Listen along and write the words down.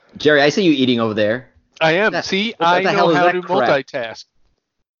Jerry, I see you eating over there. I am. That- See, what I the hell know is how that to crap? multitask.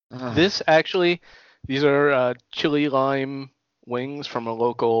 Ah. These are chili lime wings from a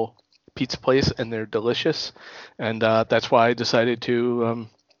local pizza place, and they're delicious. And that's why I decided to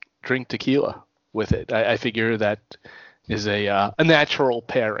drink tequila with it. I figure that is a natural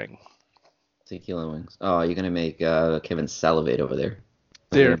pairing. Tequila wings. Oh, you're gonna make Kevin salivate over there.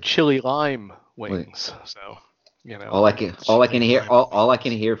 They're Okay. chili lime wings, so All I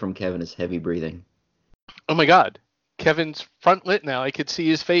can hear from Kevin is heavy breathing. Oh my God, Kevin's front lit now. I could see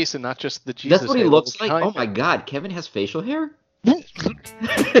his face and not just the Jesus. That's what he halo looks like. behind Oh my him. God, Kevin has facial hair. Sorry,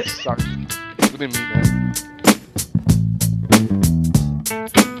 I didn't mean that.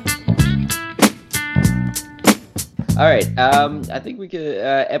 All right. I think we could.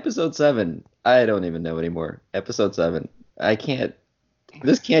 Episode 7. I don't even know anymore. Episode 7. I can't.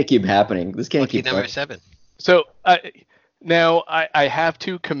 This can't keep happening. This can't Lucky keep number going. 7. So now I have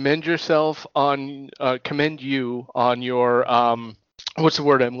to commend you on your what's the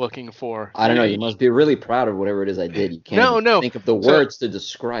word I'm looking for? I don't know. You must be really proud of whatever it is I did. You can't No. think of the words to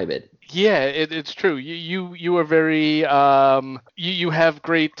describe it. Yeah, it's true. You are very you have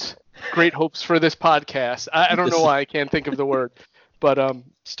great hopes for this podcast. I don't know why I can't think of the word, but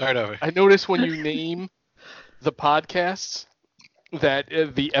Start over. I notice when you name the podcasts that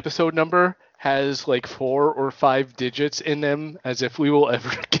the episode number has like 4 or 5 digits in them, as if we will ever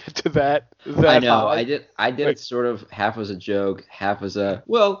get to that I know. high. I did it sort of half as a joke, half as a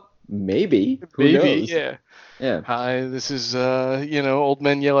maybe. Who Maybe, knows? yeah. Yeah. Hi, this is Old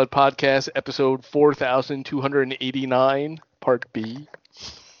Men Yell at Podcast, episode 4289, part B.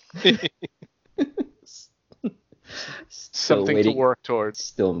 Something to work towards.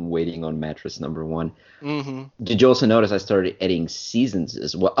 Still waiting on mattress number 1. Mm-hmm. Did you also notice I started editing seasons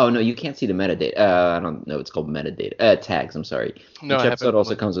as well? Oh no, you can't see the metadata. I don't know. It's called metadata. Tags. I'm sorry. No, Each episode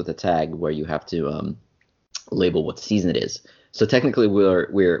also comes with a tag where you have to label what season it is. So technically,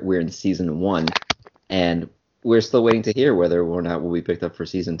 we're in season 1, and we're still waiting to hear whether or not we'll be picked up for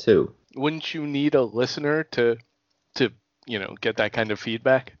season 2. Wouldn't you need a listener to get that kind of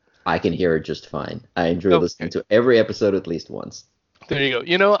feedback? I can hear it just fine. I enjoy listening to every episode at least once. There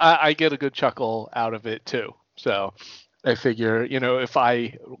you go. I get a good chuckle out of it too. So I figure, if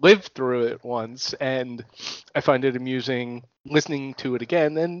I lived through it once and I find it amusing listening to it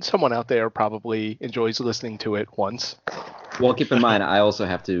again, then someone out there probably enjoys listening to it once. Well, keep in mind, I also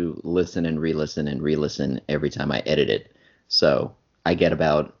have to listen and re-listen every time I edit it. So I get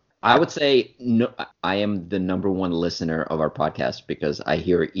about, I would say, no, I am the number 1 listener of our podcast because I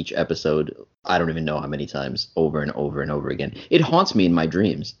hear each episode, I don't even know how many times, over and over and over again. It haunts me in my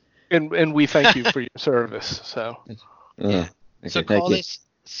dreams. And we thank you for your service. So. Yeah. Okay, So thank call you. this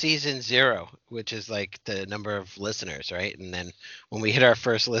season 0, which is like the number of listeners, right? And then when we hit our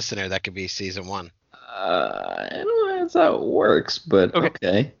first listener, that could be season 1. I don't know that's how it works, but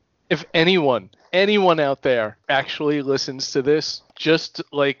okay. If anyone out there actually listens to this, just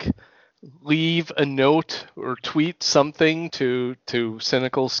leave a note or tweet something to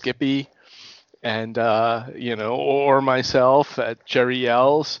Cynical Skippy and or myself at Jerry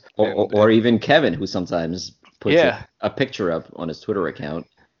Yells Or even Kevin, who sometimes puts a picture up on his Twitter account.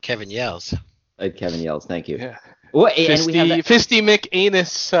 Kevin Yells. Kevin Yells, thank you. Yeah. Well, and we have that. Fisty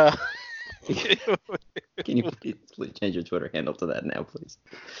McAnus. Can you please change your Twitter handle to that now, please?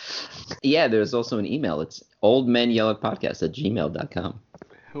 Yeah, there's also an email. It's oldmenyelladpodcast@gmail.com.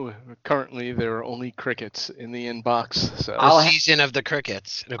 Currently, there are only crickets in the inbox. So Season of the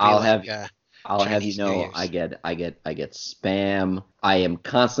crickets. I'll have you Chinese New know, Year's. I get spam. I am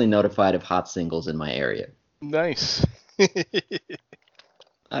constantly notified of hot singles in my area. Nice. I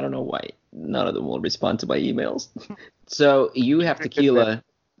don't know why none of them will respond to my emails. So you have tequila.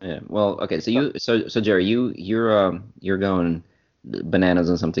 Yeah. Well, okay. So Jerry, you're going bananas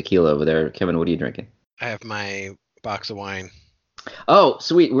and some tequila over there. Kevin, what are you drinking? I have my box of wine. Oh,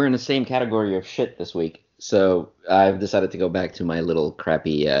 sweet. We're in the same category of shit this week. So I've decided to go back to my little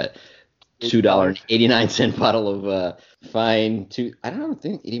crappy $2.89 bottle of fine. I don't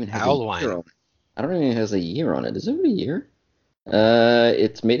think it even has Owl a year wine. on it. I don't think it has a year on it. Is it a year?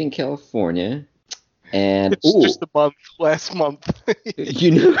 It's made in California. And it's just a month. Last month.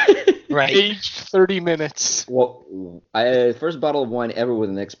 Right. Aged 30 minutes. Well, first bottle of wine ever with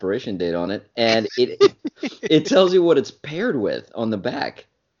an expiration date on it, and it tells you what it's paired with on the back.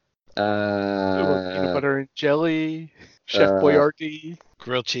 Peanut butter and jelly, Chef Boyardee,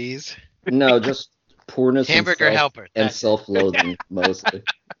 Grilled cheese. No, just poorness Hamburger and helper. and That's it. self-loathing mostly.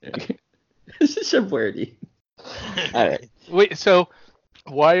 Chef Boyardee. All right. Wait, so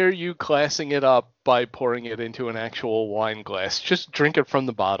Why are you classing it up by pouring it into an actual wine glass? Just drink it from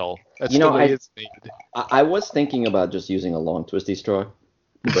the bottle. That's the way it's made. I was thinking about just using a long twisty straw,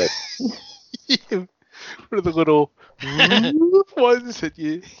 but What are the little ones that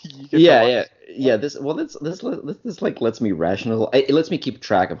you get to yeah, watch? yeah, yeah. This like lets me rational. It lets me keep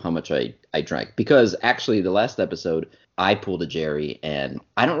track of how much I drank because actually the last episode I pulled a Jerry and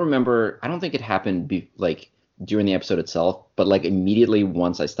I don't remember. I don't think it happened like during the episode itself, but like immediately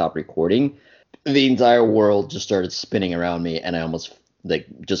once I stopped recording, the entire world just started spinning around me and I almost like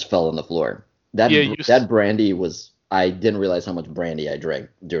just fell on the floor. Yeah, That brandy was. I didn't realize how much brandy I drank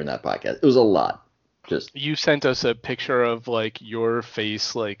during that podcast. It was a lot. Just you sent us a picture of like your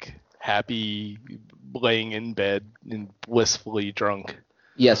face, like happy, laying in bed and blissfully drunk.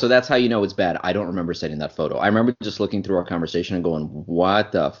 yeah, so that's how you know it's bad. I don't remember sending that photo. I remember just looking through our conversation and going,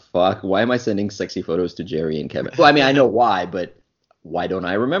 "What the fuck? Why am I sending sexy photos to Jerry and Kevin?" Well, I mean, I know why, but why don't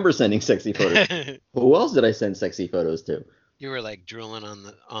I remember sending sexy photos? Who else did I send sexy photos to? You were like drooling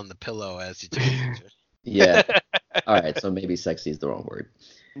on the pillow as you took a picture. Yeah. All right, so maybe sexy is the wrong word.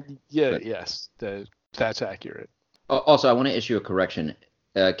 Yeah, But yes, that's accurate. also, I want to issue a correction.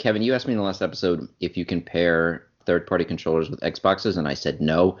 Kevin, you asked me in the last episode if you can pair third-party controllers with Xboxes, and I said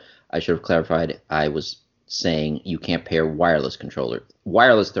no. I should have clarified. I was saying you can't pair wireless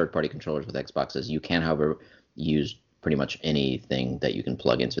third-party controllers with Xboxes. You can, however, use pretty much anything that you can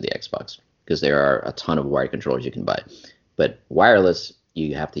plug into the Xbox because there are a ton of wired controllers you can buy. But wireless,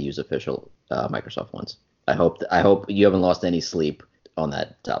 you have to use official Microsoft ones. I hope you haven't lost any sleep on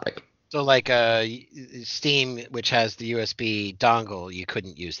that topic. So like Steam, which has the USB dongle, you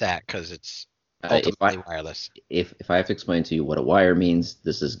couldn't use that because it's ultimately wireless. If I have to explain to you what a wire means,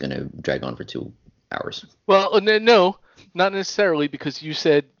 this is going to drag on for 2 hours. Well, no, not necessarily, because you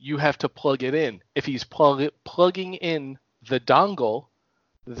said you have to plug it in. If he's plugging in the dongle,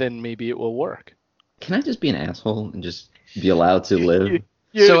 then maybe it will work. Can I just be an asshole and just be allowed to live?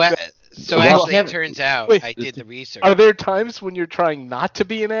 So actually, it turns out I did the research. Are there times when you're trying not to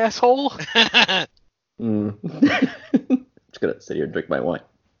be an asshole? I'm just gonna sit here and drink my wine.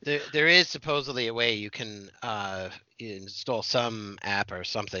 There is supposedly a way you can install some app or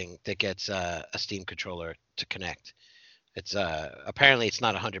something that gets a Steam controller to connect. It's apparently it's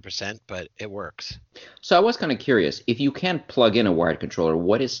not 100%, but it works. So I was kind of curious. If you can plug in a wired controller,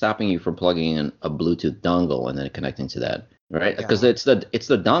 what is stopping you from plugging in a Bluetooth dongle and then connecting to that? Right? Because it's the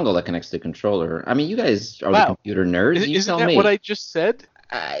dongle that connects to the controller. I mean, you guys are the computer nerds. Isn't that what I just said?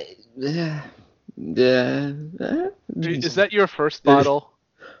 Is that your first bottle?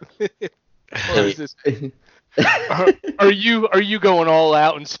 Or is this... are you going all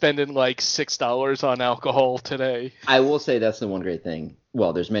out and spending like $6 on alcohol today? I will say that's the one great thing.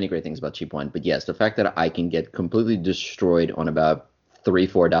 Well, there's many great things about cheap wine, but yes, the fact that I can get completely destroyed on about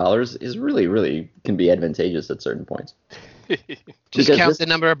 $3-4 is really can be advantageous at certain points. Just count the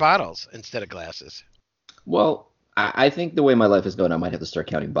number of bottles instead of glasses. Well, I think the way my life is going, I might have to start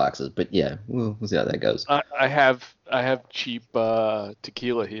counting boxes. But yeah, we'll see how that goes. I have cheap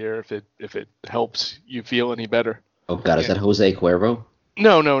tequila here. If it helps you feel any better. Oh God, is that Jose Cuervo?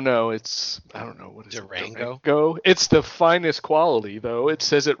 No. It's I don't know what is Durango. It? Durango. It's the finest quality though. It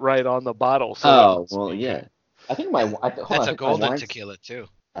says it right on the bottle. So well, yeah. I think that's a golden tequila too.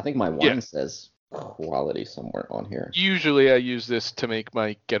 I think my wine says quality somewhere on here. Usually I use this to make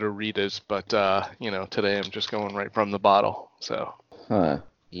my Get-A-Ritas, but today I'm just going right from the bottle. So. Huh.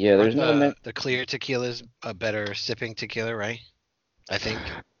 Yeah, there's the clear tequila is a better sipping tequila, right? I think.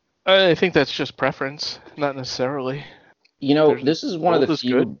 I think that's just preference, not necessarily. This is one of the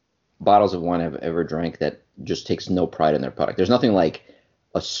few bottles of wine I've ever drank that just takes no pride in their product. There's nothing like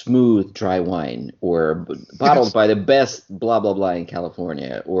a smooth dry wine or bottled by the best blah blah blah in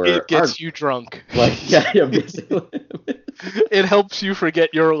California, or it gets you drunk. Basically. It helps you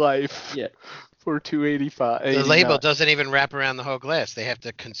forget your life. Yeah. For $2.85. The label doesn't even wrap around the whole glass. They have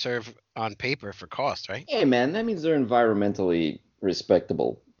to conserve on paper for cost, right? Hey man, that means they're environmentally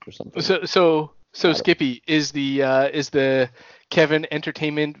respectable or something. So Skippy, is the Kevin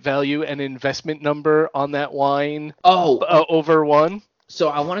entertainment value and investment number on that wine over 1? So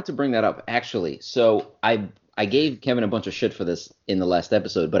I wanted to bring that up, actually. So I gave Kevin a bunch of shit for this in the last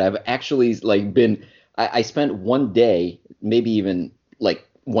episode, but I've actually I spent one day, maybe even like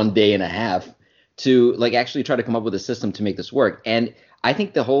 1 day and a half, to like actually try to come up with a system to make this work. And I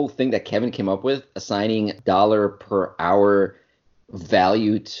think the whole thing that Kevin came up with, assigning dollar per hour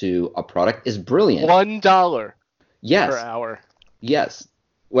value to a product, is brilliant. $1 per hour. Yes.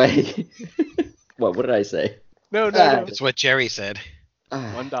 Wait. What did I say? No. That's what Jerry said.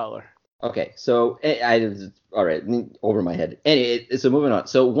 $1. Okay, so all right, over my head. Anyway, so moving on.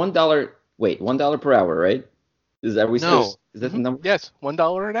 So $1. Wait, $1 per hour, right? Is that we said? No. Is that the number? Yes,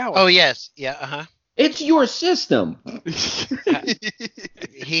 $1 an Oh hour. yes, yeah, uh-huh. It's your system. Ha-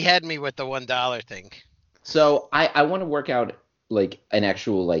 He had me with the $1 thing. So I want to work out like an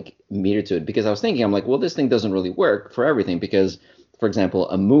actual like meter to it because I was thinking I'm like, well, this thing doesn't really work for everything because, for example,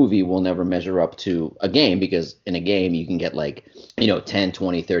 a movie will never measure up to a game because in a game you can get like, 10,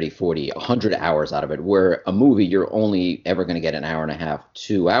 20, 30, 40, 100 hours out of it, where a movie you're only ever going to get an hour and a half,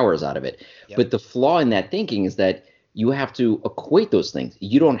 2 hours out of it. Yep. But the flaw in that thinking is that you have to equate those things.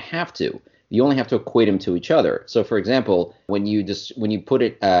 You don't have to. You only have to equate them to each other. So, for example, when you put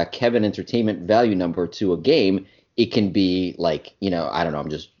it Kevin Entertainment value number to a game, it can be like I don't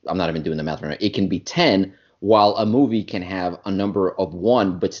know. I'm not even doing the math right now. It can be 10, while a movie can have a number of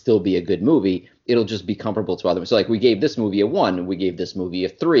 1 but still be a good movie. It'll just be comparable to other. So, like we gave this movie a 1, we gave this movie a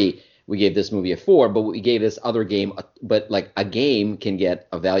 3, we gave this movie a 4, but we gave this other game. But like a game can get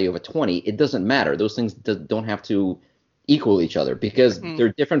a value of a 20. It doesn't matter. Those things don't have to equal each other because Mm,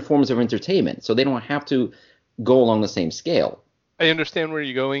 they're different forms of entertainment. So they don't have to go along the same scale. I understand where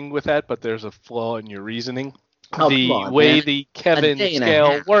you're going with that, but there's a flaw in your reasoning. Oh, come The on, way man. the A Kevin day and a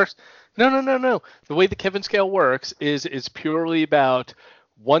scale half. works. No, no, no, no. The way the Kevin scale works is it's purely about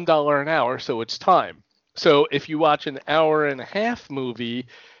 $1 an hour, so it's time. So if you watch an hour and a half movie,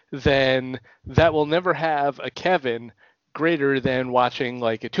 then that will never have a Kevin greater than watching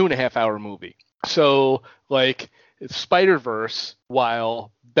like a 2.5 hour movie. So like Spider Verse,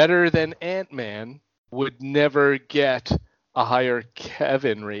 while better than Ant-Man, would never get a higher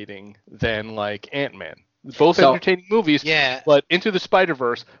Kevin rating than like Ant-Man. Both So entertaining movies, Yeah, but Into the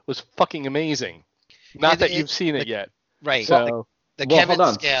Spider-Verse was fucking amazing. Not it, that it you've seen the it yet. right. well, The So, the well, hold Kevin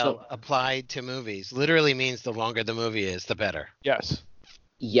on. scale applied to movies literally means the longer the movie is, the better. yes.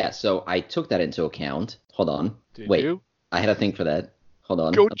 Yeah, so I took that into account. Hold on. Did Wait, you? I had a thing for that. Hold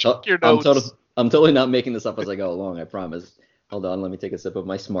on. Go check your notes. I'm totally not making this up as I go along. I promise. Hold on. Let me take a sip of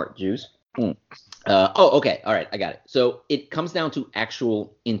my smart juice. Okay. All right. I got it. So it comes down to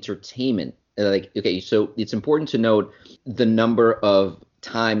actual entertainment. Like, okay, so it's important to note the number of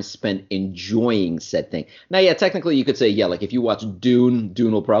time spent enjoying said thing. Now, yeah, technically you could say, yeah, like if you watch Dune,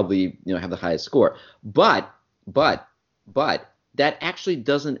 Dune will probably, have the highest score. But, but that actually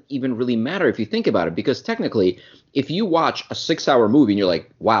doesn't even really matter if you think about it, because technically, if you watch a 6 hour movie and you're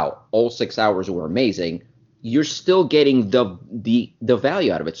like, wow, all 6 hours were amazing, you're still getting the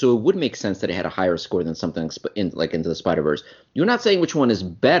value out of it. So it would make sense that it had a higher score than something like Into the Spider-Verse. You're not saying which one is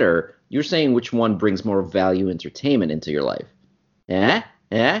better. You're saying which one brings more value entertainment into your life. Eh?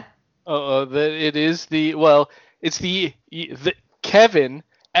 Eh? That it is the well, it's the Kevin,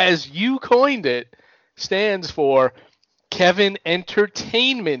 as you coined it, stands for Kevin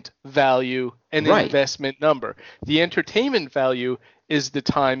entertainment value and Right. investment number. The entertainment value is the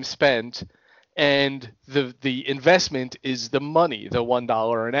time spent, and the investment is the money, the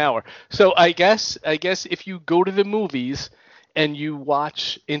 $1 an hour. So I guess if you go to the movies and you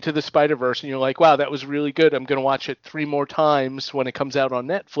watch Into the Spider Verse and you're like, wow, that was really good. I'm gonna watch it 3 more times when it comes out on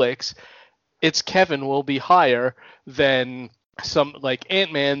Netflix. Its Kevin will be higher than some like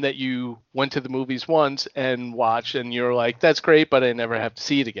Ant-Man that you went to the movies once and watched and you're like, that's great, but I never have to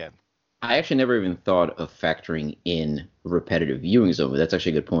see it again. I actually never even thought of factoring in repetitive viewings of it. That's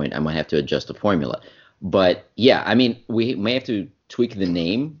actually a good point. I might have to adjust the formula. But yeah, I mean, we may have to tweak the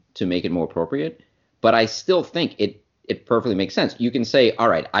name to make it more appropriate, but I still think it perfectly makes sense. You can say, all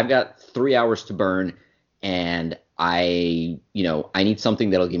right, I've got 3 hours to burn and I need something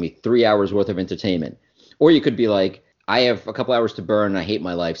that'll give me 3 hours worth of entertainment. Or you could be like, I have a couple hours to burn and I hate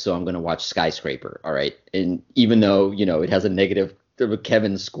my life, so I'm going to watch Skyscraper. All right. And even though, it has a negative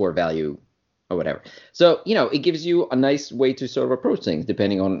Kevin score value or whatever. So, it gives you a nice way to sort of approach things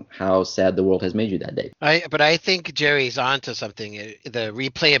depending on how sad the world has made you that day. But I think Jerry's onto something. The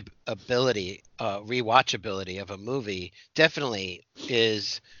replayability, rewatchability of a movie definitely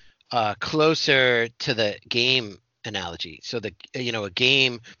is closer to the game analogy. So a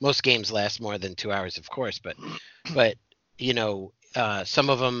game, most games last more than 2 hours, of course, but some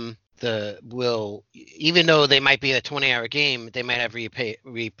of them will, even though they might be a 20-hour game, they might have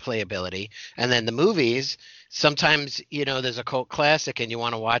replayability. And then the movies, sometimes there's a cult classic and you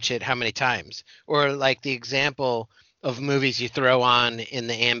want to watch it how many times, or like the example of movies you throw on in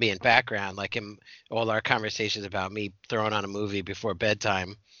the ambient background, like in all our conversations about me throwing on a movie before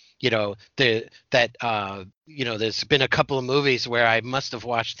bedtime. There's been a couple of movies where I must have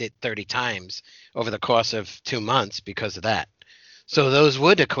watched it 30 times over the course of 2 months because of that. So those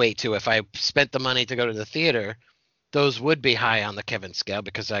would equate to, if I spent the money to go to the theater, those would be high on the Kevin scale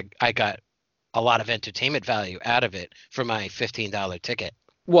because I got a lot of entertainment value out of it for my $15 ticket.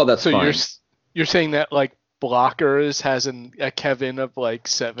 Well, that's So fine. you're saying that like Blockers has a Kevin of like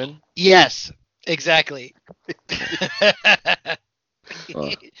 7? Yes, exactly.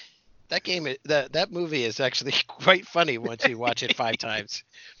 Ugh. That movie is actually quite funny once you watch it 5 times,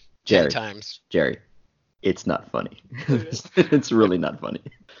 10 Jerry, times. Jerry, it's not funny. It's really not funny.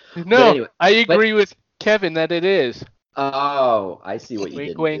 No, anyway, I agree with Kevin that it is. Oh, I see what you Wink,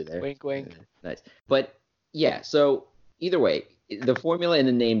 did wink, do there. wink, wink. Nice. But yeah, so either way, the formula and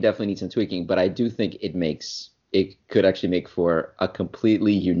the name definitely needs some tweaking, but I do think it could actually make for a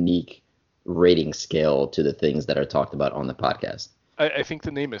completely unique rating scale to the things that are talked about on the podcast. I think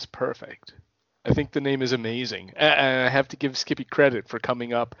the name is perfect. I think the name is amazing. And I have to give Skippy credit for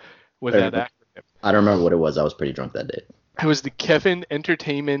coming up with that acronym. I don't remember what it was. I was pretty drunk that day. It was the Kevin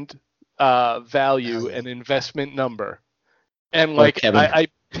Entertainment value and investment number. And like Kevin. I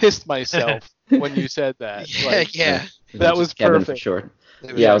pissed myself when you said that. Like, Yeah. That was Kevin perfect. for short.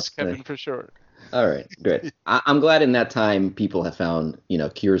 Yeah, it was Kevin for short. All right, great. I'm glad in that time people have found,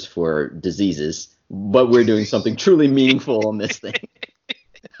 cures for diseases, but we're doing something truly meaningful on this thing.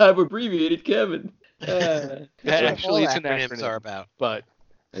 I've abbreviated Kevin. Actually, it's an acronyms acronym. are about. But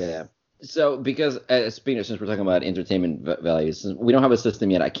Yeah. So because since we're talking about entertainment values, since we don't have a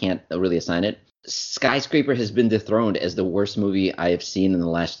system yet, I can't really assign it. Skyscraper has been dethroned as the worst movie I have seen in the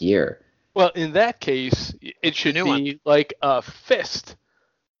last year. well, in that case, it should new be like a fist.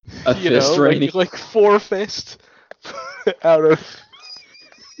 A fist rating. like 4 fists out of.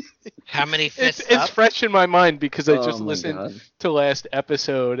 How many fists It's up? fresh in my mind because I just Oh my listened God. to last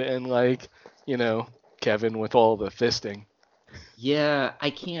episode and Kevin with all the fisting. Yeah,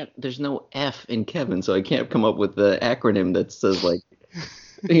 I can't. There's no F in Kevin, so I can't come up with the acronym that says like,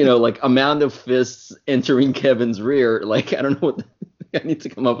 like amount of fists entering Kevin's rear. Like I don't know what. I need to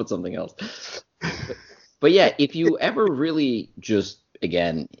come up with something else. But yeah, if you ever really just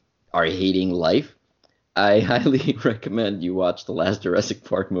again are hating life, I highly recommend you watch the last Jurassic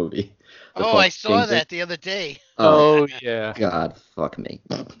Park movie. Oh, I saw that the other day. Oh yeah. God, fuck me.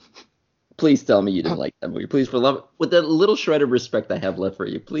 Please tell me you didn't like that movie. Please, for love, with the little shred of respect I have left for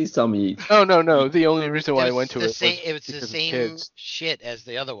you, please tell me. No. The only reason why I went to it was it was the because of same kids. shit as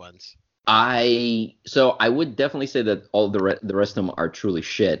the other ones. So I would definitely say that all the rest of them are truly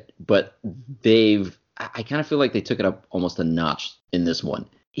shit, but I kind of feel like they took it up almost a notch in this one.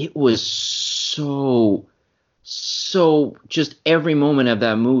 It was so just every moment of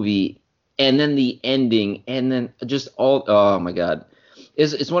that movie, and then the ending, and then just oh my God.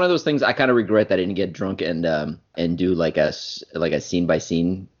 It's one of those things I kind of regret that I didn't get drunk and do like a scene by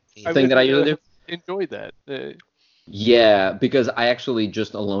scene thing that I usually do. Enjoyed that. Yeah, because I actually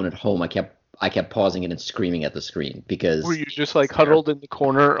just alone at home, I kept pausing it and screaming at the screen because. Were you just like huddled in the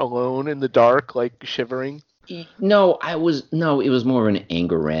corner alone in the dark, like shivering? No, it was more of an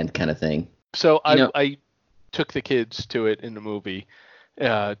anger rant kind of thing. So I took the kids to it in the movie,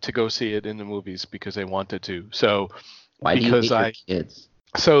 to go see it in the movies because they wanted to. So why do you hate your kids?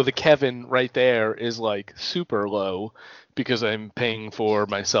 So the Kevin right there is like super low because I'm paying for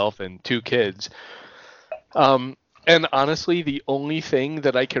myself and 2 kids. And honestly, the only thing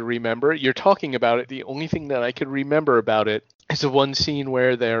that I could remember, you're talking about it, the only thing that I could remember about it is the one scene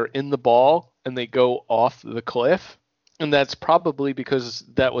where they're in the ball and they go off the cliff. And that's probably because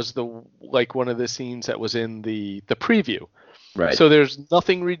that was one of the scenes that was in the preview. Right. So there's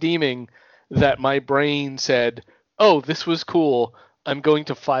nothing redeeming that my brain said, oh, this was cool. I'm going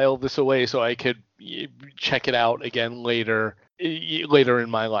to file this away so I could check it out again later in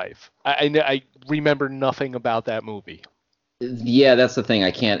my life. I remember nothing about that movie. Yeah, that's the thing. I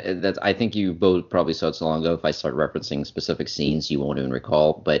can't. I think you both probably saw it so long ago. If I start referencing specific scenes, you won't even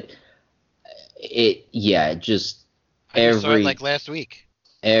recall. But just I saw it like last week.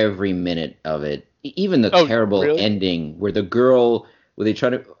 Every minute of it, even the terrible ending where the girl. Where they try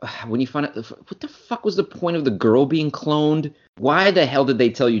to, when you find out, what the fuck was the point of the girl being cloned? Why the hell did they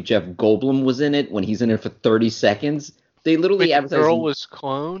tell you Jeff Goldblum was in it when he's in it for 30 seconds? They literally advertised. The girl was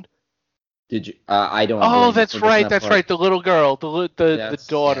cloned? Did you? I don't. Oh, that's right. That's right. The little girl, the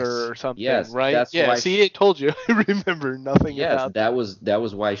daughter or something, right? That's why see, it told you. I remember nothing about that. That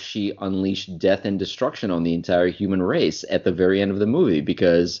was why she unleashed death and destruction on the entire human race at the very end of the movie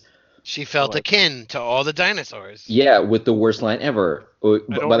because. She felt akin to all the dinosaurs. Yeah, with the worst line ever.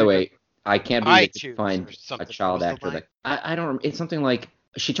 By the way, I can't believe they find a child actor that I don't. It's something like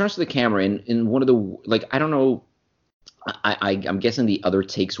she turns to the camera in one of the I don't know. I'm guessing the other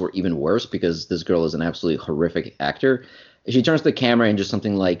takes were even worse because this girl is an absolutely horrific actor. She turns to the camera and just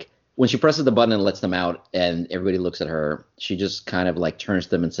something like when she presses the button and lets them out, and everybody looks at her, she just kind of like turns to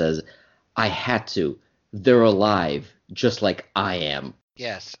them and says, "I had to. They're alive, just like I am."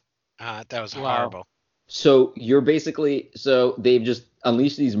 Yes. That was Wow. horrible. So so they've just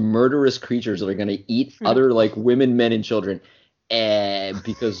unleashed these murderous creatures that are going to eat other like women, men, and children. And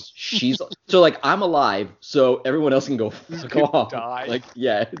because she's so like, I'm alive, so everyone else can go fuck can off. die. Like,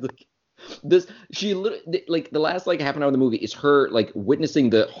 yeah. This she literally like the last like half an hour of the movie is her like witnessing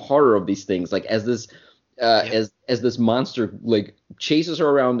the horror of these things, like as this as this monster like chases her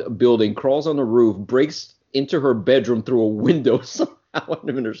around a building, crawls on the roof, breaks into her bedroom through a window somehow. I don't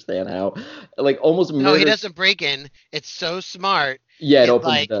even understand how. Like almost No, he murders. doesn't break in. It's so smart. Yeah, it It opens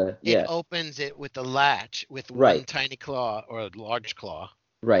like the it yeah. opens it with the latch with one Right. tiny claw or a large claw.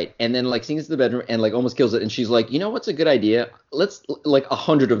 Right. And then like sneaks to the bedroom and like almost kills it. And she's like, you know what's a good idea? Let's like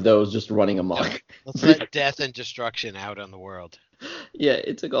 100 of those just running amok. Let's let death and destruction out on the world. Yeah,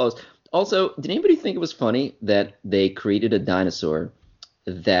 it took all this. Also, did anybody think it was funny that they created a dinosaur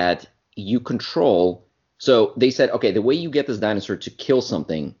that you control? So they said, okay, the way you get this dinosaur to kill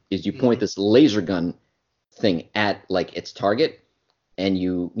something is you point this laser gun thing at like its target, and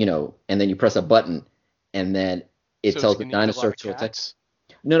and then you press a button, and then it So tells it's the gonna eat a lot dinosaur of to attack. cats?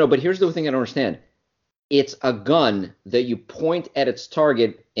 No, but here's the thing I don't understand. It's a gun that you point at its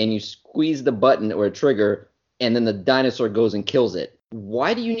target and you squeeze the button or a trigger, and then the dinosaur goes and kills it.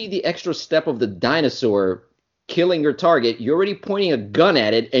 Why do you need the extra step of the dinosaur killing your target? You're already pointing a gun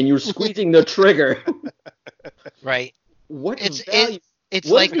at it and you're squeezing the trigger. Right. What It's value? it's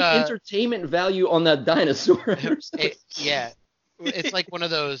What like is the entertainment value on that dinosaur? yeah. It's like one of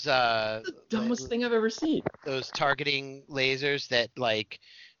those The dumbest thing I've ever seen. those targeting lasers that like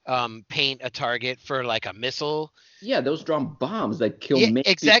paint a target for like a missile. Yeah, those drop bombs that kill Yeah, many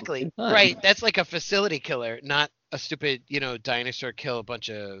people at the exactly. same time. Right. That's like a facility killer, not a stupid, dinosaur kill a bunch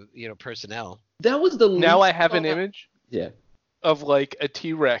of, personnel. That was the least. Now I have an thought- image Yeah. of like a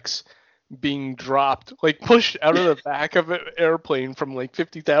T-Rex being dropped, like pushed out of the back of an airplane from like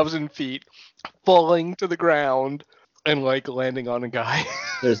 50,000 feet, falling to the ground and like landing on a guy.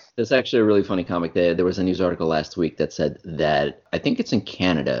 There's actually a really funny comic. There was a news article last week that said that I think it's in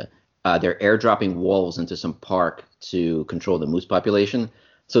Canada. They're airdropping wolves into some park to control the moose population.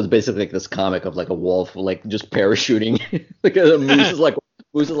 So it's basically like this comic of like a wolf like just parachuting. Like a moose is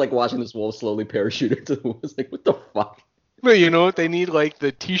like watching this wolf slowly parachute into the woods. Like what the fuck? But you know what? They need like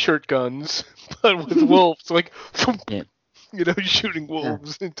the T-shirt guns, but with wolves, like Yeah. shooting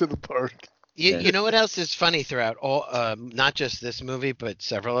wolves into the park. You know what else is funny throughout all, not just this movie, but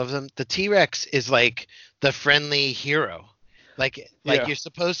several of them? The T-Rex is like the friendly hero. Like Yeah. you're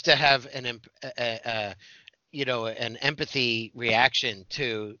supposed to have an empathy reaction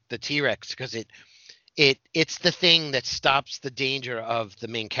to the T-Rex because it's the thing that stops the danger of the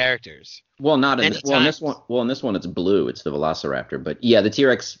main characters. Well, not in Many this. Well, in this times. one. Well, in this one, it's blue. It's the Velociraptor. But yeah, the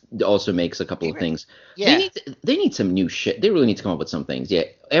T-Rex also makes a couple of things. Yeah. They need some new shit. They really need to come up with some things. Yeah.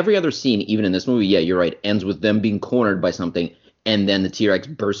 Every other scene, even in this movie, yeah, you're right, ends with them being cornered by something, and then the T-Rex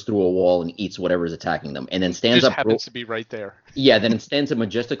bursts through a wall and eats whatever is attacking them, and then stands Just up. happens to be right there. Yeah, then it stands up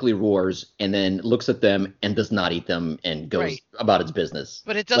majestically, roars, and then looks at them and does not eat them and goes Right. about its business.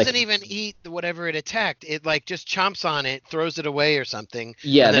 But it doesn't even eat whatever it attacked. It like just chomps on it, throws it away or something.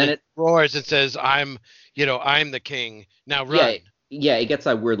 Yeah, and then then it roars and says, I'm the king. Now run. Yeah, it gets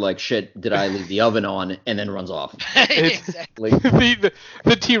that weird like shit. Did I leave the oven on? And then runs off. Exactly. Like,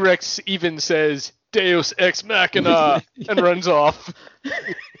 the T-Rex even says Deus ex machina and runs off.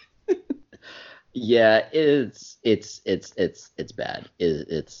 yeah, it's bad.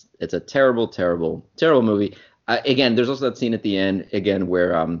 It's a terrible movie. Again, there's also that scene at the end again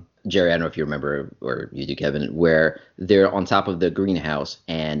where Jerry, I don't know if you remember or you do, Kevin, where they're on top of the greenhouse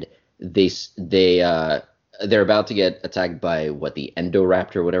and they're about to get attacked by the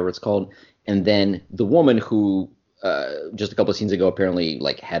Endoraptor, whatever it's called, and then the woman who just a couple of scenes ago apparently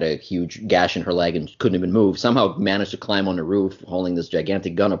like had a huge gash in her leg and couldn't even move, somehow managed to climb on the roof holding this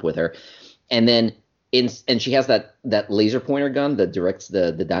gigantic gun up with her, and then and she has that laser pointer gun that directs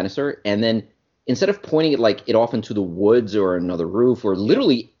the dinosaur, and then instead of pointing it off into the woods or another roof or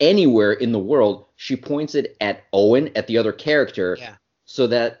literally anywhere in the world, she points it at Owen, at the other character, so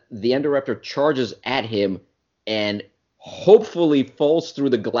that the Endoraptor charges at him and hopefully falls through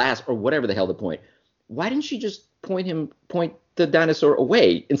the glass or whatever the hell the point. Why didn't she just point the dinosaur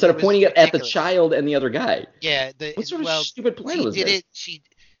away instead of pointing it at the child and the other guy? Yeah. What sort of stupid plan was this?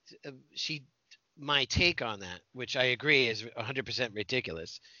 She my take on that, which I agree is 100%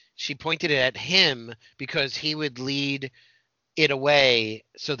 ridiculous. She pointed it at him because he would lead it away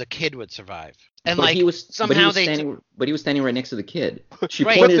so the kid would survive. And But like he was, somehow they but he was standing right next to the kid. She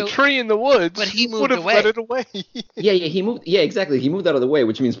right. But pointed. the tree in the woods But he would moved have led away. it away. Yeah, he moved. Yeah, exactly. He moved out of the way,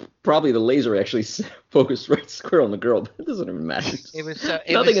 which means probably the laser actually focused right square on the girl. But it doesn't even matter. It was so.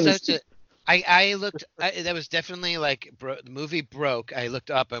 It Nothing was in this. such a. I looked. That was definitely like the movie broke. I looked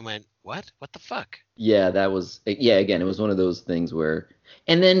up and went, "What? What the fuck?" Yeah, that was. Yeah, again, it was one of those things where,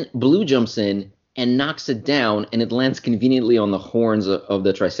 and then Blue jumps in and knocks it down, and it lands conveniently on the horns of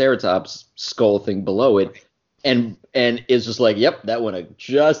the Triceratops skull thing below it, and it's just like, yep, that went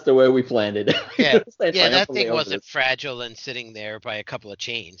just the way we planned it. Yeah, Stand yeah. That triumphantly thing over wasn't this. fragile and sitting there by a couple of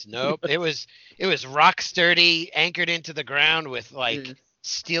chains. Nope. It was rock sturdy, anchored into the ground with like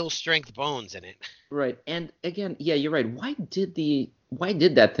steel strength bones in it. Right. And again, yeah, you're right. Why did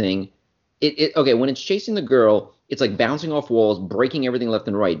that thing? Okay, when it's chasing the girl, it's like bouncing off walls, breaking everything left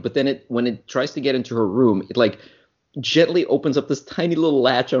and right. But then when it tries to get into her room, it like gently opens up this tiny little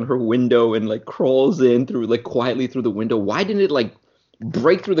latch on her window and like crawls in through like quietly through the window. Why didn't it like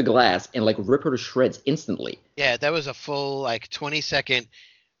break through the glass and like rip her to shreds instantly? Yeah, that was a full like 20-second,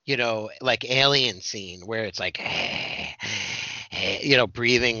 like alien scene where it's like,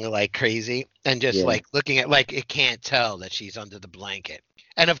 breathing like crazy and just Yeah. like looking at like it can't tell that she's under the blanket.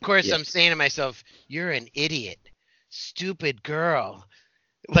 And of course, Yeah. I'm saying to myself, "You're an idiot, stupid girl.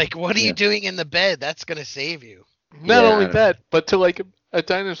 Like, what are Yeah. you doing in the bed? That's gonna save you." Not Yeah. only that, but to like a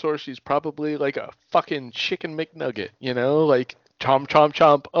dinosaur, she's probably like a fucking chicken McNugget, like chomp, chomp,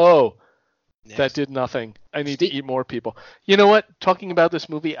 chomp. Oh, that Next. did nothing. I need to eat more people. You know what? Talking about this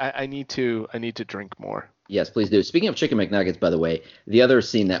movie, I need to drink more. Yes, please do. Speaking of chicken McNuggets, by the way, the other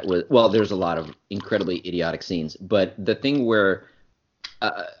scene that was, well, there's a lot of incredibly idiotic scenes, but the thing where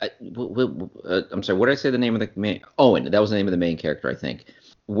I'm sorry, what did I say the name of the main? Owen, that was the name of the main character, I think.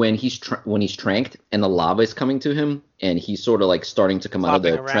 When he's tranked and the lava is coming to him and he's sort of like starting to come out of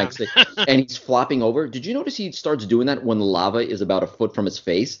Flopping the around. trank state and he's flopping over. Did you notice he starts doing that when the lava is about a foot from his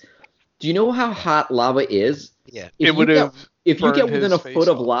face? Do you know how hot lava is? Yeah. It would have. If you get burned within his a face foot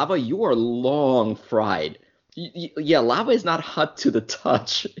of off. lava, you are long fried. Yeah, lava is not hot to the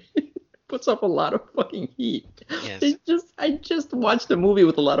touch. It puts up a lot of fucking heat. Yes. I just watched a movie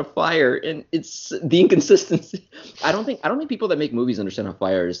with a lot of fire, and it's the inconsistency. I don't think people that make movies understand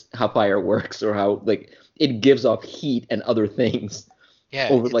how fire works or how like it gives off heat and other things Yeah.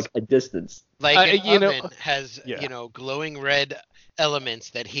 over it's like a distance. like an oven has Yeah. glowing red elements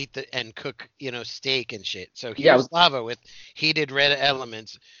that heat and cook steak and shit. So Yeah, here's lava with heated red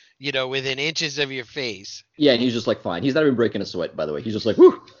elements within inches of your face. Yeah, and he's just like fine. He's not even breaking a sweat, by the way. He's just like,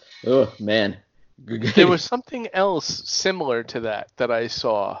 whew, oh man. There was something else similar to that I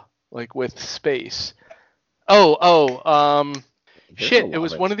saw, like with space. Shit! It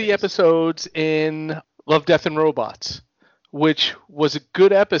was one of the episodes in Love, Death, and Robots, which was a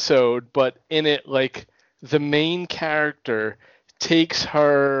good episode, but in it, like the main character takes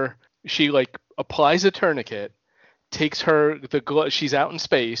her, she like applies a tourniquet, takes her she's out in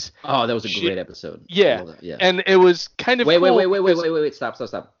space. Oh, that was a great episode. Yeah, yeah. and it was kind of wait, cool wait, stop.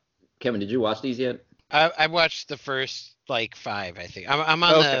 Kevin, did you watch these yet? I watched the first like 5, I think. I'm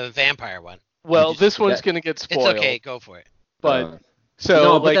on the vampire one. Well, this one's gonna get spoiled. It's okay, go for it. But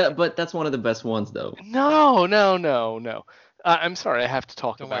but that's one of the best ones though. No. I'm sorry, I have to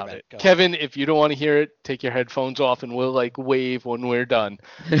talk about it. Kevin, if you don't want to hear it, take your headphones off and we'll like wave when we're done.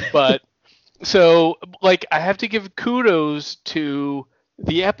 But so like I have to give kudos to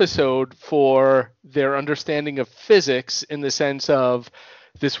the episode for their understanding of physics in the sense of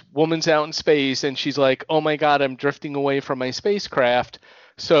this woman's out in space and she's like, "Oh my god, I'm drifting away from my spacecraft."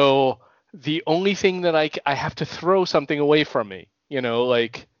 So the only thing that I have to throw something away from me,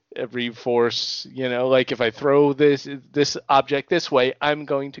 like every force, like if I throw this object this way, I'm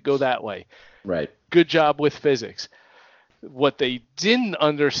going to go that way. Right. Good job with physics. What they didn't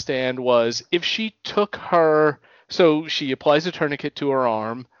understand was if she took her, so she applies a tourniquet to her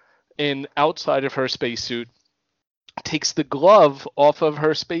arm and outside of her spacesuit, takes the glove off of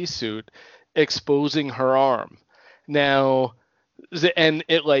her spacesuit, exposing her arm. Now, and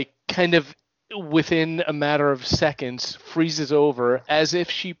it like kind of within a matter of seconds freezes over as if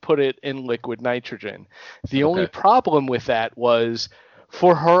she put it in liquid nitrogen. The only problem with that was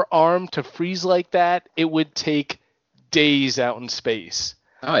for her arm to freeze like that, it would take days out in space.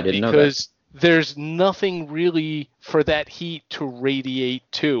 Oh, I didn't know that. Because there's nothing really for that heat to radiate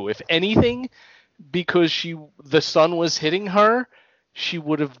to. If anything, because the sun was hitting her, she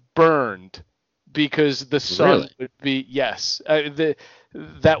would have burned because the sun would be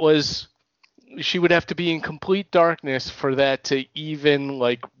she would have to be in complete darkness for that to even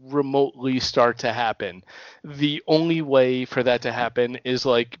like remotely start to happen. The only way for that to happen is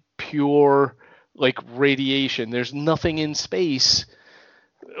like pure like radiation. There's nothing in space.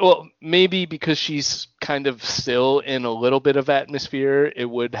 Well, maybe because she's kind of still in a little bit of atmosphere, it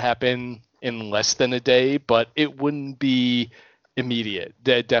would happen in less than a day, but it wouldn't be immediate.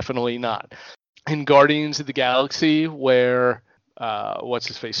 Definitely not. In Guardians of the Galaxy, where what's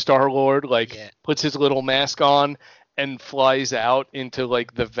his face, Star-Lord, like Yeah. puts his little mask on and flies out into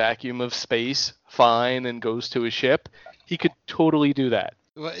like the vacuum of space, fine, and goes to his ship, he could totally do that.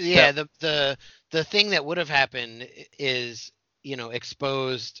 Well, yeah, the thing that would have happened is,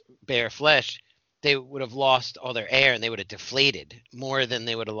 exposed bare flesh, they would have lost all their air and they would have deflated more than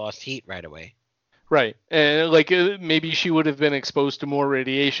they would have lost heat right away. Right. And like maybe she would have been exposed to more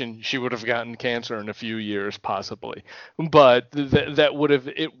radiation. She would have gotten cancer in a few years, possibly. But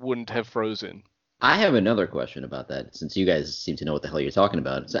it wouldn't have frozen. I have another question about that, since you guys seem to know what the hell you're talking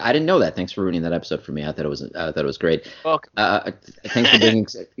about. So I didn't know that. Thanks for ruining that episode for me. I thought it was great. Welcome.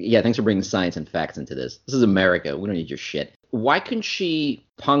 Thanks for bringing science and facts into this. This is America. We don't need your shit. Why couldn't she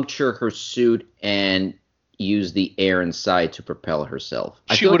puncture her suit and use the air inside to propel herself?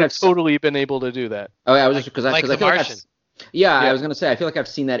 She would have totally been able to do that. Oh, I was just because I Like feel The Martian. yeah, I was gonna say I feel like I've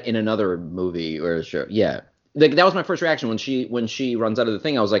seen that in another movie or a show. Yeah, like that was my first reaction when she runs out of the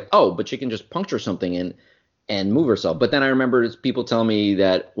thing. I was like, oh, but she can just puncture something and move herself. But then I remember people telling me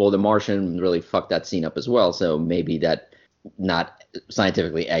that, well, The Martian really fucked that scene up as well. So maybe that not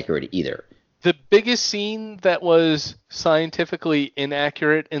scientifically accurate either. The biggest scene that was scientifically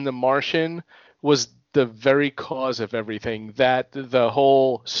inaccurate in The Martian was the very cause of everything. That the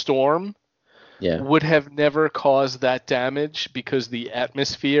whole storm would have never caused that damage because the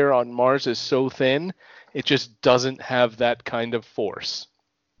atmosphere on Mars is so thin, it just doesn't have that kind of force.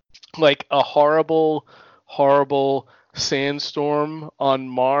 Like a horrible, horrible sandstorm on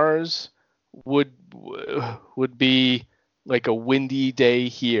Mars would be like a windy day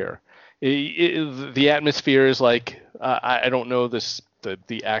here. The atmosphere is like I don't know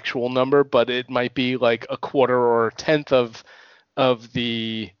the actual number, but it might be like a quarter or a tenth of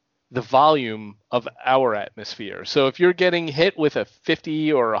the volume of our atmosphere. So if you're getting hit with a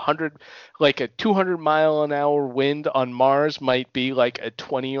 50 or 100, like a 200 mile an hour wind on Mars might be like a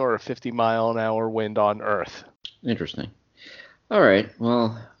 20 or a 50 mile an hour wind on Earth. Interesting. All right.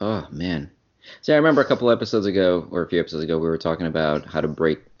 Well, oh man. See, I remember a couple episodes ago, or a few episodes ago, we were talking about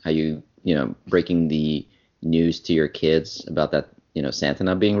breaking the news to your kids about that, Santa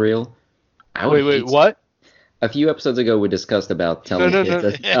not being real. Wait, what? A few episodes ago, we discussed about telling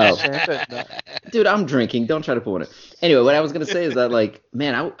kids. No. Dude, I'm drinking. Don't try to pull it. Anyway, what I was gonna say is that, like,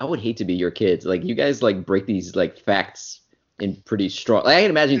 man, I would hate to be your kids. Like, you guys like break these like facts in pretty strong. Like, I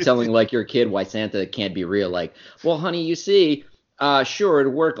can imagine telling like your kid why Santa can't be real. Like, well, honey, you see, sure,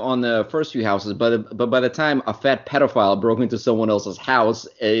 it'd work on the first few houses, but by the time a fat pedophile broke into someone else's house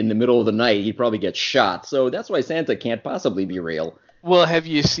in the middle of the night, he'd probably get shot. So that's why Santa can't possibly be real. Well, have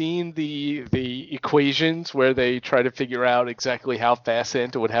you seen the equations where they try to figure out exactly how fast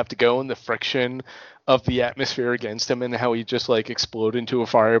Santa would have to go and the friction of the atmosphere against him and how he just like explode into a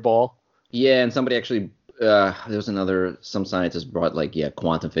fireball? Yeah, and somebody actually, some scientist brought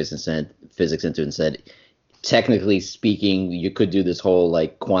quantum physics into it and said, technically speaking, you could do this whole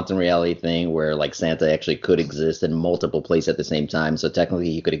like quantum reality thing where like Santa actually could exist in multiple places at the same time. So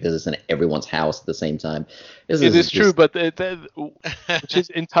technically he could exist in everyone's house at the same time. It is true, but which is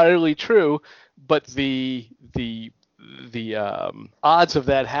entirely true. But the odds of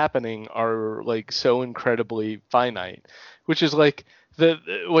that happening are like so incredibly finite, which is like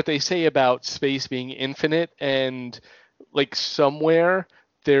what they say about space being infinite, and like somewhere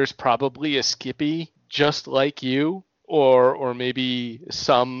there's probably a Skippy just like you, or maybe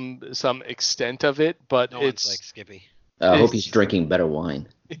some extent of it, but it's one's like Skippy. I hope he's drinking better wine.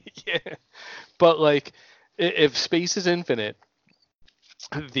 Yeah, but like if space is infinite,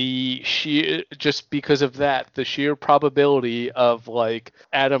 just because of that, the sheer probability of like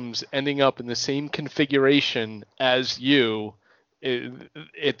atoms ending up in the same configuration as you,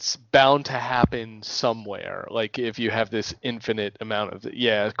 it's bound to happen somewhere. Like if you have this infinite amount of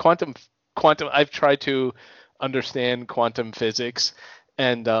quantum, I've tried to understand quantum physics,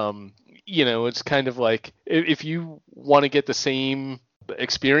 and it's kind of like if you want to get the same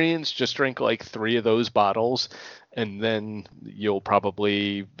experience, just drink like 3 of those bottles, and then you'll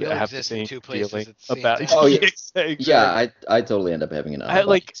probably have the same feeling about. Oh yeah, exactly. Yeah, I totally end up having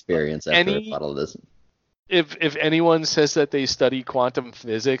an experience after a bottle of this. If anyone says that they study quantum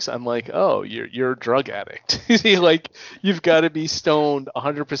physics, I'm like, oh, you're a drug addict. Like you've got to be stoned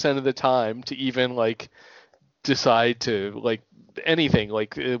 100% of the time to even like decide to like anything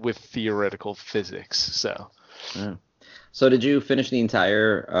like with theoretical physics. So, yeah. So did you finish the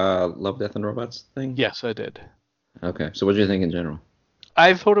entire Love, Death, and Robots thing? Yes, I did. Okay. So what did you think in general?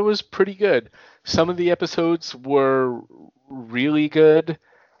 I thought it was pretty good. Some of the episodes were really good.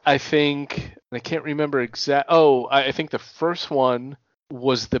 I think I can't remember exact. Oh, I think the first one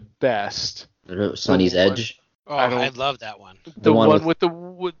was the best. Sunny's one- Edge? Oh, I don't- I love that one. The one one with-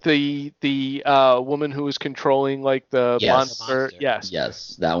 with the woman who was controlling like the Yes. monster. Yes.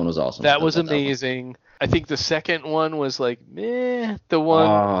 Yes, that one was awesome. That I was love that one. amazing. I think the second one was like meh. The one I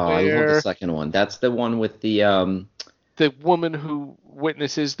love the where second one. That's the one with the the woman who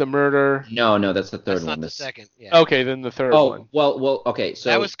witnesses the murder. No, that's the third That's one. not the This- second. Yeah. Okay, then the third Oh, one. well, okay. So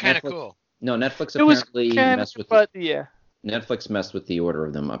that was kind of Netflix- cool. No, Netflix It was apparently kind messed with but yeah. Netflix messed with the order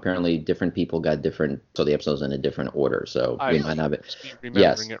of them. Apparently, different people got different, so the episodes in a different order. So I we might not be. must be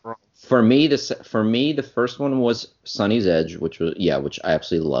remembering it wrong. For me, the first one was Sunny's Edge, which I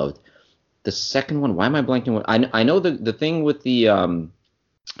absolutely loved. The second one, why am I blanking? I know the thing with the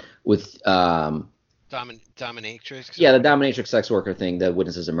Dominatrix. yeah, the dominatrix sex worker thing that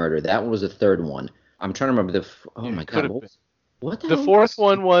witnesses a murder. That one was the third one. I'm trying to remember oh Yeah, my it god, could've what, been. what the The hell fourth was-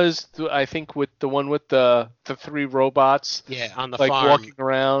 one was I think with the one with the three robots Yeah, on the like farm. walking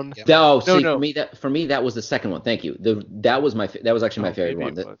around. Yep. See, No. for me that was the second one. Thank you. That was actually my Oh, favorite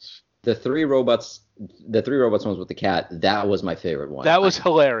maybe one. it was. The three robots ones with the cat. That was my favorite one. That was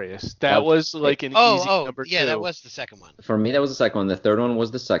hilarious. That was like an easy number yeah, two. that was the second one. For me, that was the second one. The third one was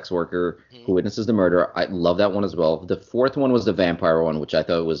the sex worker Mhm. who witnesses the murder. I love that one as well. The fourth one was the vampire one, which I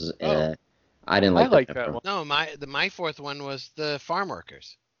thought was. I didn't like. I like the that one. No, my fourth one was the farm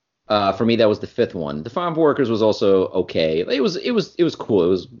workers. For me, that was the fifth one. The farm workers was also okay. It was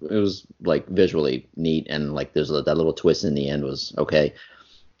cool. It was like visually neat, and like there's that little twist in the end was okay.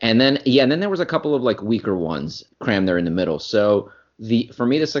 And then there was a couple of like weaker ones crammed there in the middle. So for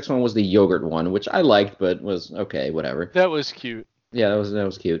me the sixth one was the yogurt one, which I liked, but was okay, whatever. That was cute. Yeah, that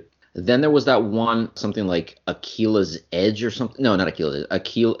was cute. Then there was that one, something like Aquila's Edge or something. No, not Aquila's.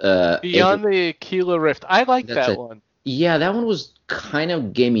 Beyond the Aquila Rift. I like That's that it. one. Yeah, that one was kind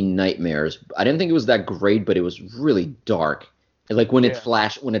of gave me nightmares. I didn't think it was that great, but it was really dark. Like when it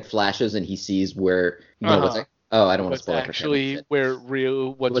flashes and he sees where what's like. Oh, I don't want to What's spoil it. actually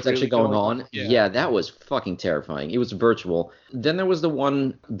what's What's really actually going on? Yeah. Yeah, that was fucking terrifying. It was virtual. Then there was the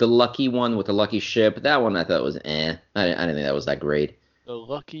lucky one with the lucky ship. That one I thought was I didn't think that was that great. The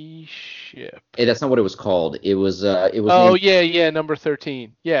Lucky Ship. That's not what it was called. It was Oh named, yeah, number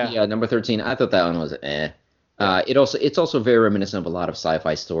 13. Yeah. number 13. I thought that one was it's also very reminiscent of a lot of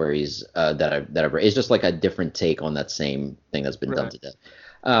sci-fi stories that I've read. It's just like a different take on that same thing that's been done to death.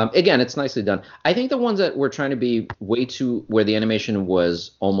 Again, it's nicely done. I think the ones that were trying to be where the animation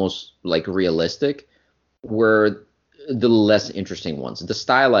was almost like realistic were the less interesting ones. The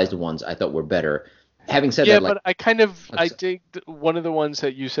stylized ones I thought were better. Having said that, but I dig one of the ones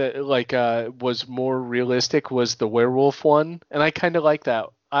that you said was more realistic was the werewolf one, and I kind of like that.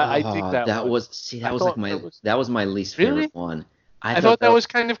 I dig that. That one. that was my least favorite one. I thought that was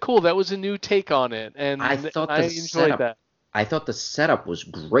kind of cool. That was a new take on it, and I enjoyed that. I thought the setup was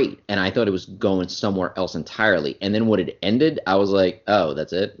great, and I thought it was going somewhere else entirely. And then when it ended, I was like, oh,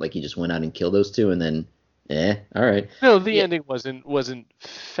 that's it? Like he just went out and killed those two, and then, all right. No, the ending wasn't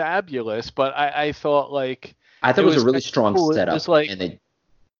fabulous, but I thought like I thought it was a really strong setup. It was like, and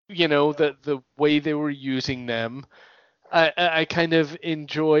the way they were using them. I kind of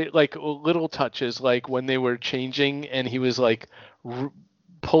enjoy like little touches, like when they were changing and he was like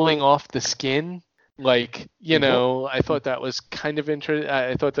pulling off the skin. Like, I thought that was kind of interesting.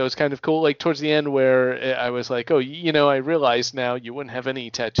 I thought that was kind of cool. Like towards the end where I was like, oh, I realize now you wouldn't have any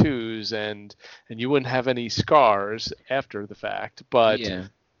tattoos and you wouldn't have any scars after the fact. But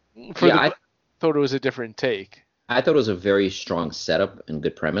I thought it was a different take. I thought it was a very strong setup and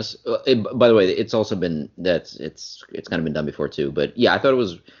good premise. By the way, it's also been it's kind of been done before too. But yeah, I thought it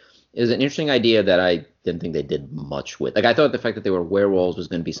was an interesting idea that I didn't think they did much with. Like I thought the fact that they were werewolves was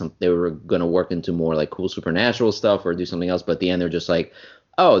going to be they were going to work into more like cool supernatural stuff or do something else. But at the end, they're just like,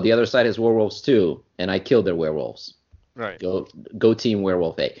 oh, the other side has werewolves too, and I killed their werewolves. Right. Go team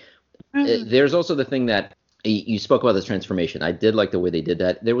werewolf A. There's also the thing that you spoke about, the transformation. I did like the way they did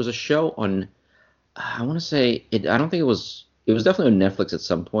that. There was a show on. I want to say it. I don't think it was. It was definitely on Netflix at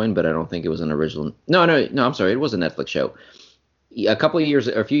some point, but I don't think it was an original. No. I'm sorry. It was a Netflix show. A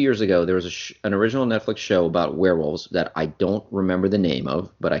few years ago, there was an original Netflix show about werewolves that I don't remember the name of,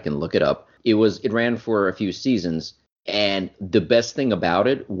 but I can look it up. It ran for a few seasons, and the best thing about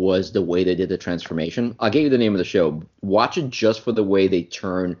it was the way they did the transformation. I'll give you the name of the show. Watch it just for the way they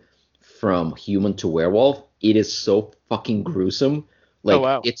turn from human to werewolf. It is so fucking gruesome. Like, oh,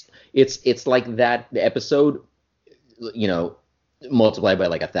 wow. It's like that the episode, you know, multiplied by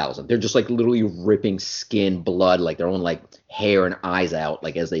like 1,000. They're just like literally ripping skin, blood, like their own like hair and eyes out,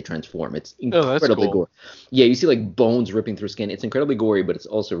 like as they transform. It's that's incredibly cool. gory. Yeah, you see like bones ripping through skin. It's incredibly gory, but it's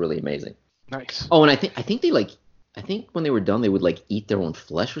also really amazing. Nice. Oh, and I think when they were done, they would like eat their own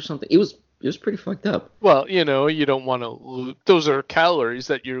flesh or something. It was pretty fucked up. Well, you know, you don't want to. Those are calories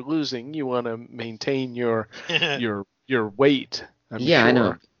that you're losing. You want to maintain your weight. I'm Yeah, sure. I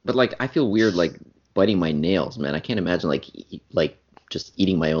know, but like I feel weird like biting my nails, man. I can't imagine like like just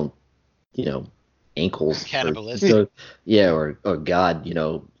eating my own, you know, ankles. Cannibalistic. So yeah, or God, you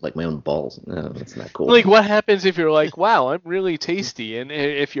know, like my own balls. No, that's not cool. Like, what happens if you're like, wow, I'm really tasty, and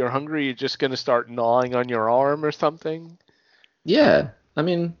if you're hungry, you're just gonna start gnawing on your arm or something? Yeah, I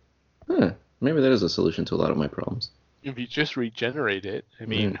mean, maybe that is a solution to a lot of my problems. If you just regenerate it, I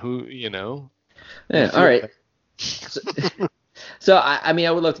mean, who, you know? Yeah, all right. So I mean,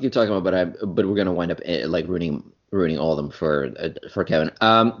 I would love to keep talking about, but we're gonna wind up like ruining all of them for Kevin.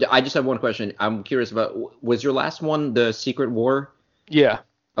 I just have one question. I'm curious about, was your last one the Secret War? Yeah.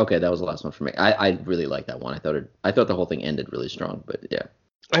 Okay, that was the last one for me. I really liked that one. I thought the whole thing ended really strong, but yeah.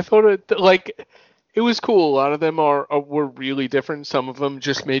 I thought it was cool. A lot of them were really different. Some of them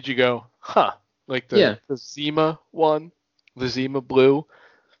just made you go, huh? Like the Zima one, the Zima Blue.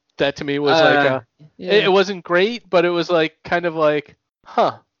 That to me was it wasn't great, but it was like kind of like,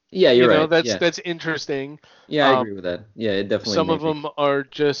 huh. Yeah, you're right. That's interesting. Yeah, I agree with that. Yeah, it definitely. Some of them are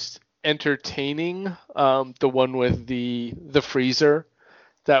just entertaining. The one with the freezer,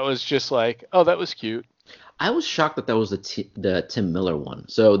 that was just like, oh, that was cute. I was shocked that was the Tim Miller one.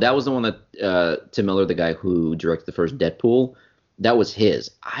 So that was the one that Tim Miller, the guy who directed the first Deadpool, that was his.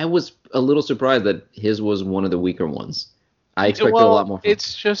 I was a little surprised that his was one of the weaker ones. I expected a lot more from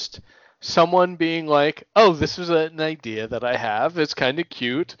it's just someone being like, oh, this is an idea that I have. It's kind of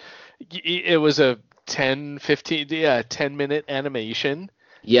cute. It was a 10 minute animation.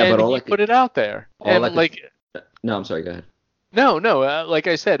 Yeah, and but all he put it out there. And no, I'm sorry, go ahead. No, like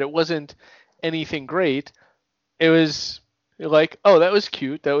I said, it wasn't anything great. It was like, oh, that was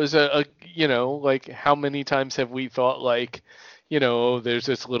cute. That was a like, how many times have we thought like, there's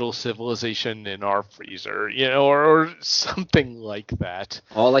this little civilization in our freezer, or something like that.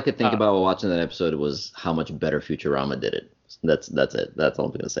 All I could think about while watching that episode was how much better Futurama did it. That's it. That's all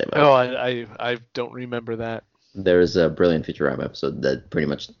I'm going to say about it. I don't remember that. There's a brilliant Futurama episode that pretty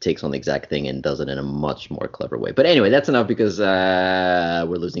much takes on the exact thing and does it in a much more clever way. But anyway, that's enough because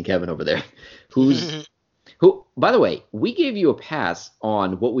we're losing Kevin over there. Who, by the way, we gave you a pass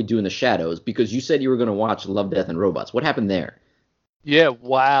on What We Do in the Shadows because you said you were going to watch Love, Death, and Robots. What happened there? Yeah,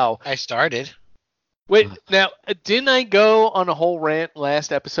 wow. I started. Wait, now, didn't I go on a whole rant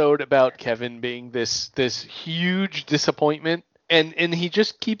last episode about Kevin being this huge disappointment? And he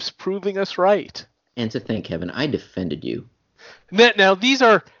just keeps proving us right. And to think, Kevin, I defended you. Now, these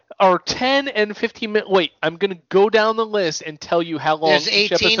are 10 and 15 minutes. Wait, I'm going to go down the list and tell you how long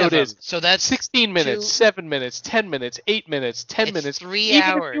each episode is. So that's 16 minutes, 7 minutes, 10 minutes, 8 minutes, 10 minutes. 3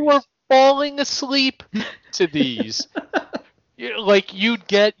 hours. Even if you were falling asleep to these, like you'd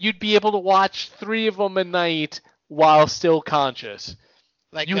be able to watch 3 of them a night while still conscious.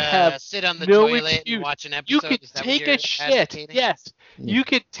 Like you have sit on the no toilet excuse. and watch an episode. You could take a shit. Yes, you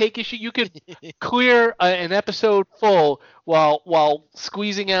could take a shit. You could clear an episode full while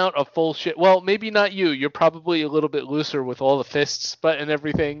squeezing out a full shit. Well, maybe not you. You're probably a little bit looser with all the fists, and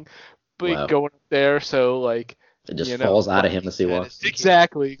everything, but going up there. So like it just falls out of him to see what.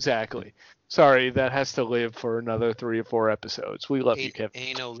 Exactly. Sorry, that has to live for another 3 or 4 episodes. We love you, Kevin.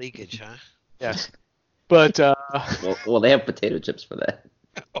 Ain't no leakage, huh? Yes, but well, they have potato chips for that.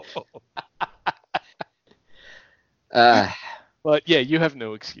 But yeah, you have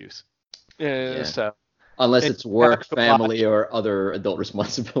no excuse. So unless it's work, family, or other adult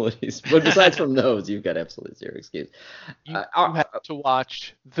responsibilities. But besides from those, you've got absolutely zero excuse. You have to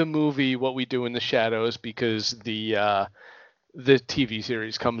watch the movie What We Do in the Shadows because the TV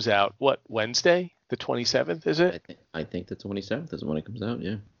series comes out Wednesday, the 27th, is it? I think the 27th is when it comes out.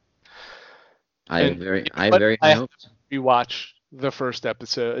 Yeah. I have very high hopes. Rewatch the first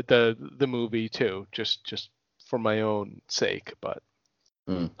episode, the movie too, just for my own sake, but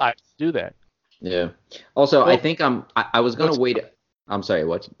I do that. Yeah. Also, I think I was gonna wait. I'm sorry.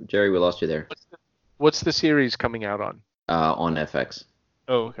 What, Jerry? We lost you there. What's the series coming out on? On FX.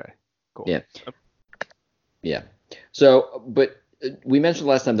 Oh, okay. Cool. Yeah. Yeah. So, but we mentioned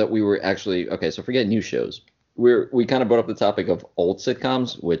last time that we were actually so forget new shows. We kind of brought up the topic of old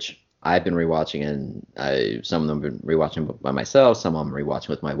sitcoms, which I've been rewatching, and some of them have been rewatching by myself, some of them rewatching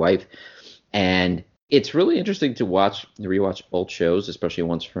with my wife, and it's really interesting to rewatch old shows, especially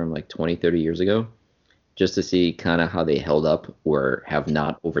ones from like 20, 30 years ago, just to see kind of how they held up or have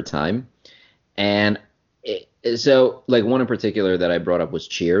not over time. And so, like, one in particular that I brought up was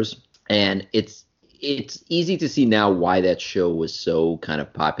Cheers, and it's easy to see now why that show was so kind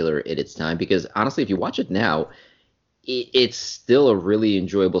of popular at its time, because honestly, if you watch it now, it's still a really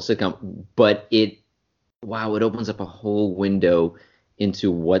enjoyable sitcom, but it opens up a whole window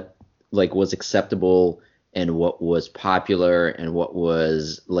into what like was acceptable and what was popular and what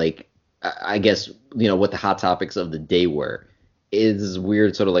was like I guess what the hot topics of the day were. Is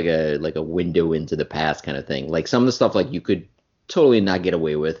weird, sort of like a window into the past kind of thing. Like some of the stuff like you could totally not get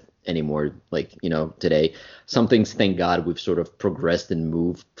away with anymore, like today. Some things, thank God, we've sort of progressed and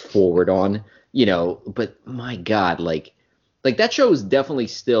moved forward on, but my God, like that show is definitely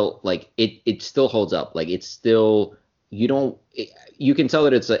still like it still holds up. Like it's still you can tell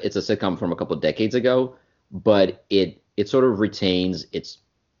that it's a sitcom from a couple of decades ago, but it sort of retains its,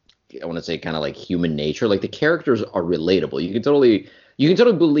 I want to say, kind of like human nature. Like the characters are relatable. You can totally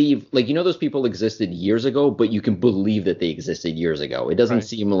believe, like, those people existed years ago, but you can believe that they existed years ago. It doesn't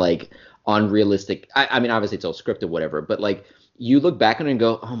seem like unrealistic. I mean, obviously it's all scripted, whatever, but like you look back on it and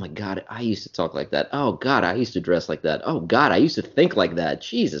go, oh my God, I used to talk like that. Oh God, I used to dress like that. Oh God, I used to think like that.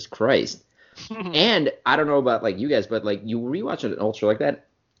 Jesus Christ. And I don't know about like you guys, but like you rewatch an old show like that.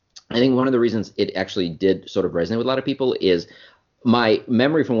 I think one of the reasons it actually did sort of resonate with a lot of people is my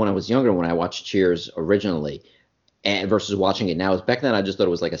memory from when I was younger, when I watched Cheers originally, and versus watching it now, is back then I just thought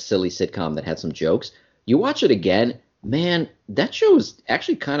it was like a silly sitcom that had some jokes. You watch it again, man, that show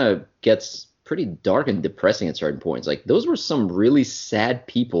actually kind of gets pretty dark and depressing at certain points. Like those were some really sad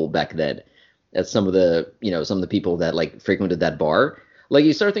people back then. That's some of the people that like frequented that bar. Like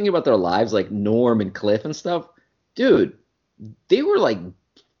you start thinking about their lives, like Norm and Cliff and stuff. Dude, they were like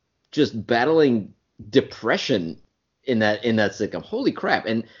just battling depression in that sitcom. Holy crap.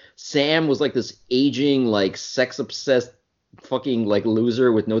 And Sam was like this aging, like sex obsessed fucking like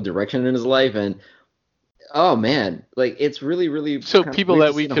loser with no direction in his life. And oh man, like it's really, really so people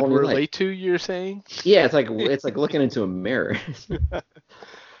that we could relate to, you're saying? Yeah, it's like looking into a mirror.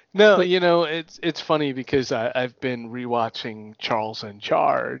 No, it's funny because I've been rewatching Charles in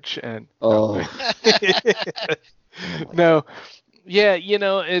Charge, and no, yeah,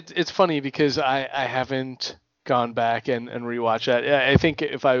 it's funny because I haven't gone back and rewatched that. I think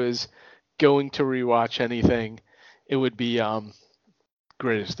if I was going to rewatch anything, it would be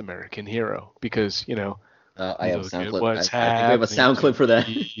Greatest American Hero, because I have a sound clip. I think we have a sound clip for that.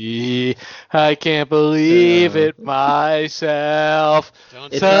 I can't believe it myself.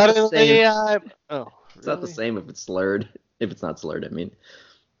 It's not the same. Oh, it's not the same if it's slurred. If it's not slurred, I mean.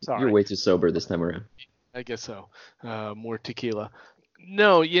 Sorry. You're way too sober this time around. I guess so. More tequila.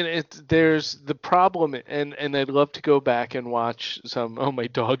 No, there's the problem, and I'd love to go back and watch some. Oh, my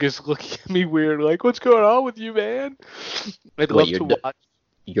dog is looking at me weird, like, what's going on with you, man? I'd love to watch.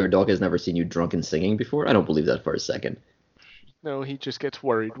 Your dog has never seen you drunk and singing before? I don't believe that for a second. No, he just gets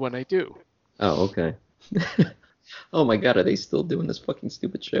worried when I do. Oh, okay. Oh my God, are they still doing this fucking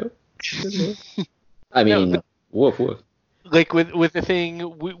stupid show? I mean, woof woof. Like with the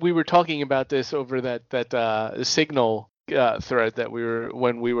thing, we were talking about this over that Signal thread that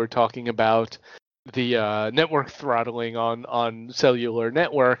when we were talking about the network throttling on cellular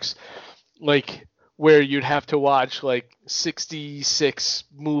networks, like where you'd have to watch like 66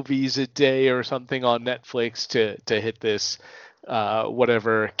 movies a day or something on Netflix to hit this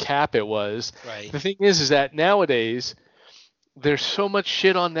whatever cap it was. Right. The thing is that nowadays there's so much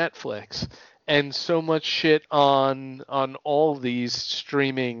shit on Netflix and so much shit on all these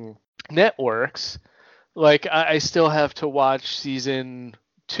streaming networks. Like I still have to watch season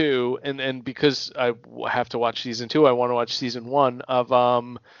 2, and because I have to watch season 2, I want to watch season 1 of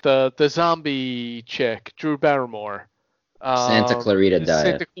the zombie chick, Drew Barrymore. Santa Clarita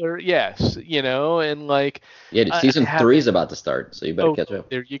Diet. Yes, and like season 3 is about to start, so you better catch up.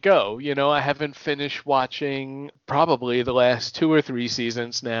 There you go. I haven't finished watching probably the last 2 or 3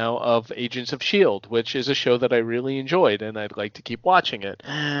 seasons now of Agents of S.H.I.E.L.D., which is a show that I really enjoyed, and I'd like to keep watching it.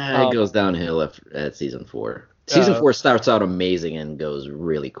 It goes downhill at season 4. Season 4 starts out amazing and goes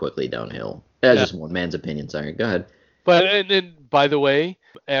really quickly downhill. That's just one man's opinion. Sorry, go ahead. But and by the way,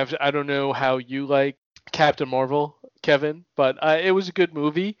 I don't know how you like Captain Marvel, Kevin, but it was a good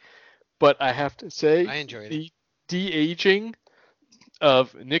movie. But I have to say, I enjoyed the de-aging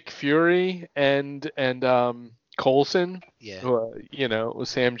of Nick Fury and Coulson,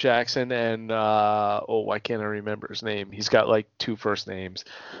 Sam Jackson, and why can't I remember his name? He's got like 2 first names,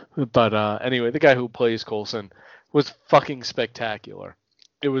 but anyway, the guy who plays Coulson was fucking spectacular.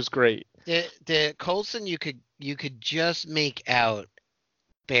 It was great. The Coulson you could just make out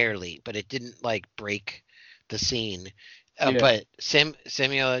barely, but it didn't like break the scene. Yeah. But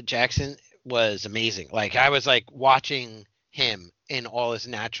Samuel Jackson was amazing. Like I was like watching him in all his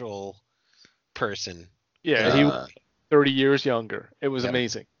natural person. Yeah, he was 30 years younger. It was Yep.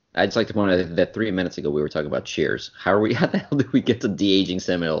 amazing. I'd just like to point out that 3 minutes ago we were talking about Cheers. How the hell did we get to de-aging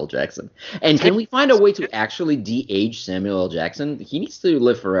Samuel L. Jackson? And can we find a way to actually de-age Samuel L. Jackson? He needs to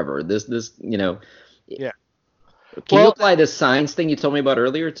live forever. This Yeah. Can you apply this science thing you told me about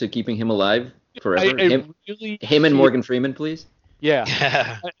earlier to keeping him alive forever? Him and Morgan Freeman, please.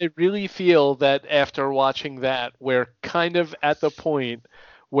 Yeah. I really feel that after watching that, we're kind of at the point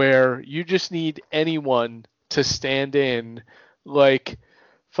where you just need anyone to stand in, like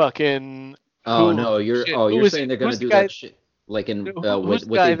fucking. You're saying they're gonna do that shit like in what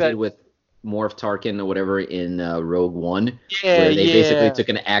they did with Morph Tarkin or whatever in Rogue One, where they basically took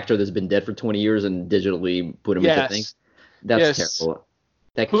an actor that's been dead for 20 years and digitally put him into things. That's terrible.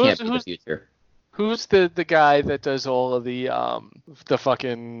 That can't be the future. Who's the guy that does all of the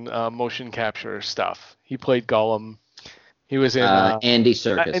fucking motion capture stuff? He played Gollum. He was in Andy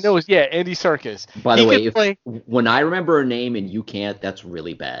Serkis. I know, Andy Serkis. By the way, when I remember a name and you can't, that's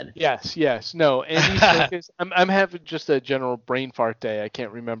really bad. Yes. No, Andy Serkis. I'm having just a general brain fart day. I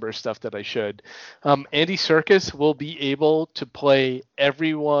can't remember stuff that I should. Andy Serkis will be able to play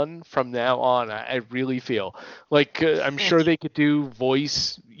everyone from now on. I really feel like I'm sure they could do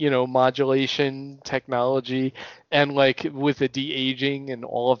voice, modulation technology, and like with the de-aging and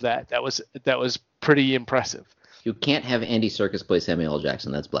all of that. That was pretty impressive. You can't have Andy Serkis play Samuel L.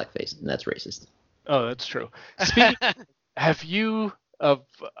 Jackson. That's blackface, and that's racist. Oh, that's true. Speaking, have you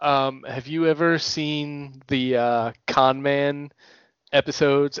ever seen the Con Man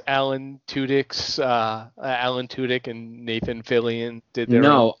episodes? Alan Tudyk and Nathan Fillion did their.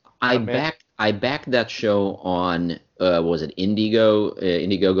 No, I backed that show on was it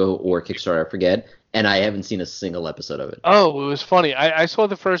Indiegogo or Kickstarter? I forget. And I haven't seen a single episode of it. Oh, it was funny. I saw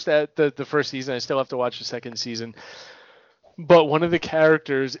the first season. I still have to watch the second season. But one of the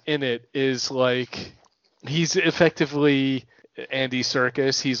characters in it is like, he's effectively Andy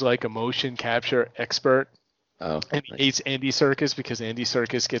Serkis. He's like a motion capture expert. Oh. And he hates Andy Serkis because Andy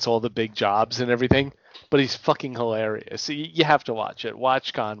Serkis gets all the big jobs and everything. But he's fucking hilarious. So you have to watch it.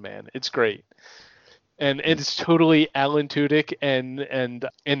 Watch Con Man. It's great. And it's totally Alan Tudyk and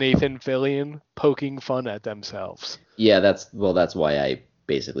Nathan Fillion poking fun at themselves. Yeah, that's why I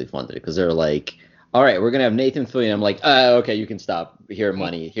basically funded it, because they're like, all right, we're gonna have Nathan Fillion. I'm like, okay, you can stop. Here,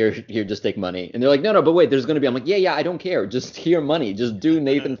 money. Here, just take money. And they're like, no, but wait, there's gonna be. I'm like, yeah, I don't care. Just here, money. Just do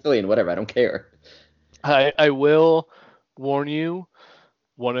Nathan Fillion, whatever. I don't care. I will warn you,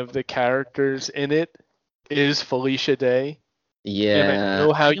 one of the characters in it is Felicia Day. Yeah. And I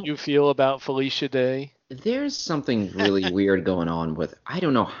know how you feel about Felicia Day. There's something really weird going on with. I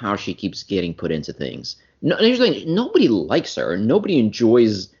don't know how she keeps getting put into things. No, usually nobody likes her. Nobody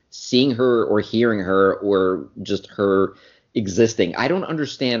enjoys seeing her or hearing her or just her existing. I don't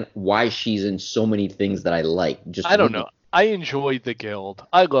understand why she's in so many things that I like. I don't know. I enjoyed The Guild.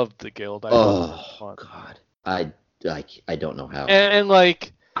 I loved The Guild. God. I don't know how. And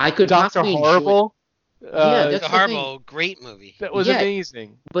like I could Dr. Horrible. That's a horrible, great movie. That was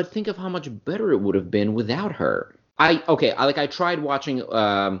amazing. But think of how much better it would have been without her. I tried watching.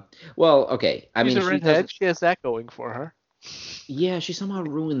 I mean, she's a redhead. She has that going for her. Yeah, she somehow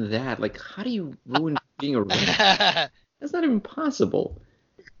ruined that. Like, how do you ruin being a redhead? That's not even possible.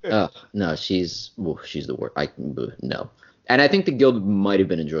 No, she's the worst. No. And I think The Guild might have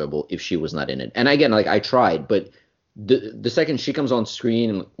been enjoyable if she was not in it. And again, like, I tried, but the second she comes on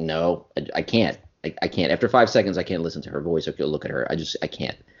screen, no, I can't. I can't. After 5 seconds, I can't listen to her voice or look at her. I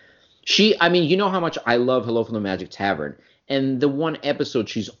can't. I mean, you know how much I love Hello from the Magic Tavern. And the one episode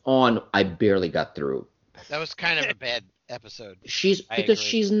she's on, I barely got through. That was kind of a bad episode. She's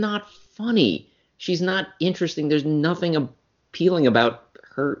not funny. She's not interesting. There's nothing appealing about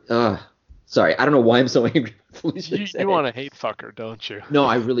her. Sorry, I don't know why I'm so angry. You want to hate fuck her, don't you? No,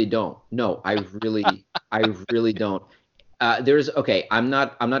 I really don't. No, I really don't. I'm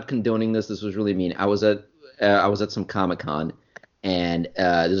not condoning this. This was really mean. I was at some Comic-Con, and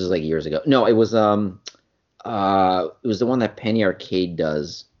this was like years ago. No, it was the one that Penny Arcade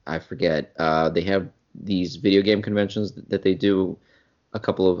does. I forget. They have these video game conventions that they do. A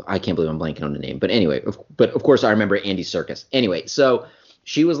couple of, I can't believe I'm blanking on the name, but anyway, but of course I remember Andy Serkis. Anyway, so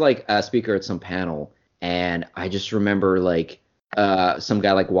she was like a speaker at some panel, and I just remember like some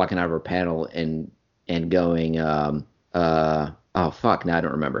guy like walking out of her panel and going, oh fuck, now I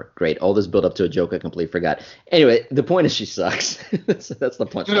don't remember. Great, all this build up to a joke I completely forgot. Anyway, the point is she sucks. that's the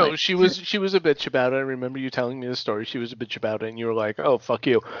punchline. No, she was a bitch about it. I remember you telling me the story. She was a bitch about it, and you were like, oh fuck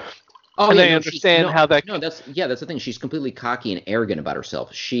you. Oh And yeah, I no, understand how that. that's the thing. She's completely cocky and arrogant about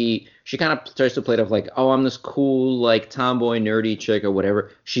herself. She kind of tries to play it off like, oh, I'm this cool like tomboy nerdy chick or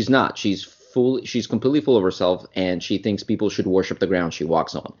whatever. She's not. She's completely full of herself, and she thinks people should worship the ground she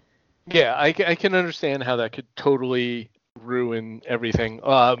walks on. Yeah, I can understand how that could totally ruin everything.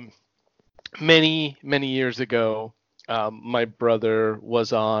 Many years ago, my brother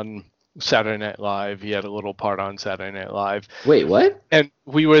was on Saturday Night Live. He had a little part on Saturday Night Live, Wait, what? and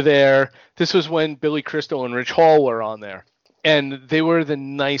we were there. This was when Billy Crystal and Rich Hall were on there, and they were the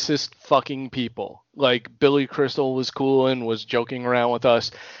nicest fucking people. Like Billy Crystal was cool and was joking around with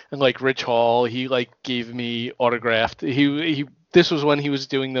us, and like Rich Hall, he like gave me autographed. He this was when he was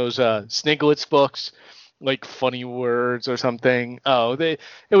doing those Sniglets books, like funny words or something. It was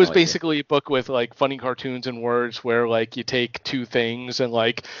Oh, yeah. basically a book with like funny cartoons and words where like you take two things and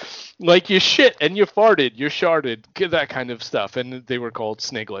like you shit and you farted, you sharted, that kind of stuff, and they were called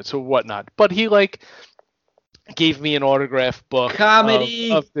Sniglets or whatnot. But he like gave me an autograph book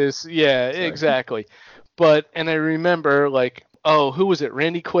Comedy. of this. Yeah, Sorry. exactly. But and I remember like, oh, who was it?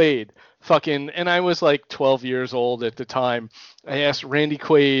 Randy Quaid. Fucking, and I was like 12 years old at the time. I asked Randy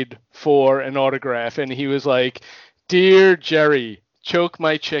Quaid for an autograph, and he was like, "Dear Jerry, choke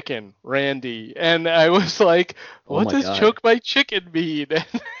my chicken, Randy." And I was like, Oh "What my does God. choke my chicken mean?"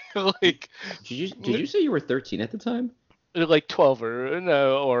 like, Did you say you were 13 at the time? like 12 or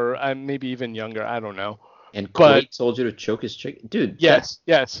no, or maybe even younger. I don't know. And But Quaid told you to choke his chicken? Dude, yes.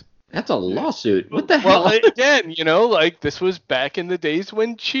 that's a lawsuit. What the Well, hell? again, like this was back in the days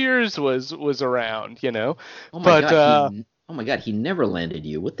when Cheers was around, Oh my But God, oh my God, he never landed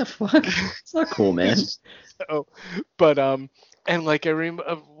you. What the fuck? It's not cool, man. so, but and like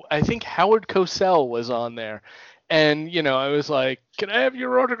I think Howard Cosell was on there, and I was like, "Can I have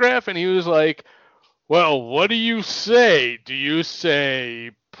your autograph?" And he was like, "Well, what do you say? Do you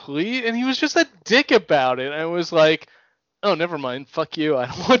say please?" And he was just a dick about it. I was like, "Oh, never mind. Fuck you. I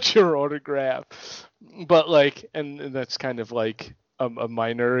don't want your autograph." But like, and that's kind of like a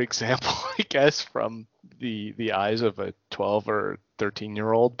minor example, I guess, from the eyes of a 12 or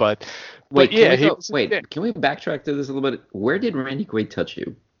 13-year-old. But Wait, yeah, he was a dick. wait, can we backtrack to this a little bit? Where did Randy Quaid touch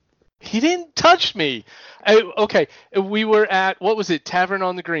you? He didn't touch me. Okay, we were at, what was it, Tavern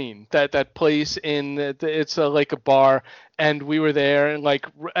on the Green, that place it's like a bar, and we were there, and like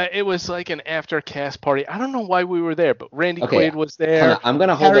it was like an after cast party. I don't know why we were there, but Randy Okay, Quaid was hold there. on. I'm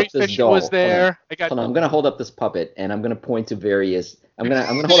gonna hold Carrie up this Fisher doll. was there. Hold on. I'm gonna hold up this puppet, and I'm gonna point to various. I'm gonna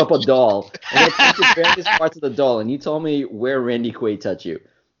hold up a doll. I'm gonna point to various parts of the doll, and you tell me where Randy Quaid touched you.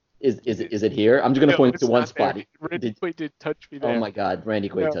 Is it here? I'm just gonna point to one spot. Randy Quaid did touch me there. Oh my God, Randy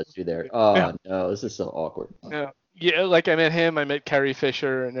Quaid No. touched you there. Oh no, this is so awkward. No. Yeah, like I met him. I met Carrie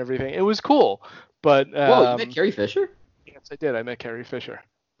Fisher and everything. It was cool. But Whoa, you met Carrie Fisher? yes, I did. I met Carrie Fisher.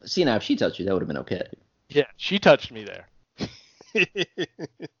 See, now if she touched you, that would have been okay. Yeah, she touched me there.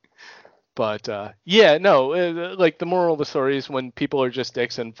 But yeah, no, like the moral of the story is when people are just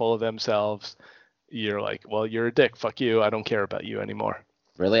dicks and full of themselves, you're like, well, you're a dick. Fuck you. I don't care about you anymore.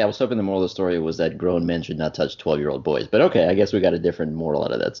 Really, I was hoping the moral of the story was that grown men should not touch 12-year-old boys. But okay, I guess we got a different moral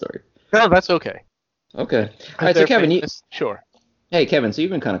out of that story. No, that's okay. Okay. All right, so Kevin, sure. Hey Kevin, so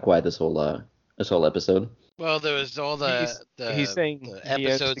you've been kind of quiet this whole episode. Well, there was all He's saying the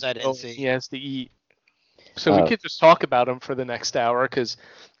episodes I didn't see. He has to eat. So we could just talk about him for the next hour because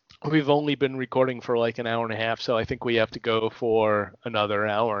we've only been recording for like an hour and a half. So I think we have to go for another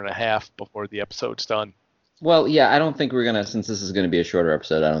hour and a half before the episode's done. Well, yeah, I don't think we're gonna, since this is gonna be a shorter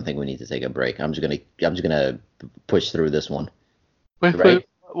episode, I don't think we need to take a break. I'm just gonna push through this one. Wait, Right?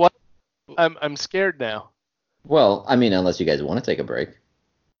 what? I'm scared now. Well, I mean, unless you guys want to take a break.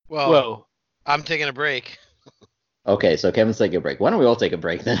 Well, Whoa. I'm taking a break. Okay, so Kevin's taking a break. Why don't we all take a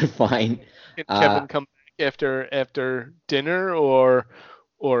break then? Fine. Can Kevin come back after dinner,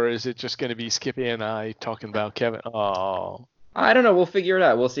 or is it just going to be Skippy and I talking about Kevin? Oh. I don't know. We'll figure it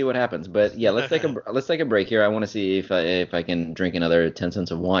out. We'll see what happens. But yeah, let's take a break here. I want to see if I can drink another 10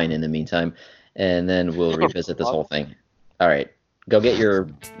 cents of wine in the meantime, and then we'll revisit this whole thing. All right, go get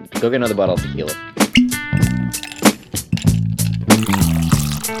another bottle of tequila.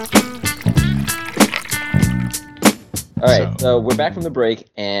 All right, so we're back from the break,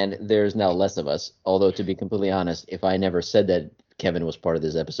 and there's now less of us. Although, to be completely honest, if I never said that Kevin was part of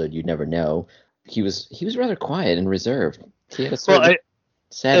this episode, you'd never know. He was rather quiet and reserved. He had a certain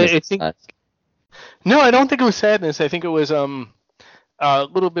sadness. No, I don't think it was sadness. I think it was a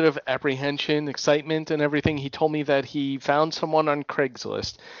little bit of apprehension, excitement, and everything. He told me that he found someone on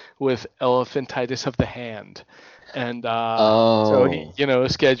Craigslist with elephantitis of the hand, And so he, Oh,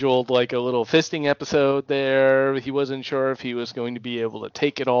 scheduled like a little fisting episode there. He wasn't sure if he was going to be able to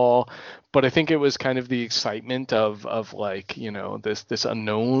take it all, but I think it was kind of the excitement of like, this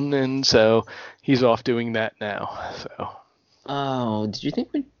unknown, and so he's off doing that now. So oh, did you think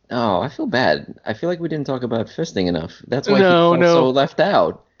we? Oh, I feel bad. I feel like we didn't talk about fisting enough. That's why he no, felt so no, left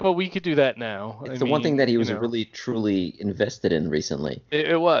out. but we could do that now. I It's the one thing mean, that he was really truly invested in recently.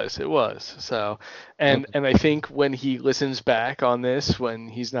 it was. So, Okay. and I think when he listens back on this, when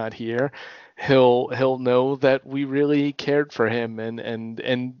he's not here, he'll know that we really cared for him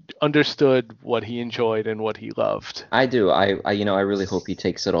and understood what he enjoyed and what he loved. I do. I really hope he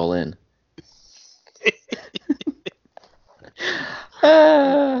takes it all in.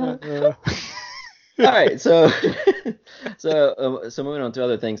 Ah. Uh, All right, so so moving on to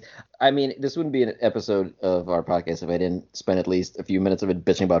other things. I mean, this wouldn't be an episode of our podcast if I didn't spend at least a few minutes of it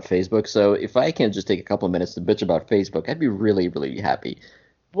bitching about Facebook. So if I can just take a couple of minutes to bitch about Facebook, I'd be really, really happy.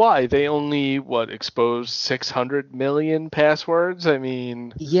 Why? They only exposed 600 million passwords? I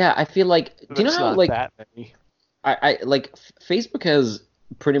mean, Yeah, I feel like, do you know that's how not like that many. I like Facebook has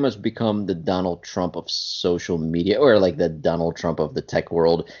pretty much become the Donald Trump of social media, or like the Donald Trump of the tech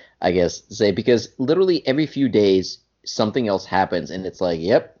world, I guess to say, because literally every few days something else happens and it's like,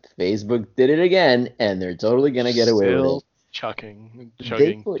 yep, Facebook did it again and they're totally gonna get away with it. Still chugging.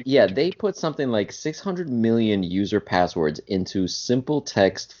 They put something like 600 million user passwords into simple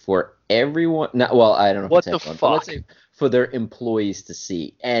text for everyone. Not, well, I don't know if What it's the everyone, but let's fuck? say for their employees to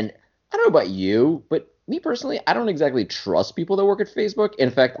see. And I don't know about you, but me personally, I don't exactly trust people that work at Facebook. In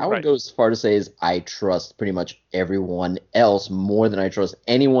fact, I would Right. go as far to say as I trust pretty much everyone else more than I trust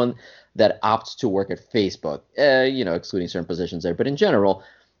anyone that opts to work at Facebook. Excluding certain positions there, but in general,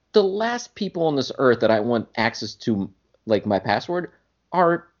 the last people on this earth that I want access to, like my password,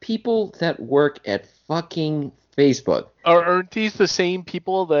 are people that work at fucking Facebook. Aren't these the same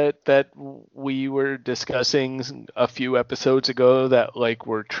people that we were discussing a few episodes ago that like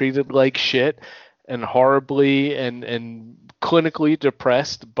were treated like shit and horribly and clinically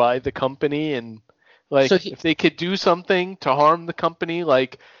depressed by the company, and So like he, if they could do something to harm the company,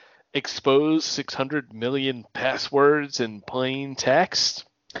 like expose 600 million passwords in plain text?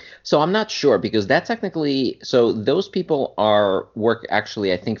 so I'm not sure because that technically, so those people are work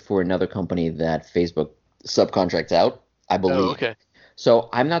actually, I think, for another company that Facebook subcontracts out, I Oh, believe. okay. So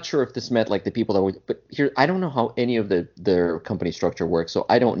I'm not sure if this meant like the people that were, but here I don't know how any of their company structure works, so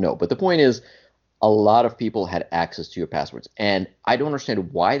I don't know. But the point is, a lot of people had access to your passwords, and I don't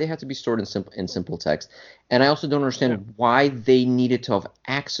understand why they had to be stored in simple text, and I also don't Yeah. understand why they needed to have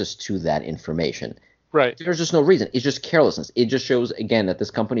access to that information. Right. There's just no reason. It's just carelessness. It just shows again that this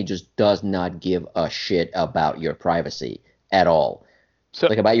company just does not give a shit about your privacy at all. So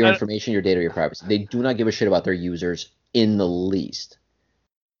Like about your I, information, your data, your privacy. They do not give a shit about their users in the least.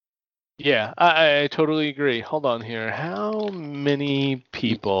 yeah, I totally agree. Hold on here. How many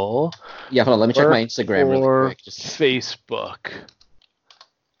people Yeah, hold on. Let me check work my Instagram really for quick. Just Facebook?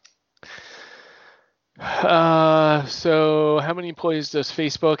 So how many employees does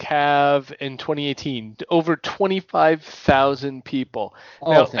Facebook have in 2018? Over 25,000 people.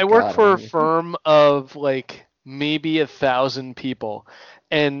 oh, Now, I thank work God. for a Only. firm of like maybe 1,000 people,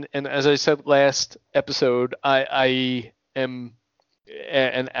 and as I said last episode, I am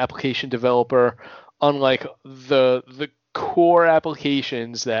an application developer on like the core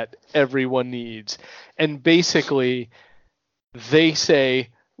applications that everyone needs, and basically they say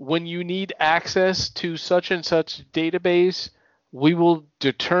when you need access to such and such database, we will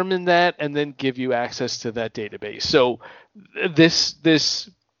determine that and then give you access to that database. So this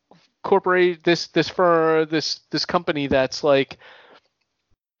corporate this firm this company that's like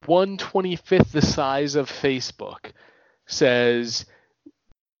 1/25th the size of Facebook says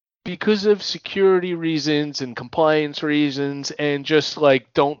because of security reasons and compliance reasons and just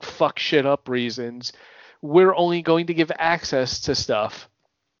like don't fuck shit up reasons, we're only going to give access to stuff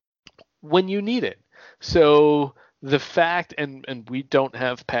when you need it. So the fact, and we don't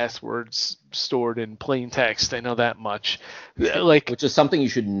have passwords stored in plain text, I know that much. Like, Which is something you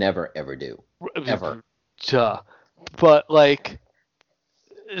should never ever do. Ever. duh. But like,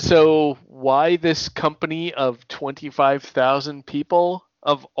 so why this company of 25,000 people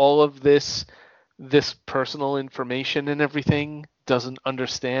of all of this personal information and everything doesn't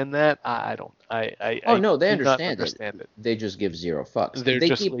understand that? I don't. Oh I no, they do not understand it. understand it. They just give zero fucks. They're They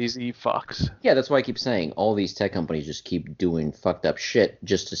just keep lazy fucks. Yeah, that's why I keep saying all these tech companies just keep doing fucked up shit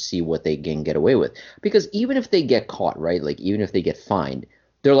just to see what they can get away with. Because even if they get caught, right? Like even if they get fined,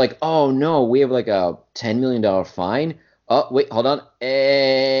 they're like, "Oh no, we have like a $10 million fine. Oh, wait, hold on.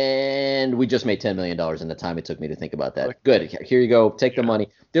 And we just made $10 million in the time it took me to think about Like, that. Good. Here you go. Take the yeah. money.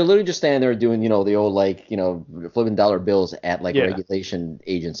 They're literally just standing there doing, the old, flipping dollar bills at, Yeah. regulation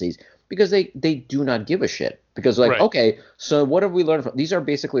agencies because they do not give a shit. Because, Right. okay, so what have we learned from these are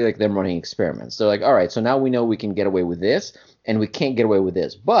basically like them running experiments. They're like, all right, so now we know we can get away with this and we can't get away with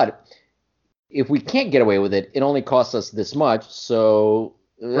this. But if we can't get away with it, it only costs us this much, so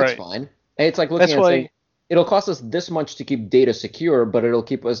that's Right. fine. And it's like looking That's at it and saying why. it'll cost us this much to keep data secure, but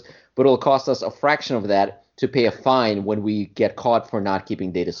it'll cost us a fraction of that to pay a fine when we get caught for not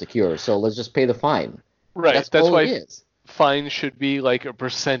keeping data secure. So let's just pay the fine. Right. That's That's all it why is. fine should be like a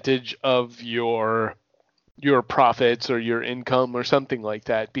percentage of your profits or your income or something like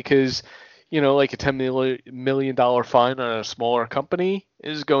that, because like a $10 million fine on a smaller company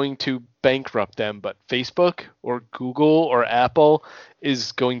is going to bankrupt them, but Facebook or Google or Apple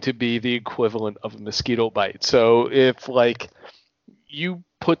is going to be the equivalent of a mosquito bite. So if you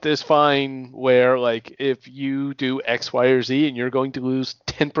put this fine where if you do X, Y, or Z and you're going to lose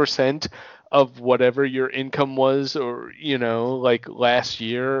 10% of whatever your income was, or last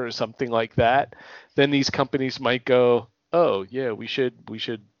year or something like that, then these companies might go, oh yeah, we should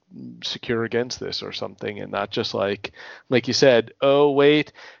secure against this or something, and not just like you said, oh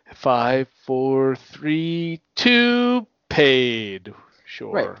wait, 5, 4, 3, 2, paid. Right.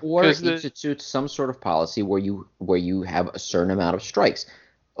 Sure, Or because institute some sort of policy where you have a certain amount of strikes.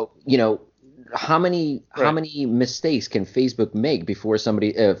 Oh, how many mistakes can Facebook make before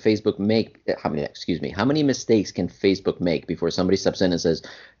somebody Facebook make how many excuse me how many mistakes can Facebook make before somebody steps in and says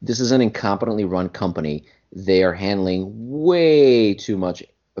this is an incompetently run company, they are handling way too much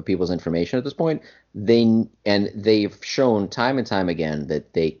of people's information at this point, they've shown time and time again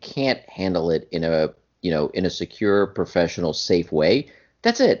that they can't handle it in a secure, professional, safe way.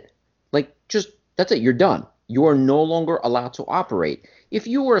 That's it. Just that's it. You're done. You are no longer allowed to operate. If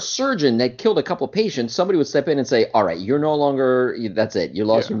you were a surgeon that killed a couple of patients, somebody would step in and say, all right, you're no longer, that's it. You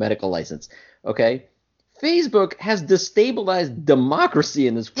lost yeah. your medical license. Okay? Facebook has destabilized democracy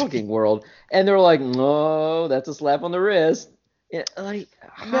in this fucking world. And they're like, no, that's a slap on the wrist. Now,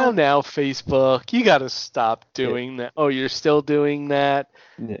 How? now, Facebook, you got to stop doing that. Oh, you're still doing that?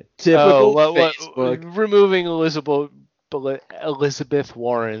 Oh, Typical what? Facebook. Removing Elizabeth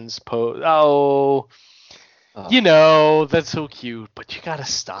Warren's post. Oh, Oh, that's so cute, but you got to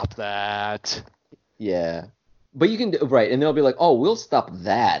stop that. yeah. But you can do, right, and they'll be like, "Oh, we'll stop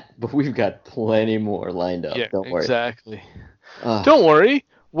that, but we've got plenty more lined Yeah, up. Don't worry." exactly. Uh, Don't worry,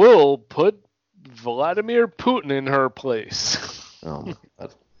 we'll put Vladimir Putin in her place. oh my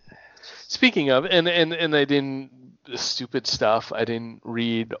God. Speaking of, and I didn't stupid stuff. I didn't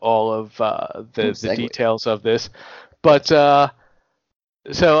read all of Ooh, the segue. details of this, but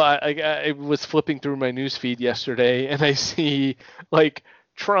so I was flipping through my news feed yesterday, and I see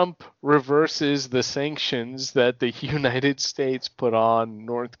Trump reverses the sanctions that the United States put on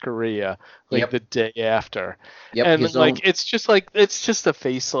North Korea Yep. the day after, Yep. and His own. it's just a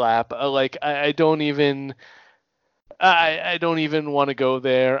face slap. I don't even. I don't even want to go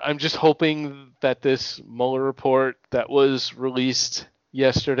there. I'm just hoping that this Mueller report that was released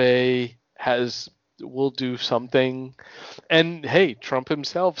yesterday will do something. And hey, Trump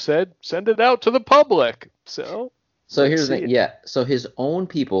himself said send it out to the public. So So let's here's the see thing. it. Yeah. So his own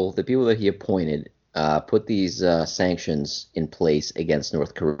people, the people that he appointed, put these sanctions in place against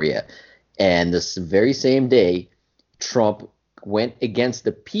North Korea, and this very same day, Trump went against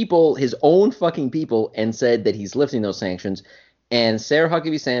the people, his own fucking people, and said that he's lifting those sanctions. And Sarah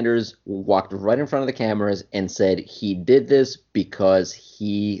Huckabee Sanders walked right in front of the cameras and said he did this because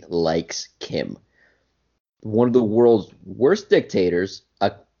he likes Kim, one of the world's worst dictators,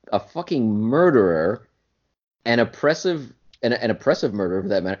 a fucking murderer, an oppressive murderer for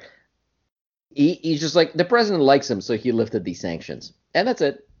that matter. He's just like the president likes him, so he lifted these sanctions, and that's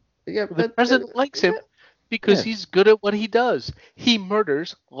it. Yeah, The president likes him because yeah, he's good at what he does. He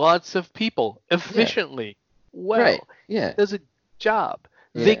murders lots of people yeah, efficiently. right, Well, he yeah, does a job.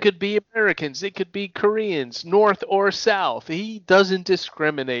 They yeah, could be Americans, they could be Koreans, North or South. He doesn't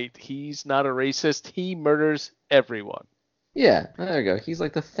discriminate. He's not a racist. He murders everyone. yeah. There you go. He's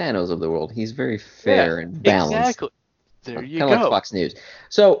like the Thanos of the world. He's very Yeah, fair and balanced, exactly. There kind you of like go. Fox News.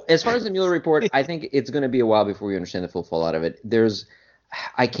 So as far as the Mueller report, I think it's going to be a while before we understand the full fallout of it.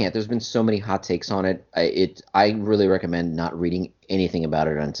 I can't. There's been so many hot takes on it. I really recommend not reading anything about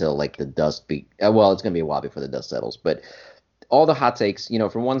it until the dust well, it's going to be a while before the dust settles. But all the hot takes,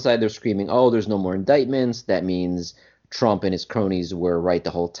 from one side they're screaming, "Oh, there's no more indictments. That means Trump and his cronies were right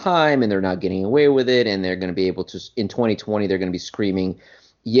the whole time, and they're not getting away with it, and they're going to be able to in 2020 they're going to be screaming."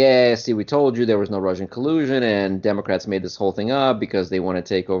 yeah, see, we told you there was no Russian collusion, and Democrats made this whole thing up because they want to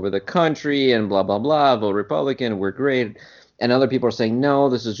take over the country and blah, blah, blah, vote Republican, we're great. And other people are saying, no,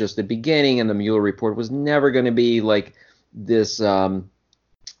 this is just the beginning, and the Mueller report was never going to be like this, the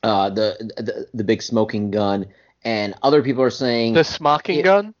big smoking gun. And other people are saying, The smocking yeah,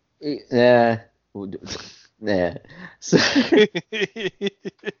 gun? yeah, yeah. So,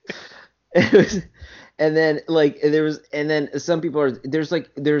 it was, and then and then some people are there's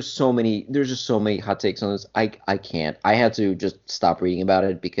just so many hot takes on this. I can't. I had to just stop reading about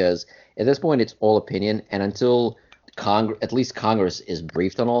it because at this point it's all opinion, and until at least Congress is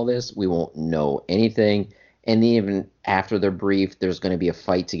briefed on all this, we won't know anything. And even after they're briefed, there's going to be a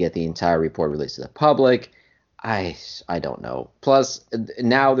fight to get the entire report released to the public. I don't know. Plus,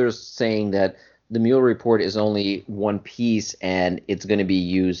 now they're saying that the Mueller report is only one piece, and it's going to be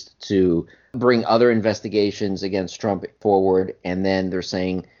used to bring other investigations against Trump forward. And then they're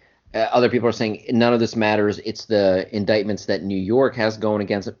saying, other people are saying none of this matters. It's the indictments that New York has going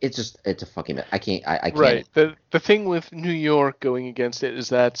against him. It's a fucking mess. I can't. I can't. Right. The thing with New York going against it is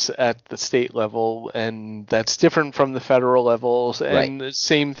that's at the state level, and that's different from the federal levels. And Right. the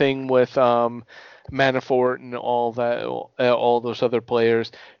same thing with Manafort and all that, all those other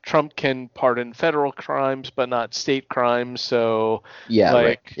players. Trump can pardon federal crimes, but not state crimes. So, Yeah. Right.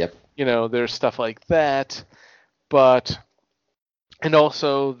 like, Yep. there's stuff like that. But and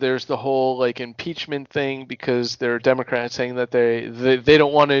also there's the whole like impeachment thing because there are Democrats saying that they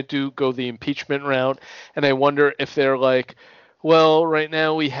don't want to go the impeachment route, and I wonder if they're like, well, right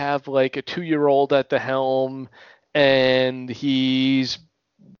now we have like a 2-year-old at the helm, and he's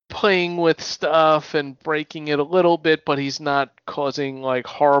playing with stuff and breaking it a little bit, but he's not causing like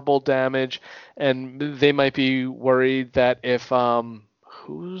horrible damage, and they might be worried that if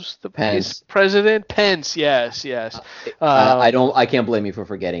who's the vice Pence. president? Pence, yes. I can't blame you for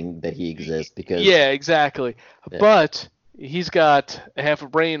forgetting that he exists because Yeah, exactly. yeah. But he's got half a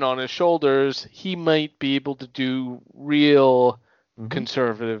brain on his shoulders. He might be able to do real Mhm.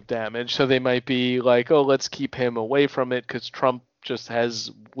 conservative damage. So they might be like, oh, let's keep him away from it because Trump just has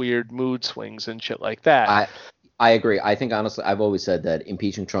weird mood swings and shit like that. I agree. I think honestly, I've always said that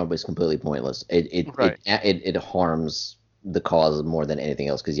impeaching Trump is completely pointless. Right. It harms the cause more than anything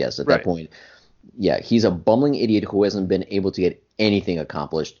else. Because yes, at that Right. point, yeah, he's a bumbling idiot who hasn't been able to get anything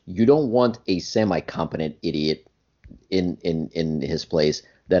accomplished. You don't want a semi-competent idiot in his place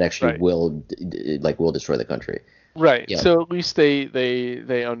that actually Right. will destroy the country. Right. Yeah. So at least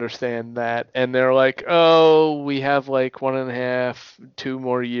they understand that, and they're like, oh, we have like 1.5, 2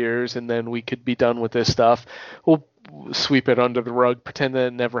 more years, and then we could be done with this stuff. We'll sweep it under the rug, pretend that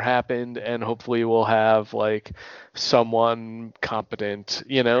it never happened, and hopefully we'll have like someone competent,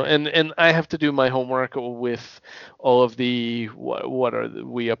 And I have to do my homework with all of the what are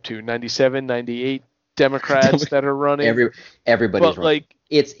we up to? 97, 98 Democrats that are running, Everybody's but running. like.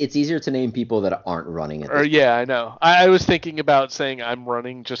 It's easier to name people that aren't running at Or this point. yeah, I know. I was thinking about saying I'm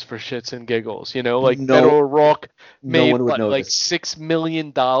running just for shits and giggles. Like Beto No, O'Rourke no made one would like notice. $6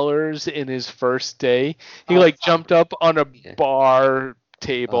 million in his first day. He Oh like fuck. jumped up on a Yeah. bar Oh,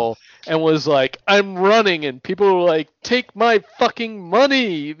 table and was like, "I'm running," and people were like, "Take my fucking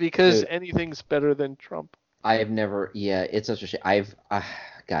money," because dude, anything's better than Trump. I have never. Yeah, it's such a shame.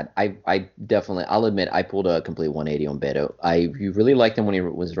 God, I definitely. I'll admit, I pulled a complete 180 on Beto. You really liked him when he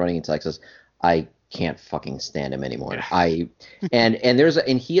was running in Texas. I can't fucking stand him anymore. Yeah.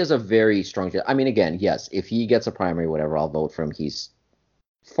 And he has a very strong. I mean, again, yes, if he gets a primary, whatever, I'll vote for him. He's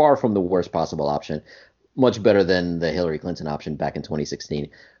far from the worst possible option. Much better than the Hillary Clinton option back in 2016.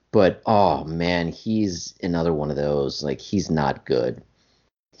 But oh man, he's another one of those. Like he's not good.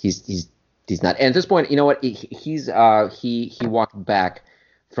 He's not. And at this point, you know what? He walked back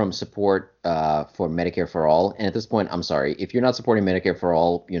from support for Medicare for all. And at this point, I'm sorry. If you're not supporting Medicare for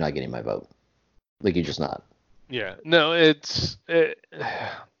all, you're not getting my vote. Like you're just not. Yeah. No, it's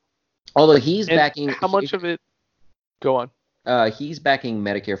Although he's and backing how much of it? Go on. he's backing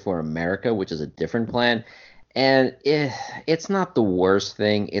Medicare for America, which is a different plan, and it's not the worst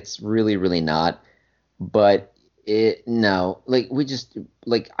thing. It's really, really not. But no, like we just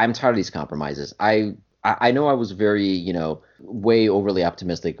like I'm tired of these compromises. I know I was very way overly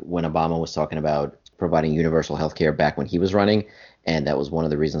optimistic when Obama was talking about providing universal health care back when he was running, and that was one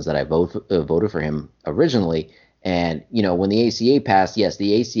of the reasons that I voted for him originally. And when the ACA passed, yes,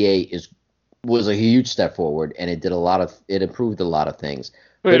 the ACA was a huge step forward, and it improved a lot of things.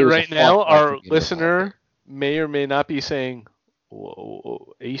 But Wait, it was a right far now, cry from our universal health care. listener may or may not be saying,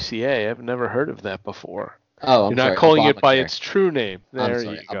 "Whoa, ACA, I've never heard of that before." Oh, You're I'm not sorry, calling it by Obamacare. its true name. I'm There you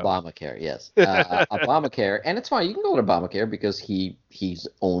sorry, go. Obamacare. Yes, Obamacare, and it's fine. You can call it Obamacare because he's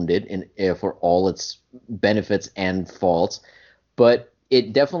owned it and for all its benefits and faults. But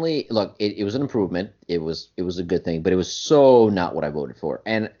it definitely look. It was an improvement. It was a good thing, but it was so not what I voted for.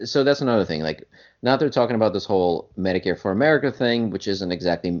 And so that's another thing. Like now they're talking about this whole Medicare for America thing, which isn't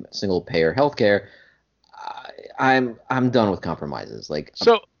exactly single payer healthcare. I'm done with compromises. Like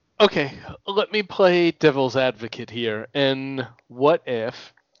So, okay, let me play devil's advocate here. And what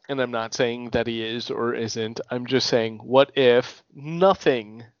if, and I'm not saying that he is or isn't, I'm just saying, what if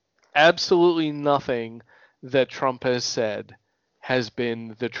nothing, absolutely nothing that Trump has said has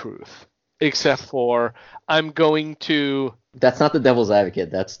been the truth? Except for, I'm going to that's not the devil's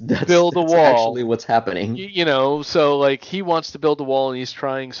advocate. build a That's actually wall. what's happening. You know, so like he wants to build the wall and he's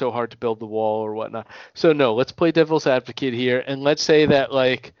trying so hard to build the wall or whatnot. So no, let's play devil's advocate here and let's say that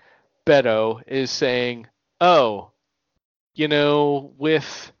like Beto is saying, oh,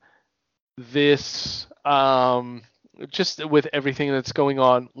 with this, just with everything that's going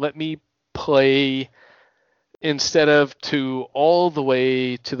on, let me play instead of to all the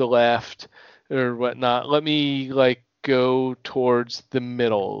way to the left or whatnot, let me like go towards the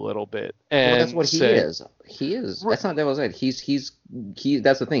middle a little bit Well, that's and what he say, is. He is. That's not devil's advocate. He.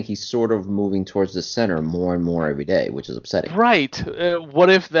 That's the thing. He's sort of moving towards the center more and more every day, which is upsetting. right. What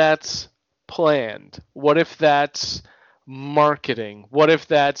if that's planned? What if that's marketing? What if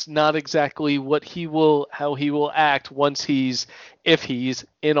that's not exactly how he will act if he's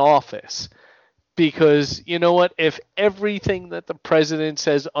in office? Because you know what? If everything that the president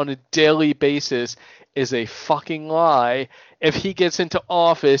says on a daily basis is a fucking lie, if he gets into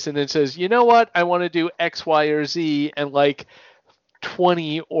office and then says, you know what, I want to do X, Y, or Z, and like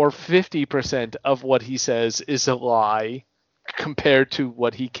 20 or 50% of what he says is a lie compared to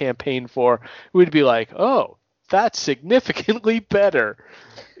what he campaigned for, we'd be like, oh, that's significantly better.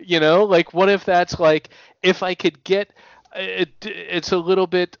 Like what if that's like, if I could get it's a little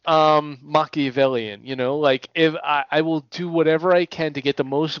bit Machiavellian, like if I will do whatever I can to get the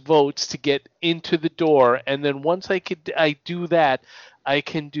most votes to get into the door, and then once I do that, I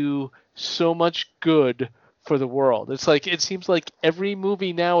can do so much good for the world. It's like it seems like every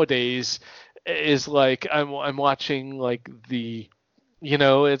movie nowadays is like I'm watching like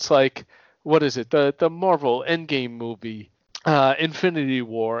it's like what is it, the Marvel Endgame movie, Infinity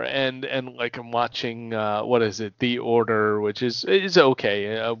War, and like I'm watching what is it, The Order, which is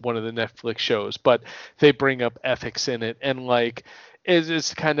okay, one of the Netflix shows, but they bring up ethics in it, and like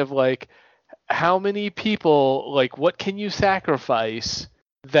it's kind of like how many people, like what can you sacrifice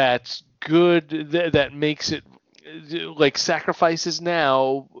that's good, that makes it, like sacrifices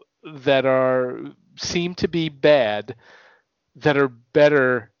now that are seem to be bad that are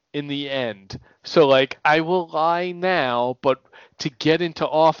better in the end. So like I will lie now, but to get into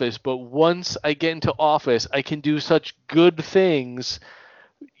office, but once I get into office, I can do such good things.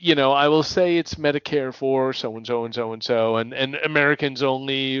 I will say it's Medicare for so and so and so and so and Americans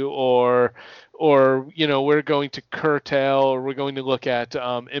only, or we're going to curtail, or we're going to look at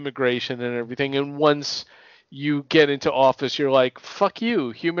immigration and everything. And once you get into office, you're like, fuck you,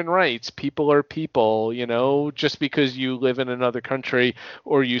 human rights, people are people. Just because you live in another country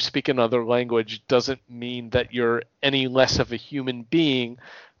or you speak another language doesn't mean that you're any less of a human being.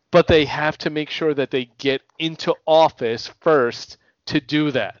 But they have to make sure that they get into office first to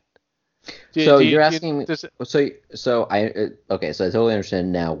do that. So you're asking me. Does it, So I okay. So I totally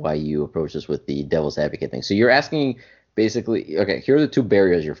understand now why you approach this with the devil's advocate thing. So you're asking basically, okay, here are the two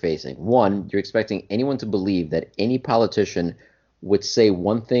barriers you're facing. One, you're expecting anyone to believe that any politician would say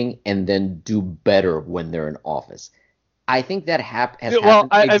one thing and then do better when they're in office. I think that has well, happened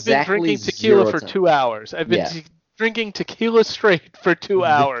I've been exactly drinking tequila zero for times. 2 hours. I've been Yeah. drinking tequila straight for 2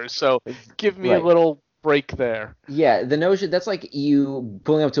 hours. So give me a Right. little break there. Yeah, the notion that's like you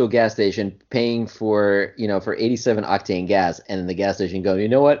pulling up to a gas station, paying for 87 octane gas, and then the gas station going, you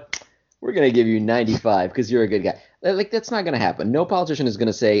know what? We're gonna give you 95 because you're a good guy. Like that's not gonna happen. No politician is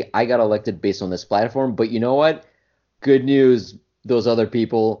gonna say I got elected based on this platform, but you know what? Good news, those other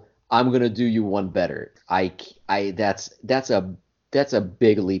people. I'm gonna do you one better. That's a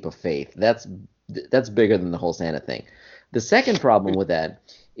big leap of faith. That's bigger than the whole Santa thing. The second problem with that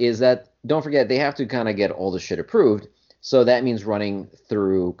is that don't forget they have to kind of get all the shit approved. So that means running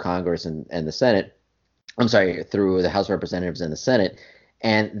through Congress and the Senate. I'm sorry, through the House of Representatives and the Senate,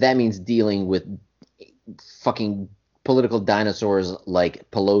 and that means dealing with fucking political dinosaurs like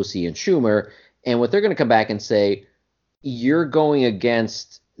Pelosi and Schumer. And what they're going to come back and say, you're going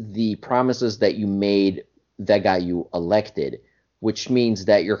against the promises that you made that got you elected, which means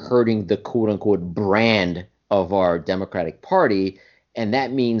that you're hurting the quote unquote brand of our Democratic Party. And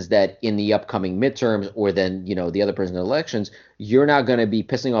that means that in the upcoming midterms or then, the other presidential elections, you're not going to be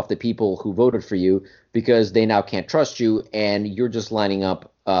pissing off the people who voted for you because they now can't trust you and you're just lining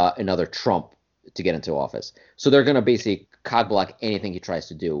up another Trump to get into office. So they're going to basically cockblock anything he tries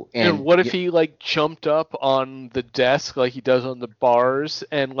to do. And what if he like jumped up on the desk like he does on the bars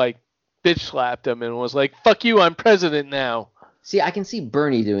and like bitch slapped him and was like, "Fuck you, I'm president now." See, I can see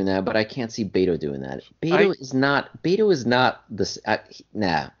Bernie doing that, but I can't see Beto doing that. Beto is not the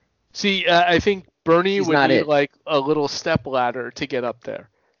nah. See, I think Bernie He's would not need it. like a little step ladder to get up there.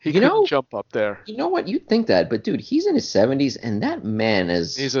 He You couldn't know- jump up there. You know what? You'd think that, but dude, he's in his 70s, and that man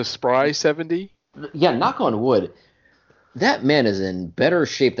is. He's a spry 70. Yeah, knock on wood. That man is in better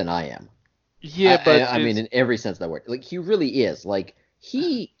shape than I am. Yeah, but I mean, in every sense of that word. Like, he really is. Like,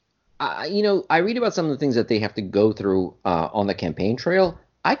 I read about some of the things that they have to go through on the campaign trail.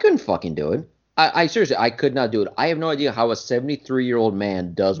 I couldn't fucking do it. I seriously, I could not do it. I have no idea how a 73-year-old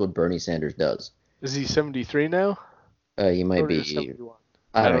man does what Bernie Sanders does. is he 73 now? He might Or be. 71?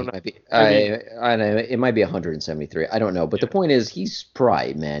 I don't know. know. It might be. I mean- I know. It might be 173. I don't know. But the point is, he's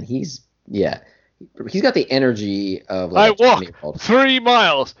spry, man. He's got the energy of I like a walk 20-year-old. 3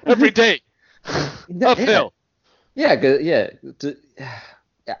 miles every day uphill. Yeah,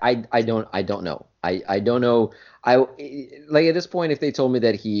 I don't know. I don't know. I like at this point, if they told me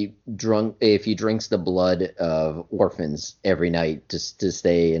that if he drinks the blood of orphans every night to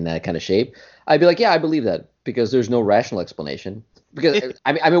stay in that kind of shape, I'd be like, yeah, I believe that because there's no rational explanation. Because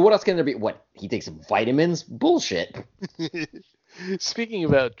I mean, what else can there be? What, he takes vitamins? Bullshit. Speaking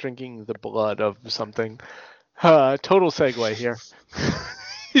about drinking the blood of something, total segue here.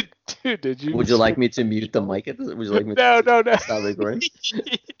 Dude, did you? Would you like me to mute the mic? Would you like me No. to stop recording?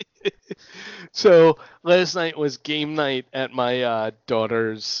 So last night was game night at my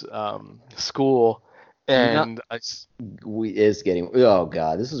daughter's school, and Oh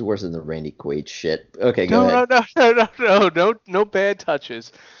god, this is worse than the Randy Quaid shit. Okay, go ahead. No bad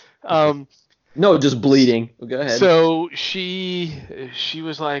touches. No, just bleeding. Go ahead. So she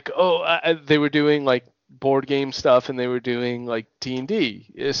was like, they were doing like board game stuff and they were doing like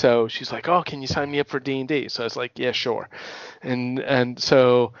D&D. So she's like, oh, can you sign me up for D&D? So I was like, yeah, sure. And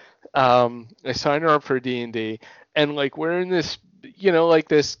so I signed her up for D&D, and like we're in this, like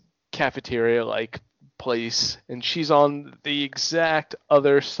this cafeteria like place, and she's on the exact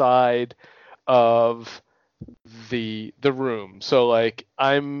other side of the room. So like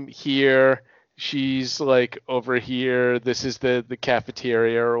I'm here, she's like over here, this is the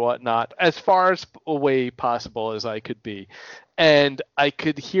cafeteria or whatnot, as far as away possible as I could be. And I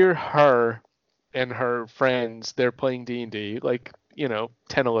could hear her and her friends, they're playing D&D, like 10,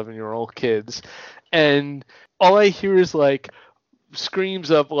 11-year-old kids, and all I hear is like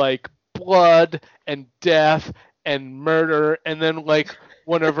screams of like blood and death and murder, and then like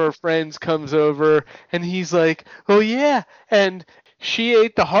one of her friends comes over and he's like, oh yeah, and she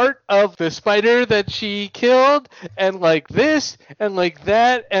ate the heart of the spider that she killed, and like this and like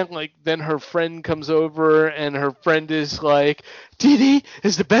that, and like then her friend comes over and her friend is like, DD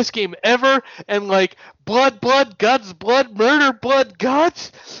is the best game ever, and like blood, guts, blood, murder, blood,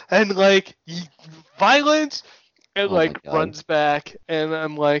 guts, and like violence, and like runs back, and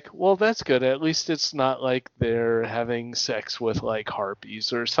I'm like, well, that's good. At least it's not like they're having sex with like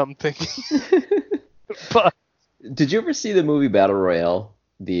harpies or something. But did you ever see the movie Battle Royale,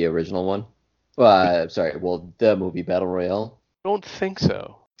 the original one? The movie Battle Royale. Don't think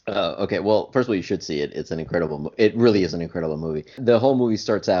so. Okay, well, first of all, you should see it. It's an incredible. It really is an incredible movie. The whole movie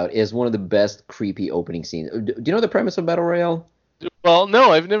starts out as one of the best creepy opening scenes. Do you know the premise of Battle Royale? Well,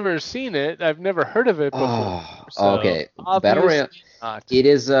 no, I've never seen it. I've never heard of it before. Okay. Battle Royale. Not. It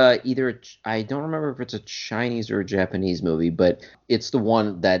is either I don't remember if it's a Chinese or a Japanese movie, but it's the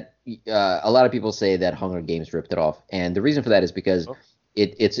one that a lot of people say that Hunger Games ripped it off, and the reason for that is because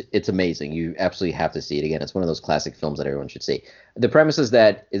it's amazing. You absolutely have to see it again. It's one of those classic films that everyone should see. The premise is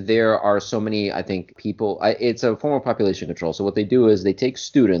that there are so many, I think, people. It's a form of population control. So what they do is they take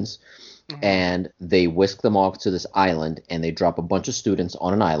students. Mm-hmm. And they whisk them off to this island, and they drop a bunch of students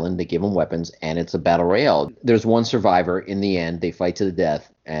on an island. They give them weapons, and it's a battle royale. There's one survivor. In the end, they fight to the death,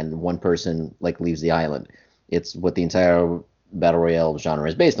 and one person like leaves the island. It's what the entire battle royale genre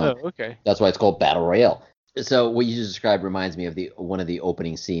is based on. Oh, okay. That's why it's called battle royale. So what you just described reminds me of one of the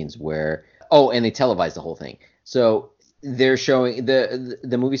opening scenes where and they televise the whole thing. So they're showing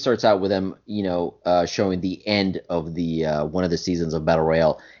the movie starts out with them, showing the end of the one of the seasons of battle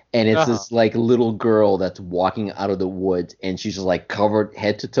royale. And it's this like little girl that's walking out of the woods, and she's just like covered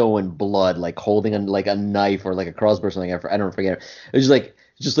head to toe in blood, like holding a knife or like a crossbow or something. I don't forget. It's just like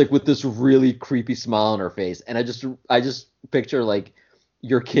just like with this really creepy smile on her face, and I just picture like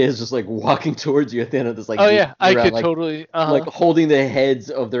your kids just like walking towards you at the end of this, like Oh yeah, I around, could totally. like holding the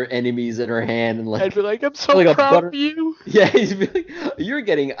heads of their enemies in her hand, and I'd like be like, I'm so like a proud butter. of you. Yeah, he'd be like, you're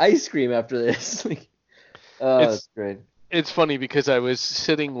getting ice cream after this. Like, oh, It's that's great. it's funny because I was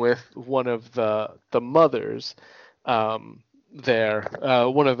sitting with one of the mothers, there,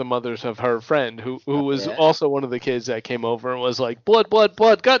 one of the mothers of her friend who was Yeah. also one of the kids that came over and was like, blood, blood,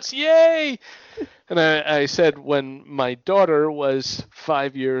 blood, guts, yay! And I said when my daughter was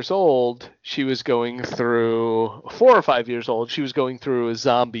 5 years old, she was going through 4 or 5 years old. She was going through a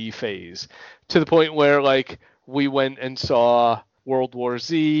zombie phase to the point where like we went and saw World War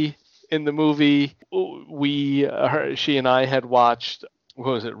Z in the movie. She and I had watched,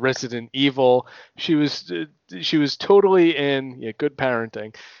 what was it, Resident Evil. She was totally in, yeah, good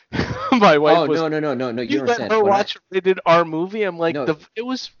parenting. My wife Oh, was. no. You You let understand. her watch a rated R movie? I'm like, No, it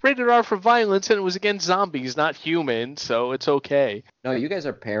was rated R for violence and it was against zombies, not humans, so it's okay. no, you guys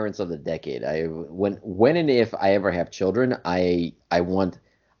are parents of the decade. When and if I ever have children, I want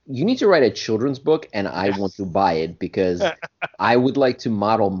you need to write a children's book, and I want to buy it because I would like to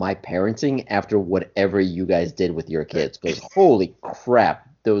model my parenting after whatever you guys did with your kids. Because holy crap,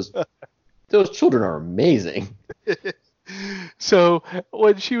 those children are amazing. So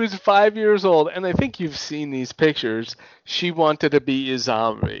when she was 5 years old, and I think you've seen these pictures, she wanted to be a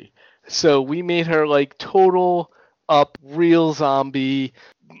zombie. So we made her like total up real zombie,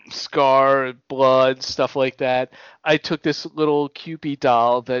 scar, blood, stuff like that. I took this little Cupid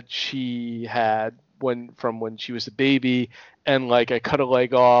doll that she had when she was a baby, and like I cut a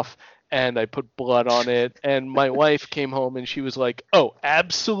leg off and I put blood on it. And my wife came home and she was like, "Oh,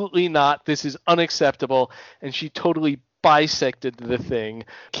 absolutely not. This is unacceptable." And she totally bisected the thing,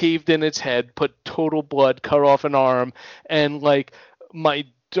 caved in its head, put total blood, cut off an arm, and like my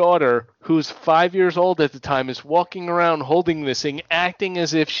daughter, who's 5 years old at the time, is walking around holding this thing, acting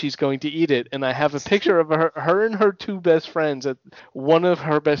as if she's going to eat it. And I have a picture of her and her two best friends. One of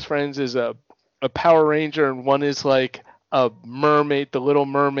her best friends is a Power Ranger, and one is like a mermaid, the Little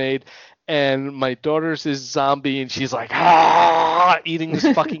Mermaid. And my daughter's this zombie, and she's like, eating this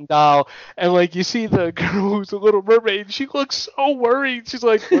fucking doll. And like you see the girl who's a Little Mermaid, she looks so worried. She's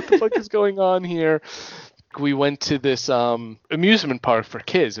like, what the fuck is going on here? We went to this amusement park for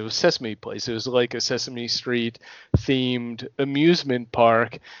kids. It was Sesame Place. It was like a Sesame Street themed amusement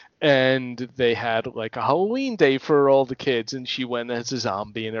park, and they had like a Halloween day for all the kids, and she went as a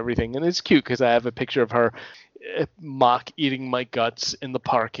zombie and everything. And it's cute because I have a picture of her mock eating my guts in the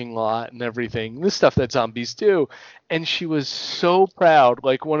parking lot and everything, the stuff that zombies do. And she was so proud.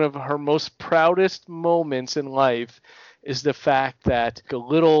 Like one of her most proudest moments in life is the fact that a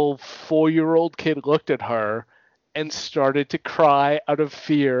little 4-year-old kid looked at her and started to cry out of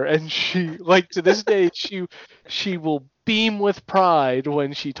fear. And she, like, to this day, she will beam with pride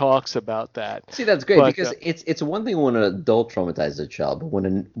when she talks about that. See, that's great because it's one thing when an adult traumatizes a child,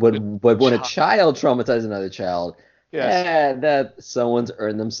 but when a child traumatizes another child, Yes. yeah, that someone's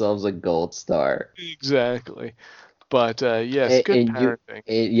earned themselves a gold star. Exactly. But yes, good parenting.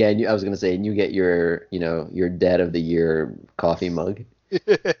 And I was gonna say, and you get your your Dad of the Year coffee mug.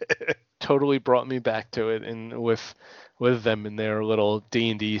 Totally brought me back to it, and with them in their little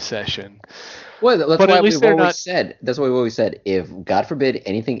D&D session. Well, that's But why at least we've they're always not. said. That's why we've always said, if God forbid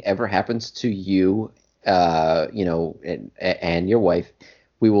anything ever happens to you, and your wife,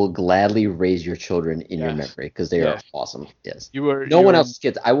 we will gladly raise your children in your Yes. memory because they are Yes. awesome. Yes. You No one are else's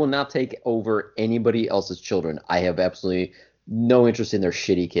kids. I will not take over anybody else's children. I have absolutely no interest in their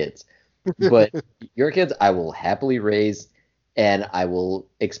shitty kids. But your kids, I will happily raise, and I will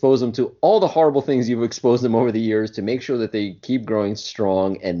expose them to all the horrible things you've exposed them over the years to make sure that they keep growing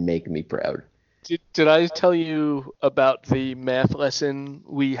strong and make me proud. Did I tell you about the math lesson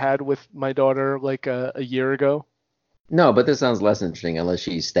we had with my daughter like a year ago? No, but this sounds less interesting unless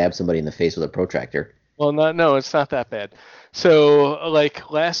she stabs somebody in the face with a protractor. Well, no, it's not that bad. So, like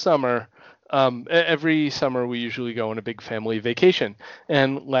last summer, every summer we usually go on a big family vacation.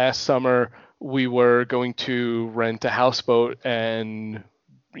 And last summer we were going to rent a houseboat and,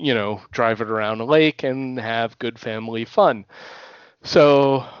 drive it around a lake and have good family fun.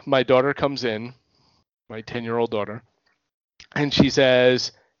 So my daughter comes in, my 10-year-old daughter, and she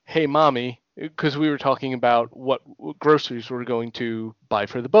says, "Hey, mommy," because we were talking about what groceries we're going to buy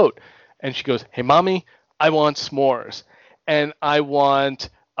for the boat. And she goes, "Hey, mommy, I want s'mores, and I want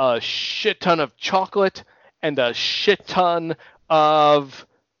a shit ton of chocolate and a shit ton of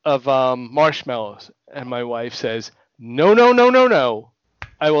marshmallows." And my wife says, "No, no, no, no, no.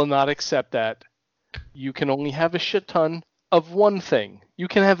 I will not accept that. You can only have a shit ton of one thing. You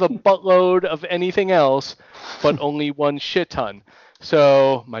can have a buttload of anything else, but only one shit ton.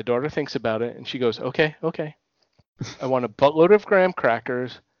 So my daughter thinks about it and she goes, okay. I want a buttload of graham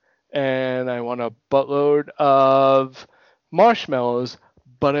crackers and I want a buttload of marshmallows,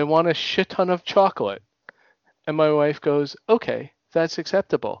 but I want a shit ton of chocolate. And my wife goes, okay, that's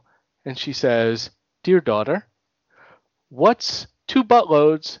acceptable. And she says, dear daughter, what's 2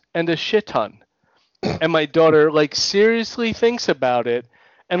 buttloads and a shit ton? And my daughter like seriously thinks about it,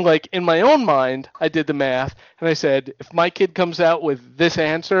 and like in my own mind I did the math and I said, if my kid comes out with this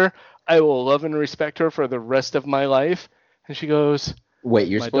answer, I will love and respect her for the rest of my life. And she goes, Wait,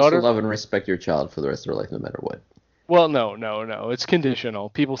 you're my supposed daughter, to love and respect your child for the rest of their life no matter what. well, no, it's conditional.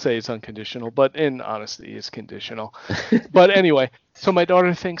 People say it's unconditional, but in honesty it's conditional. But anyway, so my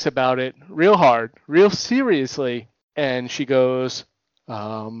daughter thinks about it real hard, real seriously, and she goes, 2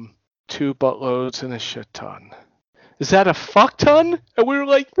 buttloads and a shit ton. Is that a fuck ton? And we were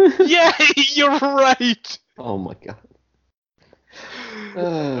like, yeah, you're right. Oh my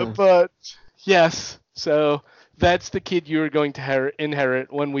god. But yes, so that's the kid you're going to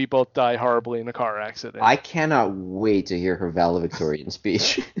inherit when we both die horribly in a car accident. I cannot wait to hear her valedictorian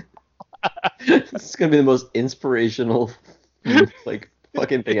speech. It's gonna be the most inspirational, like,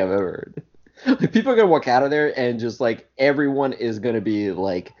 fucking thing I've ever heard. Like, people are gonna walk out of there and just like everyone is gonna be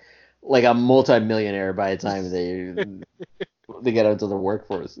like a multi-millionaire by the time they get out into the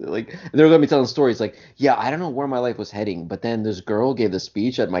workforce. Like, they're gonna be telling stories like, yeah, I don't know where my life was heading, but then this girl gave the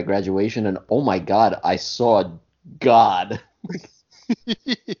speech at my graduation, and oh my god, I saw God.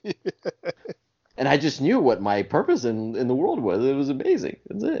 And I just knew what my purpose in the world was. It was amazing.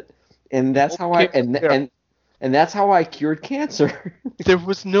 That's it. And that's how and that's how I cured cancer. There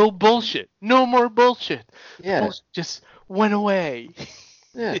was no bullshit. No more bullshit. Yeah. Bullshit just went away.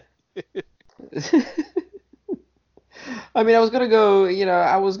 Yeah. I mean, I was gonna go,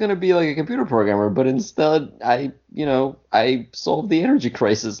 I was gonna be like a computer programmer, but instead I solved the energy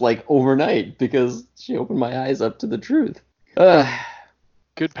crisis like overnight because she opened my eyes up to the truth.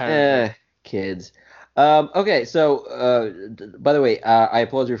 Good parent. Kids. Okay, so by the way, I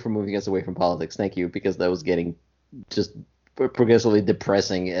applaud you for moving us away from politics. Thank you, because that was getting just progressively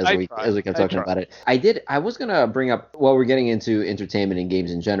depressing as we kept talking about it. I was gonna bring up, while we're getting into entertainment and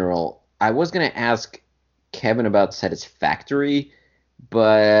games in general, I was gonna ask Kevin about Satisfactory,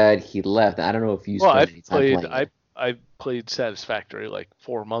 but he left. I don't know if you spent any time playing it. I played Satisfactory like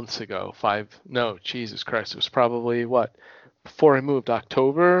 4 months ago. Jesus Christ, it was probably before I moved,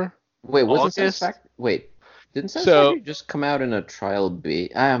 October. Wait, wasn't Satisfactory? Wait, didn't Satisfactory just come out in a trial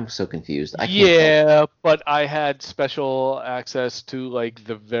beta? I'm so confused. I can't tell. But I had special access to like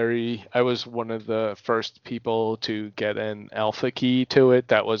I was one of the first people to get an alpha key to it.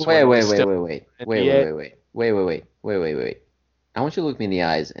 That was wait. I want you to look me in the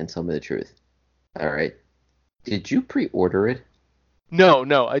eyes and tell me the truth. All right. Did you pre-order it?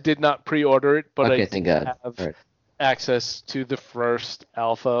 No, I did not pre-order it, but okay, I thank did God. have access to the first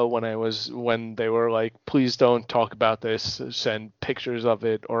alpha when they were like, please don't talk about this, send pictures of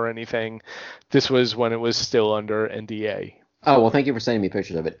it or anything. This was when it was still under NDA. Oh, well, thank you for sending me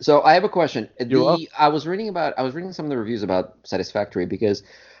pictures of it. So I have a question. I was reading some of the reviews about Satisfactory because,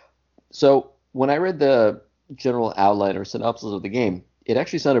 so when I read the general outline or synopsis of the game, it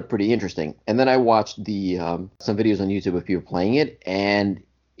actually sounded pretty interesting. And then I watched some videos on YouTube of people playing it, and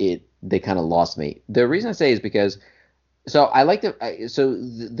they kind of lost me. The reason I say is because, so I like the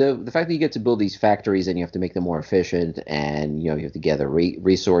fact that you get to build these factories and you have to make them more efficient, and you have to gather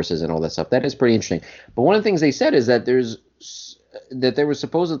resources and all that stuff. That is pretty interesting. But one of the things they said is that there was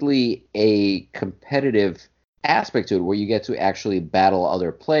supposedly a competitive aspect to it where you get to actually battle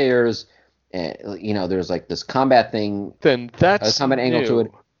other players. There's like this combat thing. Then that's a combat new. angle to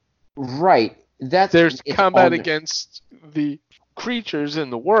it. Right. There's combat against the creatures in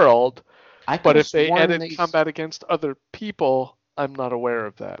the world, but if they added combat against other people, I'm not aware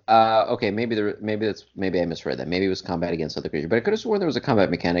of that. Okay, maybe I misread that. Maybe it was combat against other creatures, but I could have sworn there was a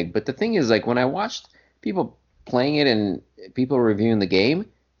combat mechanic. But the thing is, like, when I watched people playing it and people reviewing the game,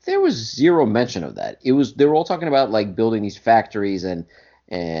 there was zero mention of that. They were all talking about like building these factories and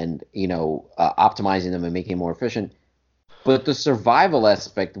optimizing them and making it more efficient. But the survival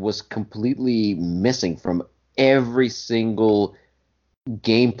aspect was completely missing from every single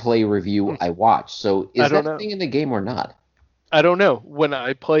gameplay review I watched. So is that a thing in the game or not? I don't know. When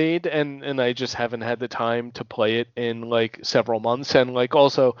I played, and I just haven't had the time to play it in like several months, and like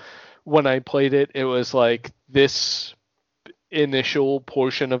also when I played it, it was like this initial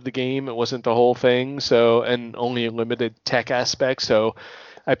portion of the game. It wasn't the whole thing, so, and only a limited tech aspect. So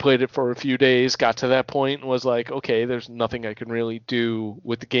I played it for a few days, got to that point, and was like, okay, there's nothing I can really do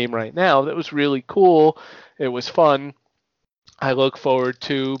with the game right now. That was really cool. It was fun. I look forward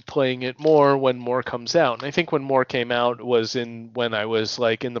to playing it more when more comes out. And I think when more came out was when I was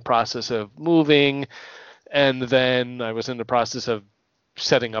like in the process of moving, and then I was in the process of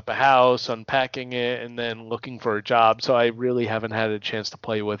setting up a house, unpacking it, and then looking for a job. So I really haven't had a chance to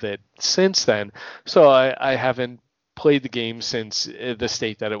play with it since then. So I haven't played the game since the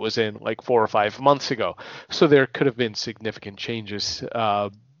state that it was in like 4 or 5 months ago. So there could have been significant changes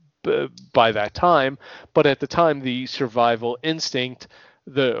by that time. But at the time, the survival instinct,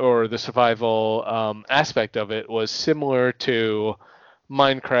 the survival aspect of it was similar to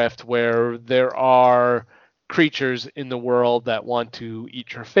Minecraft, where there are creatures in the world that want to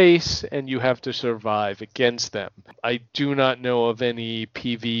eat your face and you have to survive against them. I do not know of any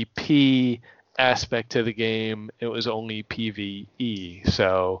PvP aspect to the game. It was only PvE.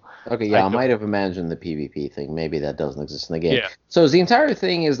 So Okay, yeah, I might have imagined the PvP thing. Maybe that doesn't exist in the game. Yeah. So the entire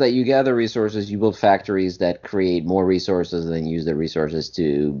thing is that you gather resources, you build factories that create more resources, and then use the resources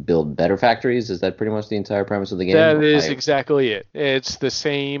to build better factories. Is that pretty much the entire premise of the game? That is exactly it. It's the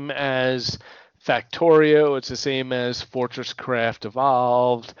same as Factorio. It's the same as Fortress Craft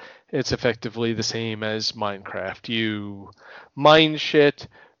Evolved. It's effectively the same as Minecraft. You mine shit,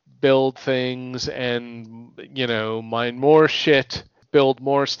 build things, and, mine more shit, build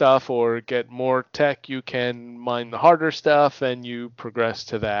more stuff, or get more tech. You can mine the harder stuff, and you progress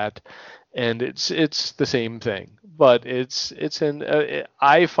to that. And it's the same thing, but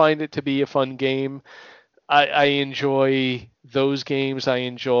I find it to be a fun game. I enjoy those games. I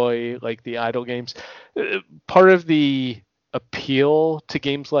enjoy like the idle games. Part of the appeal to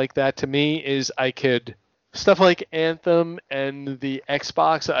games like that to me is I could stuff like Anthem and the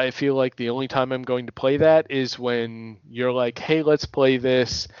Xbox. I feel like the only time I'm going to play that is when you're like, "Hey, let's play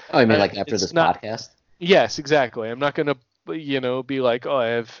this." Oh, you mean like after this podcast? Yes, exactly. I'm not gonna, be like,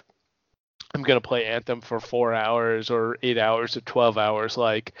 "Oh, I'm gonna play Anthem for 4 hours or 8 hours or 12 hours,"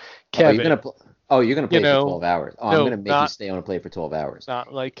 like Kevin. You're gonna play for 12 hours. Oh, I'm gonna make you stay on and play for 12 hours.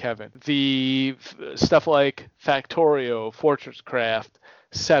 Not like Kevin. The stuff like Factorio, Fortress Craft,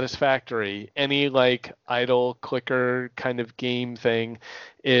 Satisfactory, any like idle clicker kind of game thing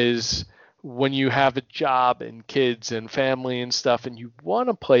is when you have a job and kids and family and stuff and you want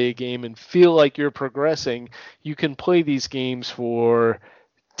to play a game and feel like you're progressing, you can play these games for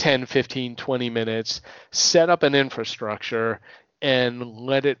 10, 15, 20 minutes, set up an infrastructure, and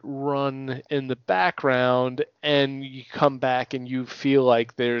let it run in the background, and you come back and you feel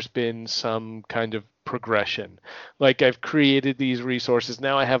like there's been some kind of progression. Like I've created these resources.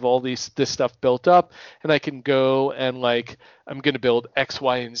 Now I have all this stuff built up, and I can go and like I'm going to build X,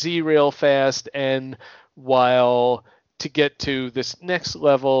 Y, and Z real fast, and while to get to this next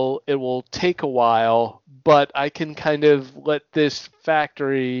level, it will take a while, but I can kind of let this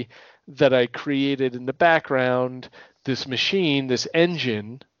factory that I created in the background, this machine, this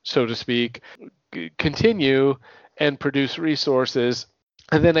engine, so to speak, continue and produce resources.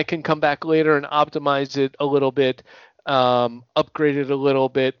 And then I can come back later and optimize it a little bit, upgrade it a little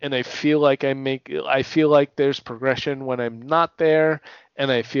bit, and I feel like there's progression when I'm not there,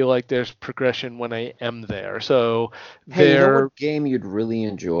 and I feel like there's progression when I am there. So Hey, you know what game you'd really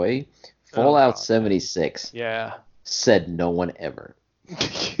enjoy? Fallout 76. Yeah. Said no one ever.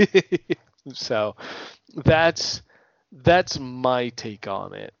 So that's my take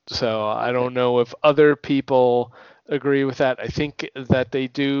on it. So I don't know if other people agree with that. I think that they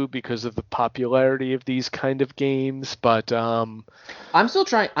do because of the popularity of these kind of games, but I'm still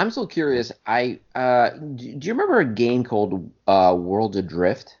curious. Do you remember a game called World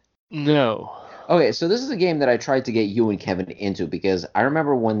Adrift? No. Okay, so this is a game that I tried to get you and Kevin into because I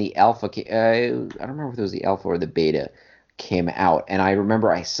remember when the alpha I don't remember if it was the alpha or the beta came out, and I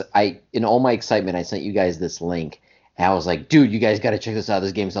remember I in all my excitement I sent you guys this link. And I was like, dude, you guys got to check this out.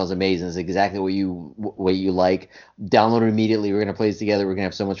 This game sounds amazing. It's exactly what you like. Download it immediately. We're going to play this together. We're going to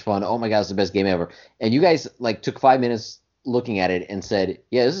have so much fun. Oh my God, it's the best game ever. And you guys like took 5 minutes looking at it and said,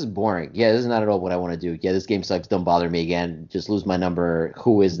 yeah, this is boring. Yeah, this is not at all what I want to do. Yeah, this game sucks. Don't bother me again. Just lose my number.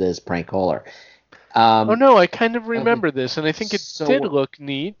 Who is this prank caller? Oh no, I kind of remember this, and I think it did look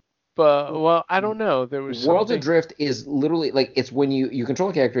neat. But well, I don't know. There was World Adrift is literally like it's when you control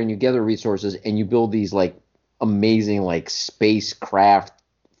a character and you gather resources and you build these like amazing like spacecraft,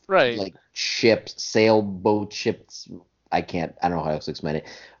 right? Like ships, sailboat ships. I don't know how else to explain it.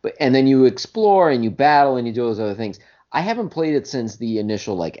 And then you explore and you battle and you do those other things. I haven't played it since the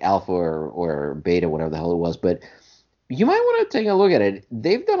initial like alpha or beta, whatever the hell it was. But you might want to take a look at it.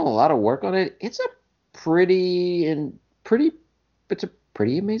 They've done a lot of work on it. It's a pretty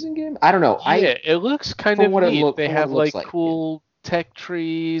pretty amazing game. I don't know. Yeah, it looks kind For of what it neat. look They for what it have looks like like. Yeah. cool tech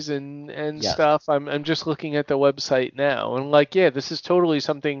trees and Yes. stuff. I'm just looking at the website now, and like, yeah, this is totally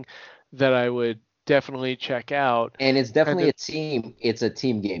something that I would definitely check out. And it's Kind definitely of a team. It's a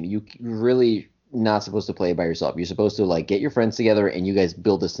team game. You really not supposed to play by yourself. You're supposed to like get your friends together and you guys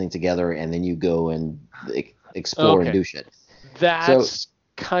build this thing together, and then you go and explore and okay. do shit. So That's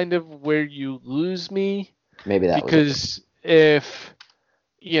kind of where you lose me maybe that was it. because if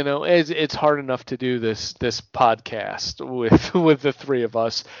it's hard enough to do this podcast with with the three of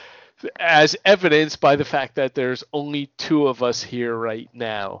us, as evidenced by the fact that there's only two of us here right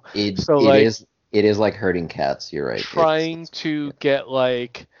now. It So it like is it is like herding cats. You're right. trying It's to get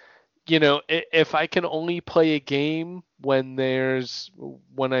like if I can only play a game when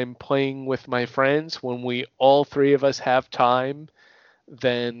I'm playing with my friends, when we all three of us have time,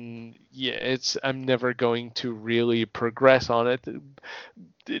 then yeah, I'm never going to really progress on it.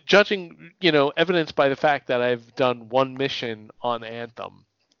 Judging, evidenced by the fact that I've done one mission on Anthem.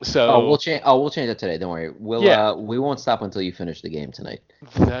 Oh, So we'll change it today. Don't worry. yeah, We won't stop until you finish the game tonight.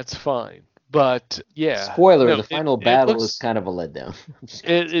 that's fine. But yeah, Spoiler, no, the it final it battle is looks kind of a letdown. I'm just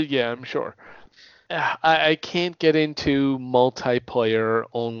kidding. yeah, I'm sure. I can't get into multiplayer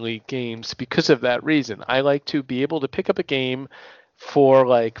only games because of that reason. I like to be able to pick up a game for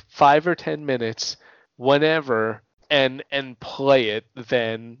like 5 or 10 minutes whenever and play it.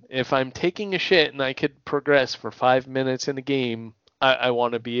 Then if I'm taking a shit and I could progress for 5 minutes in a game, I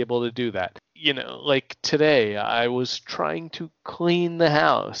want to be able to do that. Like today, I was trying to clean the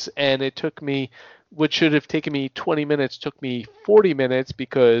house and it took me, what should have taken me 20 minutes, took me 40 minutes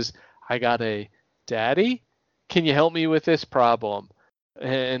because I got a Daddy, can you help me with this problem?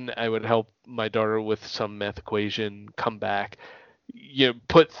 And I would help my daughter with some math equation, come back,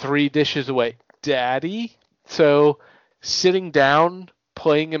 put three dishes away. Daddy? So sitting down,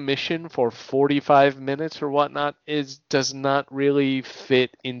 playing a mission for 45 minutes or whatnot does not really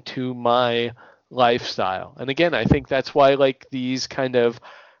fit into my lifestyle. And again, I think that's why like these kind of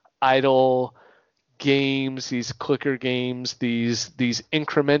idle games, these clicker games, these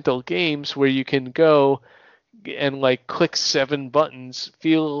incremental games where you can go and like click 7 buttons,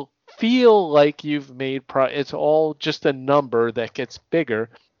 feel like you've made it's all just a number that gets bigger.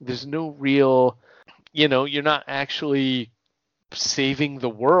 There's no real, you're not actually saving the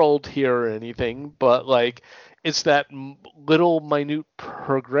world here or anything, but like it's that little minute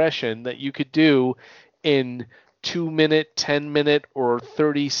progression that you could do in 2 minute, 10 minute, or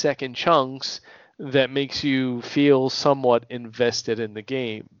 30-second chunks that makes you feel somewhat invested in the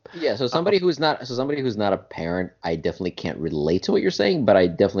game. Yeah, Uh, somebody who's not a parent, I definitely can't relate to what you're saying, but I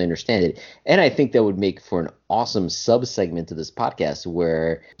definitely understand it. And I think that would make for an awesome sub-segment to this podcast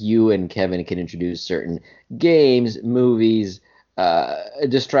where you and Kevin can introduce certain games, movies,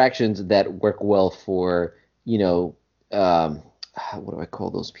 distractions that work well for, um, what do I call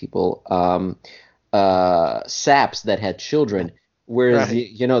those people? Saps that had children. Whereas,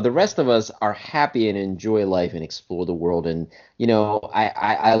 right. the rest of us are happy and enjoy life and explore the world. And,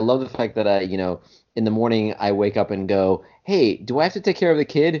 I love the fact that in the morning I wake up and go, hey, do I have to take care of the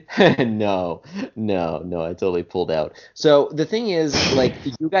kid? No, no, I totally pulled out. So the thing is, like,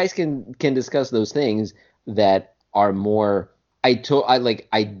 you guys can discuss those things that are more. I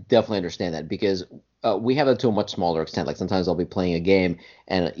definitely understand that because we have that to a much smaller extent. Like sometimes I'll be playing a game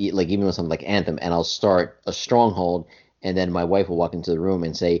and like even with something like Anthem, and I'll start a stronghold, and then my wife will walk into the room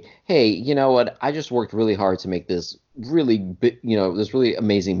and say, "Hey, you know what? I just worked really hard to make this this really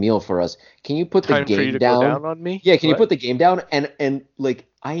amazing meal for us. Can you put the Time for you game to go down? down on me? Yeah, can you What? put the game down?" And like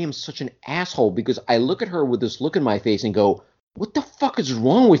I am such an asshole because I look at her with this look in my face and go, "What the fuck is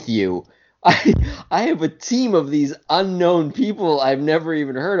wrong with you?" I I have a team of these unknown people I've never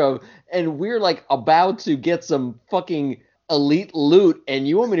even heard of, and we're like about to get some fucking elite loot, and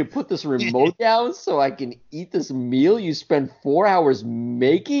you want me to put this remote down so I can eat this meal you spent 4 hours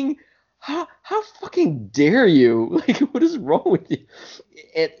making? How fucking dare you? Like, what is wrong with you?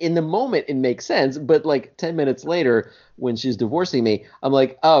 In the moment, it makes sense, but like 10 minutes later, when she's divorcing me, I'm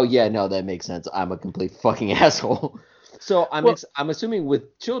like, oh yeah, no, that makes sense. I'm a complete fucking asshole. So Well, I'm assuming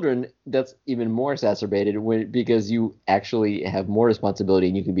with children that's even more exacerbated because you actually have more responsibility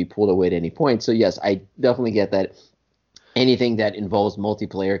and you can be pulled away at any point. So yes, I definitely get that anything that involves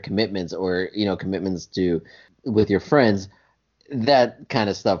multiplayer commitments or commitments to with your friends, that kind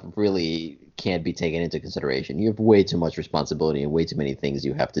of stuff really can't be taken into consideration. You have way too much responsibility and way too many things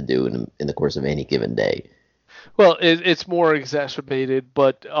you have to do in the course of any given day. well, it's more exacerbated,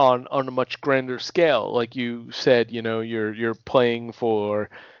 but on a much grander scale. Like you said, you're playing for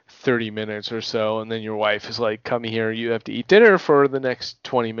 30 minutes or so, and then your wife is like, come here, you have to eat dinner for the next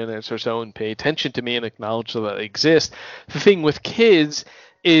 20 minutes or so and pay attention to me and acknowledge that I exist. The thing with kids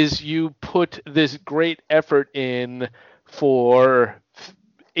is you put this great effort in for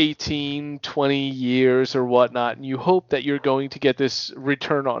 18, 20 years or whatnot, and you hope that you're going to get this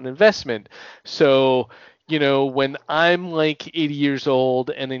return on investment. So, when I'm like 80 years old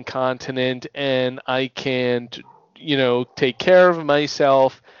and incontinent and I can't, take care of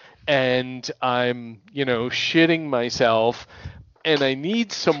myself and I'm, shitting myself and I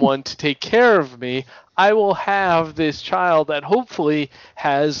need someone to take care of me, I will have this child that hopefully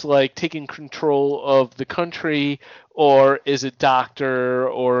has like taken control of the country or is a doctor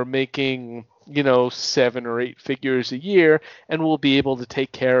or making, 7 or 8 figures a year and will be able to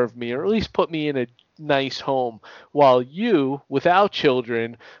take care of me or at least put me in a nice home, while you without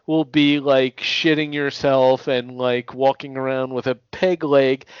children will be like shitting yourself and like walking around with a peg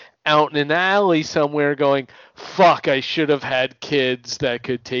leg out in an alley somewhere going, fuck, I should have had kids that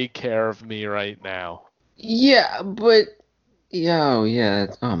could take care of me right now. Yeah, but yeah.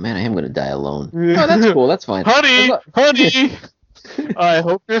 Oh man, I am gonna die alone. Oh, that's cool. That's fine. Honey, I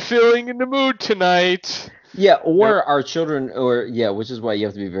hope you're feeling in the mood tonight. Yeah, or our children, which is why you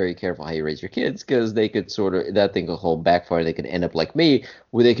have to be very careful how you raise your kids, because they could that thing could hold backfire. They could end up like me,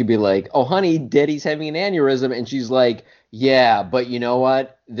 where they could be like, oh, honey, daddy's having an aneurysm. And she's like, yeah, but you know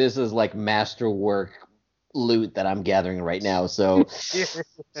what? This is like masterwork loot that I'm gathering right now. So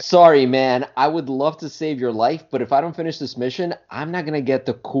sorry, man. I would love to save your life, but if I don't finish this mission, I'm not going to get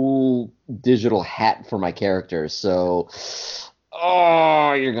the cool digital hat for my character. So,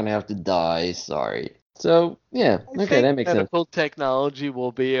 you're going to have to die. Sorry. So, yeah, okay, that makes sense. Medical technology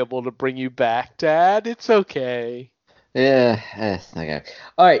will be able to bring you back, Dad. It's okay. Yeah, okay.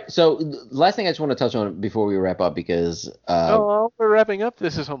 All right, so last thing I just want to touch on before we wrap up, because... we're wrapping up.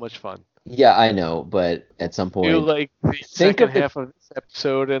 This is so much fun. Yeah, I know, but at some point... You like the second half of this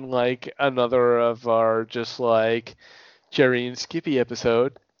episode and like another of our just like Jerry and Skippy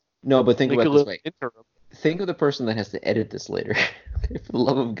episode. No, but think about it this way. Interim. Think of the person that has to edit this later. For the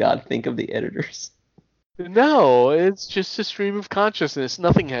love of God, think of the editors. No, it's just a stream of consciousness.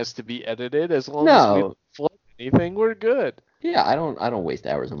 Nothing has to be edited. As long as we don't flood anything, we're good. Yeah, I don't waste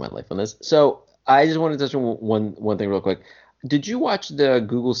hours of my life on this. So I just want to touch on one thing real quick. Did you watch the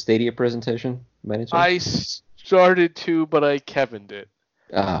Google Stadia presentation by any chance? I started to, but I Kevin'd it.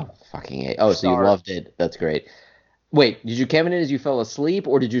 Oh, fucking A. Oh, so you loved it. That's great. Wait, did you Kevin it as you fell asleep,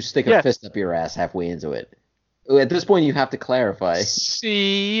 or did you stick a fist up your ass halfway into it? At this point, you have to clarify.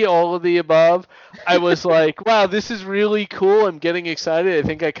 See, all of the above. I was like, wow, this is really cool. I'm getting excited. I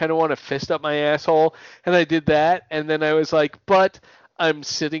think I kind of want to fist up my asshole. And I did that. And then I was like, but I'm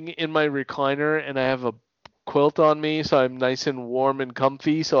sitting in my recliner and I have a quilt on me, so I'm nice and warm and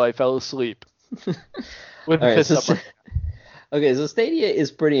comfy. So I fell asleep. With a fist up. Okay, so Stadia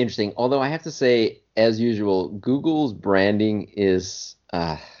is pretty interesting. Although I have to say, as usual, Google's branding is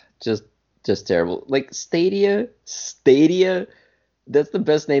just terrible. Like Stadia, that's the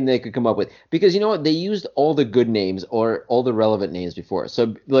best name they could come up with. Because you know what? They used all the good names or all the relevant names before.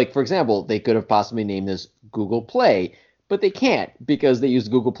 So, like, for example, they could have possibly named this Google Play, but they can't because they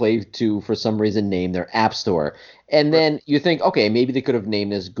used Google Play to, for some reason, name their app store. And then you think, okay, maybe they could have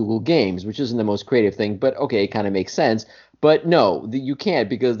named this Google Games, which isn't the most creative thing, but okay, it kind of makes sense. But no, you can't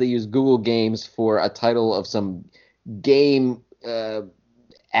because they use Google Games for a title of some game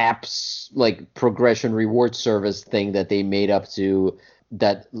apps like progression reward service thing that they made up to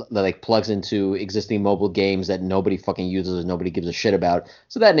that like plugs into existing mobile games that nobody fucking uses and nobody gives a shit about.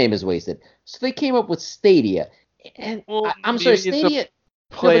 So that name is wasted. So they came up with Stadia. And I'm sorry, Stadia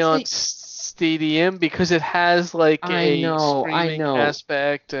play on Stadium because it has like a streaming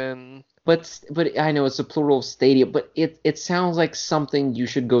aspect and But I know it's a plural of stadia, but it sounds like something you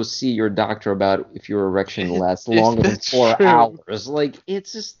should go see your doctor about if your erection lasts longer than 4 hours. Like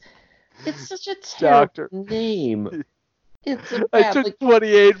it's such a terrible name. I took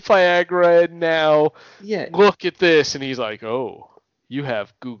 28 Viagra and now look at this, and he's like, oh. You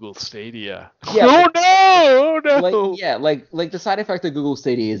have Google Stadia. Yeah, oh no! Like the side effect of Google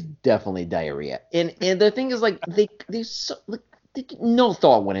Stadia is definitely diarrhea. And the thing is, like no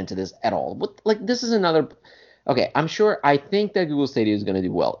thought went into this at all. Like this is another. Okay, I think that Google Stadia is going to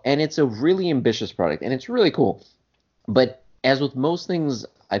do well, and it's a really ambitious product, and it's really cool. But as with most things,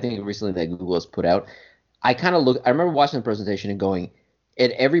 I think recently that Google has put out, I remember watching the presentation and going.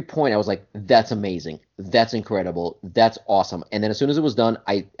 At every point, I was like, that's amazing. That's incredible. That's awesome. And then as soon as it was done,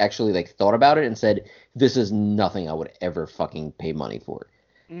 I actually thought about it and said, this is nothing I would ever fucking pay money for.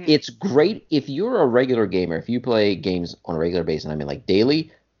 It's great if you're a regular gamer, if you play games on a regular basis, and I mean like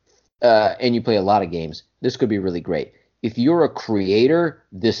daily, and you play a lot of games, this could be really great. If you're a creator,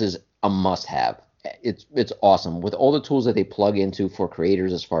 this is a must-have. It's awesome with all the tools that they plug into for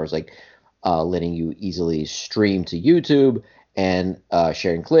creators, as far as like letting you easily stream to YouTube and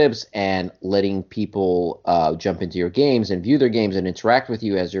sharing clips and letting people jump into your games and view their games and interact with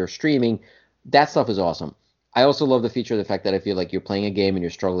you as you're streaming. That stuff is awesome. I also love the feature of the fact that I feel like you're playing a game and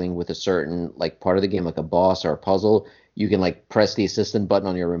you're struggling with a certain like part of the game, like a boss or a puzzle. You can like press the assistant button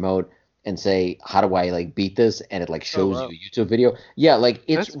on your remote and say, "How do I like beat this?" And it like shows you a YouTube video. Yeah, like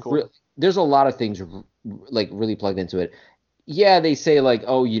it's cool. there's a lot of things like really plugged into it. Yeah, they say like,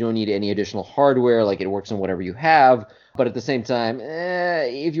 oh, you don't need any additional hardware, like it works on whatever you have. But at the same time,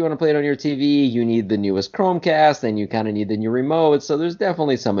 if you want to play it on your TV, you need the newest Chromecast, and you kind of need the new remote. So there's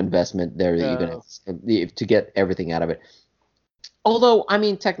definitely some investment there that you're gonna to get everything out of it. Although, I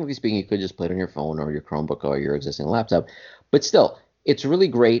mean, technically speaking, you could just play it on your phone or your Chromebook or your existing laptop. But still, it's really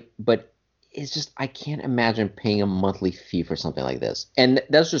great. But it's just I can't imagine paying a monthly fee for something like this. And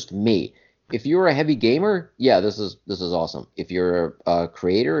that's just me. If you're a heavy gamer, yeah, this is awesome. If you're a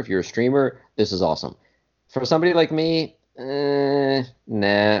creator, if you're a streamer, this is awesome. For somebody like me, nah,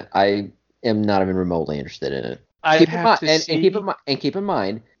 I am not even remotely interested in it. Keep in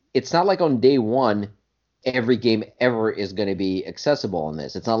mind, it's not like on day one, every game ever is going to be accessible on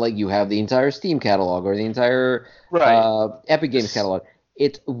this. It's not like you have the entire Steam catalog or the entire Epic Games catalog.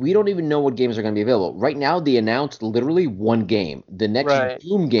 We don't even know what games are going to be available. Right now, they announced literally one game. The next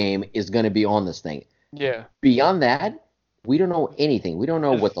Doom game is going to be on this thing. Yeah. Beyond that, we don't know anything. We don't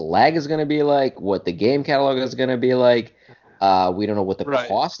know what the lag is going to be like, what the game catalog is going to be like. We don't know what the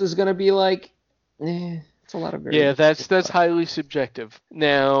cost is going to be like. It's a lot of Yeah, that's highly subjective.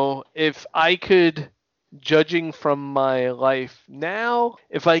 Now, if I could, judging from my life now,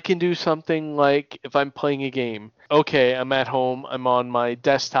 if I can do something like if I'm playing a game, okay, I'm at home, I'm on my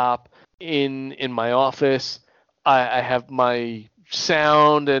desktop in my office, I have my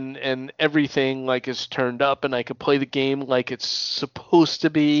sound and everything like is turned up, and I could play the game like it's supposed to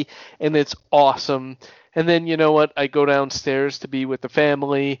be, and it's awesome. And then you know what? I go downstairs to be with the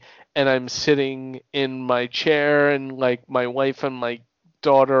family, and I'm sitting in my chair, and like my wife and my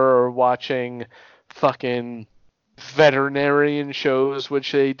daughter are watching fucking veterinarian shows,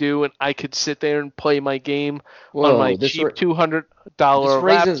 which they do, and I could sit there and play my game on my cheap $200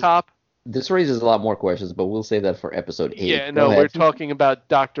 laptop. This raises a lot more questions, but we'll save that for episode 8. Yeah, no, we're talking about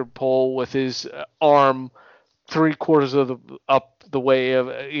Dr. Pole with his arm 3/4 of up the way of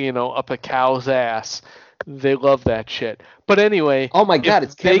up a cow's ass. They love that shit. But anyway, oh my god,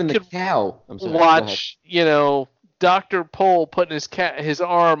 it's Kevin the cow. I'm sorry. Watch, Dr. Pole putting his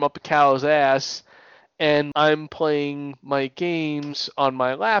arm up a cow's ass, and I'm playing my games on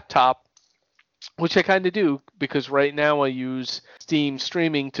my laptop, which I kind of do because right now I use Steam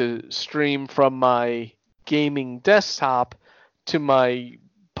streaming to stream from my gaming desktop to my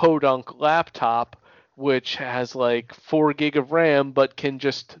podunk laptop, which has like 4 gig of RAM but can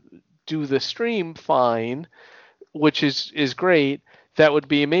just do the stream fine, which is great. That would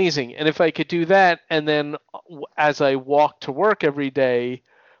be amazing. And if I could do that, and then as I walk to work every day,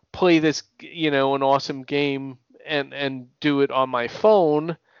 play this, an awesome game and do it on my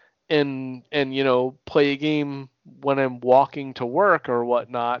phone and play a game when I'm walking to work or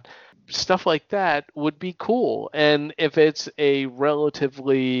whatnot, stuff like that would be cool. And if it's a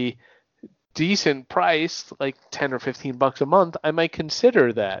relatively decent price, like $10 or $15 a month, I might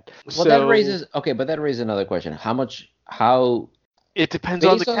consider that. Well, that raises another question. How it depends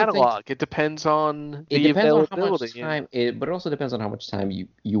on the catalog. It depends on the availability. But it also depends on how much time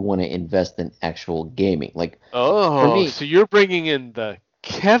you want to invest in actual gaming. Like, for me, so you're bringing in the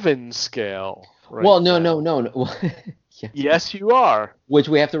Kevin scale. Right well, no. Yeah. Yes, you are. Which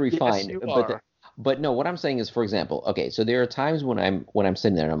we have to refine. Yes, you are. But no, what I'm saying is, for example, okay, so there are times when I'm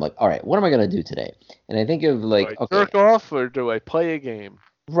sitting there and I'm like, all right, what am I gonna do today? And I think of like, do I jerk off or do I play a game?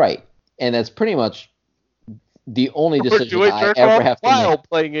 Right, and that's pretty much the only decision I ever have to make while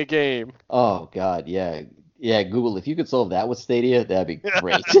playing a game. Oh God, yeah. Google, if you could solve that with Stadia, that'd be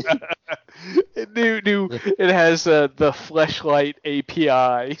great. It has the Fleshlight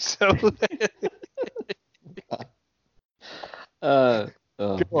API, so. Go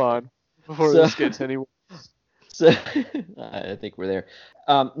on before this gets any worse. So I think we're there.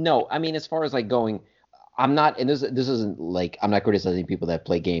 No, I mean, as far as like going, I'm not, and this isn't like I'm not criticizing people that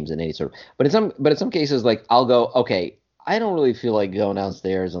play games in any sort of, but in some cases, like I'll go, okay, I don't really feel like going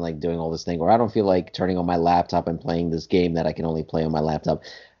downstairs and like doing all this thing, or I don't feel like turning on my laptop and playing this game that I can only play on my laptop.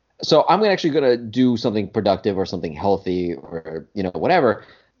 So I'm actually gonna do something productive or something healthy or whatever.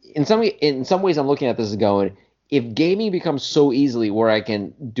 In some ways, I'm looking at this as going, if gaming becomes so easily where I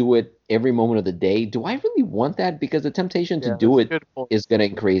can do it every moment of the day, do I really want that? Because the temptation to Yeah, do that's a it good point. is going to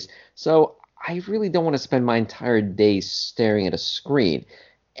increase. So I really don't want to spend my entire day staring at a screen.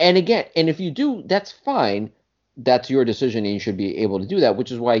 And again, and if you do, that's fine. That's your decision, and you should be able to do that.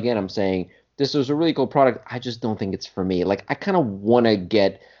 Which is why, again, I'm saying this is a really cool product. I just don't think it's for me. Like, I kind of want to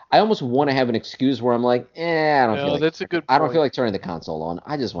get. I almost want to have an excuse where I'm like, I don't feel No, like. that's a good I don't feel point. like turning the console on.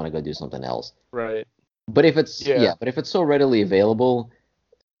 I just want to go do something else. Right. But if it's Yeah. but if it's so readily available,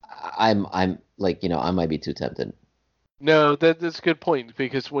 I'm like, I might be too tempted. No, that's a good point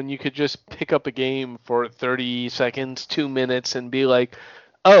because when you could just pick up a game for 30 seconds, 2 minutes, and be like,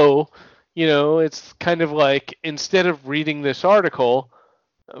 oh, it's kind of like instead of reading this article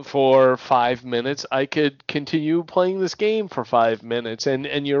for 5 minutes, I could continue playing this game for 5 minutes.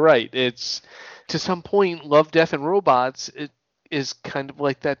 And you're right. It's to some point, Love, Death, and Robots it is kind of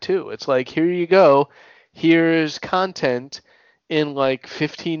like that too. It's like, here you go. Here's content in like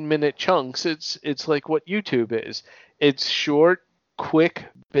 15-minute chunks. It's like what YouTube is. It's short, quick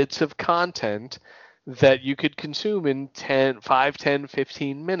bits of content that you could consume in 5, 10,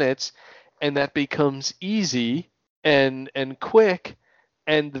 15 minutes, and that becomes easy and quick,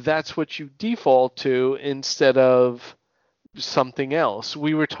 and that's what you default to instead of something else.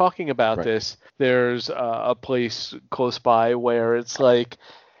 We were talking about Right. this. There's a place close by where it's like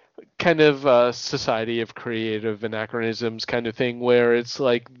kind of a society of creative anachronisms kind of thing, where it's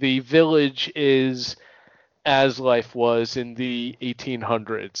like the village is as life was in the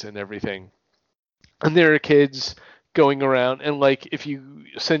 1800s and everything. And there are kids going around, and like if you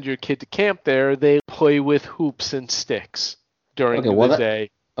send your kid to camp there, they play with hoops and sticks Okay, during well the day.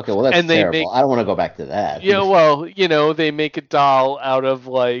 that's And they terrible. make, I don't want to go back to that. yeah, well, they make a doll out of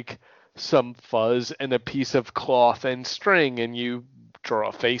like some fuzz and a piece of cloth and string, and you draw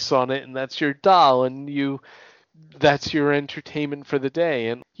a face on it, and that's your doll, and that's your entertainment for the day.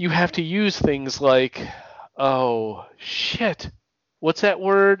 And you have to use things like, oh shit, what's that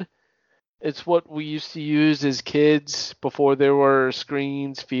word? It's what we used to use as kids before there were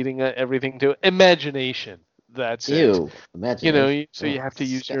screens feeding everything to imagination. That's it. Ew, imagination. So Ugh, you have to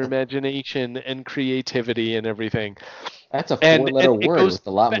use your imagination and creativity and everything. that's a And four-letter it word goes with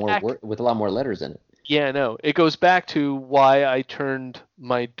a lot more back. letters in it. Yeah, no, it goes back to why I turned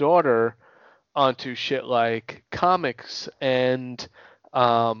my daughter onto shit like comics and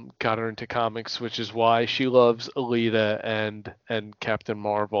got her into comics, which is why she loves Alita and Captain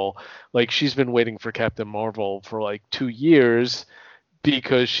Marvel. Like she's been waiting for Captain Marvel for like 2 years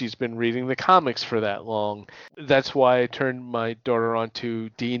because she's been reading the comics for that long. That's why I turned my daughter onto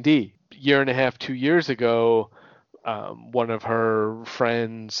D&D. Year and a half, 2 years ago, one of her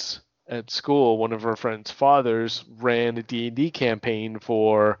friends at school, one of her friends' fathers, ran a D&D campaign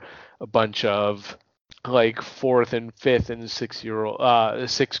for a bunch of like fourth and fifth and sixth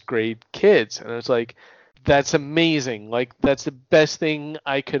grade kids, and I was like, that's amazing. Like that's the best thing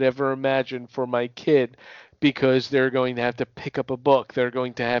I could ever imagine for my kid because they're going to have to pick up a book. They're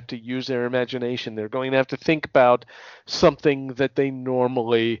going to have to use their imagination. They're going to have to think about something that they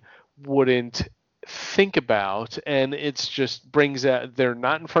normally wouldn't think about, and it's just brings out they're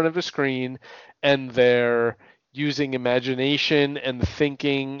not in front of a screen and they're using imagination and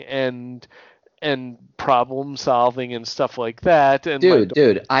thinking and problem solving and stuff like that. And my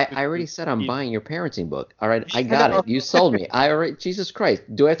Dude, I, daughter I already said I'm is buying your parenting book. All right, I I got know. it. You sold me. I already, Jesus Christ,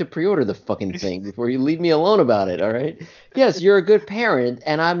 do I have to pre-order the fucking thing before you leave me alone about it? All right. Yes, you're a good parent,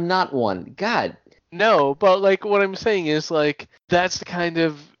 and I'm not one. God. No, but like what I'm saying is like that's the kind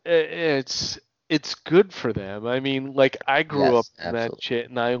of it's good for them. I mean, like I grew up Yes, in that absolutely. shit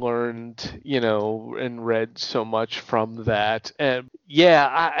and I learned, and read so much from that. And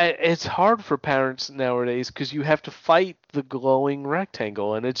yeah, it's hard for parents nowadays because you have to fight the glowing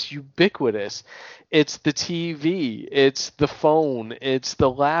rectangle and it's ubiquitous. It's the TV, it's the phone, it's the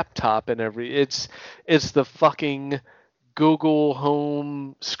laptop and it's the fucking Google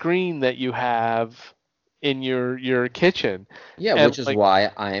Home screen that you have in your kitchen. Yeah, And which is like,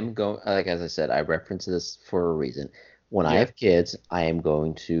 why I am going, like as I said, I reference this for a reason. When I yeah. have kids, I am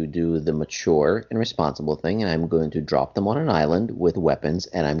going to do the mature and responsible thing, and I'm going to drop them on an island with weapons,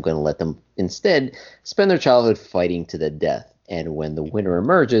 and I'm going to let them instead spend their childhood fighting to the death. And when the winner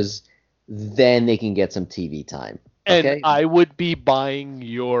emerges, then they can get some TV time. And Okay? I would be buying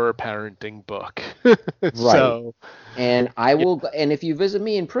your parenting book. Right. So, And I yeah, will, and if you visit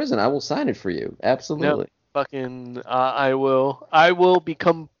me in prison, I will sign it for you. no, Absolutely. fucking I will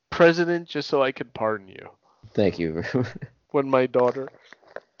become president just so I could pardon you Thank you. when my daughter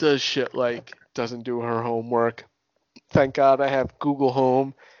does shit like doesn't do her homework. Thank God I have Google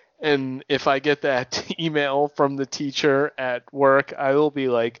Home And if I get that email from the teacher at work, I will be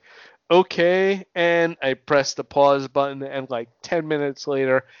like, okay. And I press the pause button. And like 10 minutes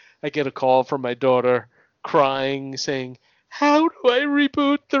later, I get a call from my daughter crying, saying, how do I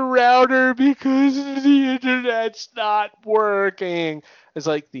reboot the router because the internet's not working? It's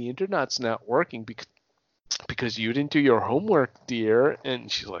like, the internet's not working because you didn't do your homework, dear.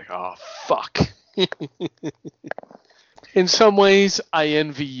 And she's like, oh, fuck. In some ways, I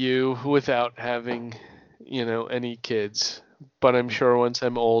envy you without having, any kids. But I'm sure once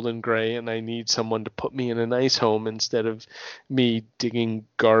I'm old and gray and I need someone to put me in a nice home instead of me digging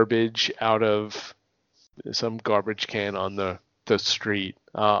garbage out of some garbage can on the street,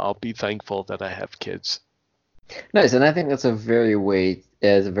 I'll be thankful that I have kids. Nice, and I think that's a very good way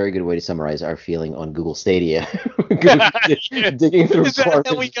to summarize our feeling on Google Stadia. Digging through Is that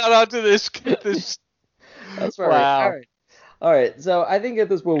garbage. how we got onto this? That's right. Wow. All right. So I think at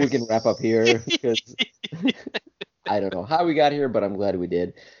this point we can wrap up here because I don't know how we got here, but I'm glad we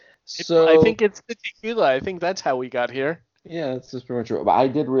did. So I think it's the tequila. I think that's how we got here. Yeah, that's just pretty much true. But I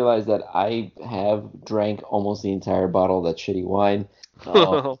did realize that I have drank almost the entire bottle of that shitty wine.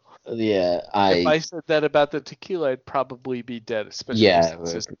 Yeah, If I said that about the tequila, I'd probably be dead, especially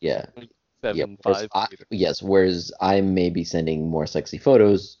since it's 7.5 liter. Yes, whereas I may be sending more sexy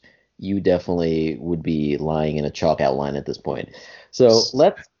photos, you definitely would be lying in a chalk outline at this point. So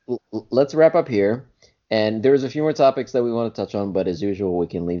let's wrap up here. And there's a few more topics that we want to touch on, but as usual, we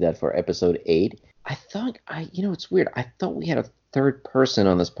can leave that for episode 8. It's weird. I thought we had a third person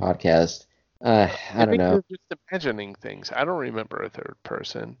on this podcast. I don't know. You're just imagining things. I don't remember a third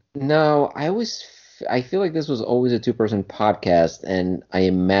person. No, I feel like this was always a 2-person podcast, and I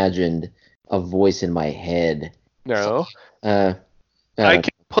imagined a voice in my head. No. I can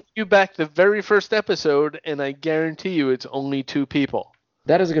put you back the very first episode, and I guarantee you it's only 2 people.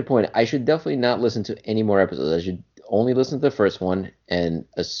 That is a good point. I should definitely not listen to any more episodes. I should only listen to the first one and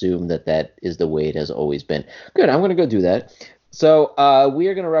assume that is the way it has always been. Good, I'm going to go do that. So we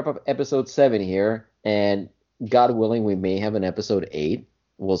are going to wrap up episode 7 here, and God willing, we may have an episode 8.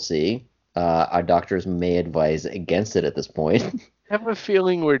 We'll see. Our doctors may advise against it at this point. I have a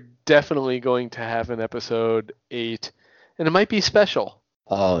feeling we're definitely going to have an episode 8, and it might be special.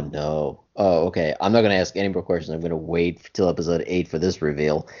 Oh, no. Oh, okay. I'm not going to ask any more questions. I'm going to wait till episode 8 for this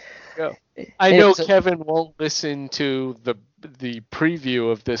reveal. Go. I know Kevin won't listen to the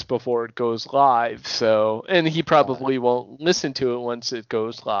preview of this before it goes live, and he probably won't listen to it once it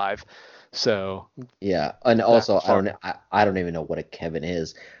goes live. So yeah, and also I don't even know what a Kevin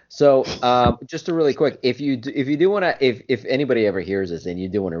is. So just a really quick, if you do want to, if anybody ever hears this and you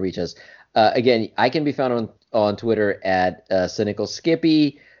do want to reach us, again, I can be found on Twitter at Cynical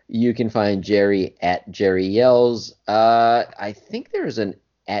Skippy. You can find Jerry at Jerry Yells. I think there's an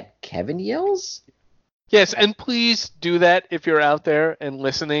at Kevin Yells. Yes, and please do that if you're out there and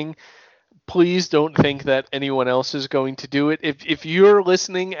listening. Please don't think that anyone else is going to do it. If you're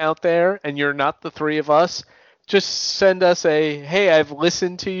listening out there and you're not the 3 of us, just send us a, hey, I've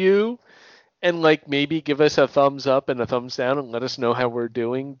listened to you, and maybe give us a thumbs up and a thumbs down and let us know how we're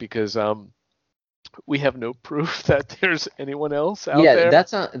doing, because we have no proof that there's anyone else out there. Yeah,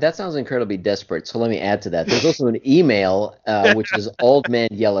 that sounds incredibly desperate. So let me add to that. There's also an email, which is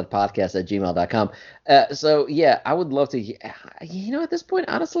oldmanyellatpodcast@gmail.com. So yeah, I would love to. At this point,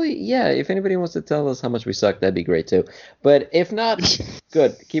 honestly, yeah, if anybody wants to tell us how much we suck, that'd be great too. But if not,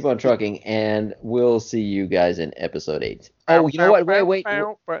 good. Keep on trucking, and we'll see you guys in episode 8. Oh, you know what? Wait.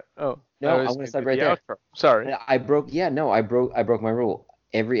 Oh, no, I'm gonna stop right there. Outro. Sorry, I broke my rule.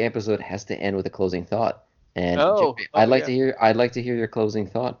 Every episode has to end with a closing thought, and I'd like to hear your closing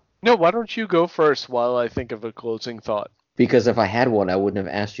thought. No, why don't you go first while I think of a closing thought? Because if I had one, I wouldn't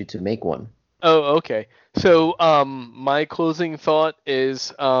have asked you to make one. Oh, okay. So, my closing thought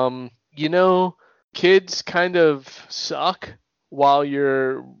is, kids kind of suck while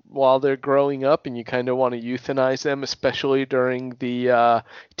they're growing up, and you kind of want to euthanize them, especially during the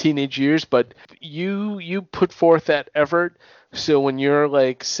teenage years. But you put forth that effort. So when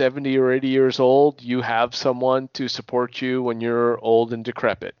you're 70 or 80 years old, you have someone to support you when you're old and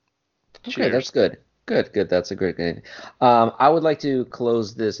decrepit. Okay, Cheers. That's good. Good. That's a great good. I would like to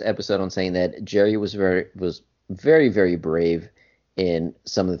close this episode on saying that Jerry was very, very brave in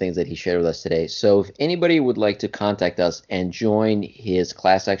some of the things that he shared with us today. So if anybody would like to contact us and join his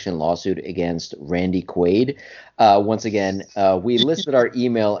class action lawsuit against Randy Quaid, once again, we listed our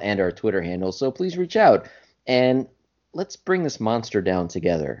email and our Twitter handle, so please reach out. And let's bring this monster down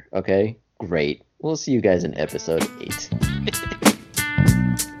together, okay? Great. We'll see you guys in episode 8.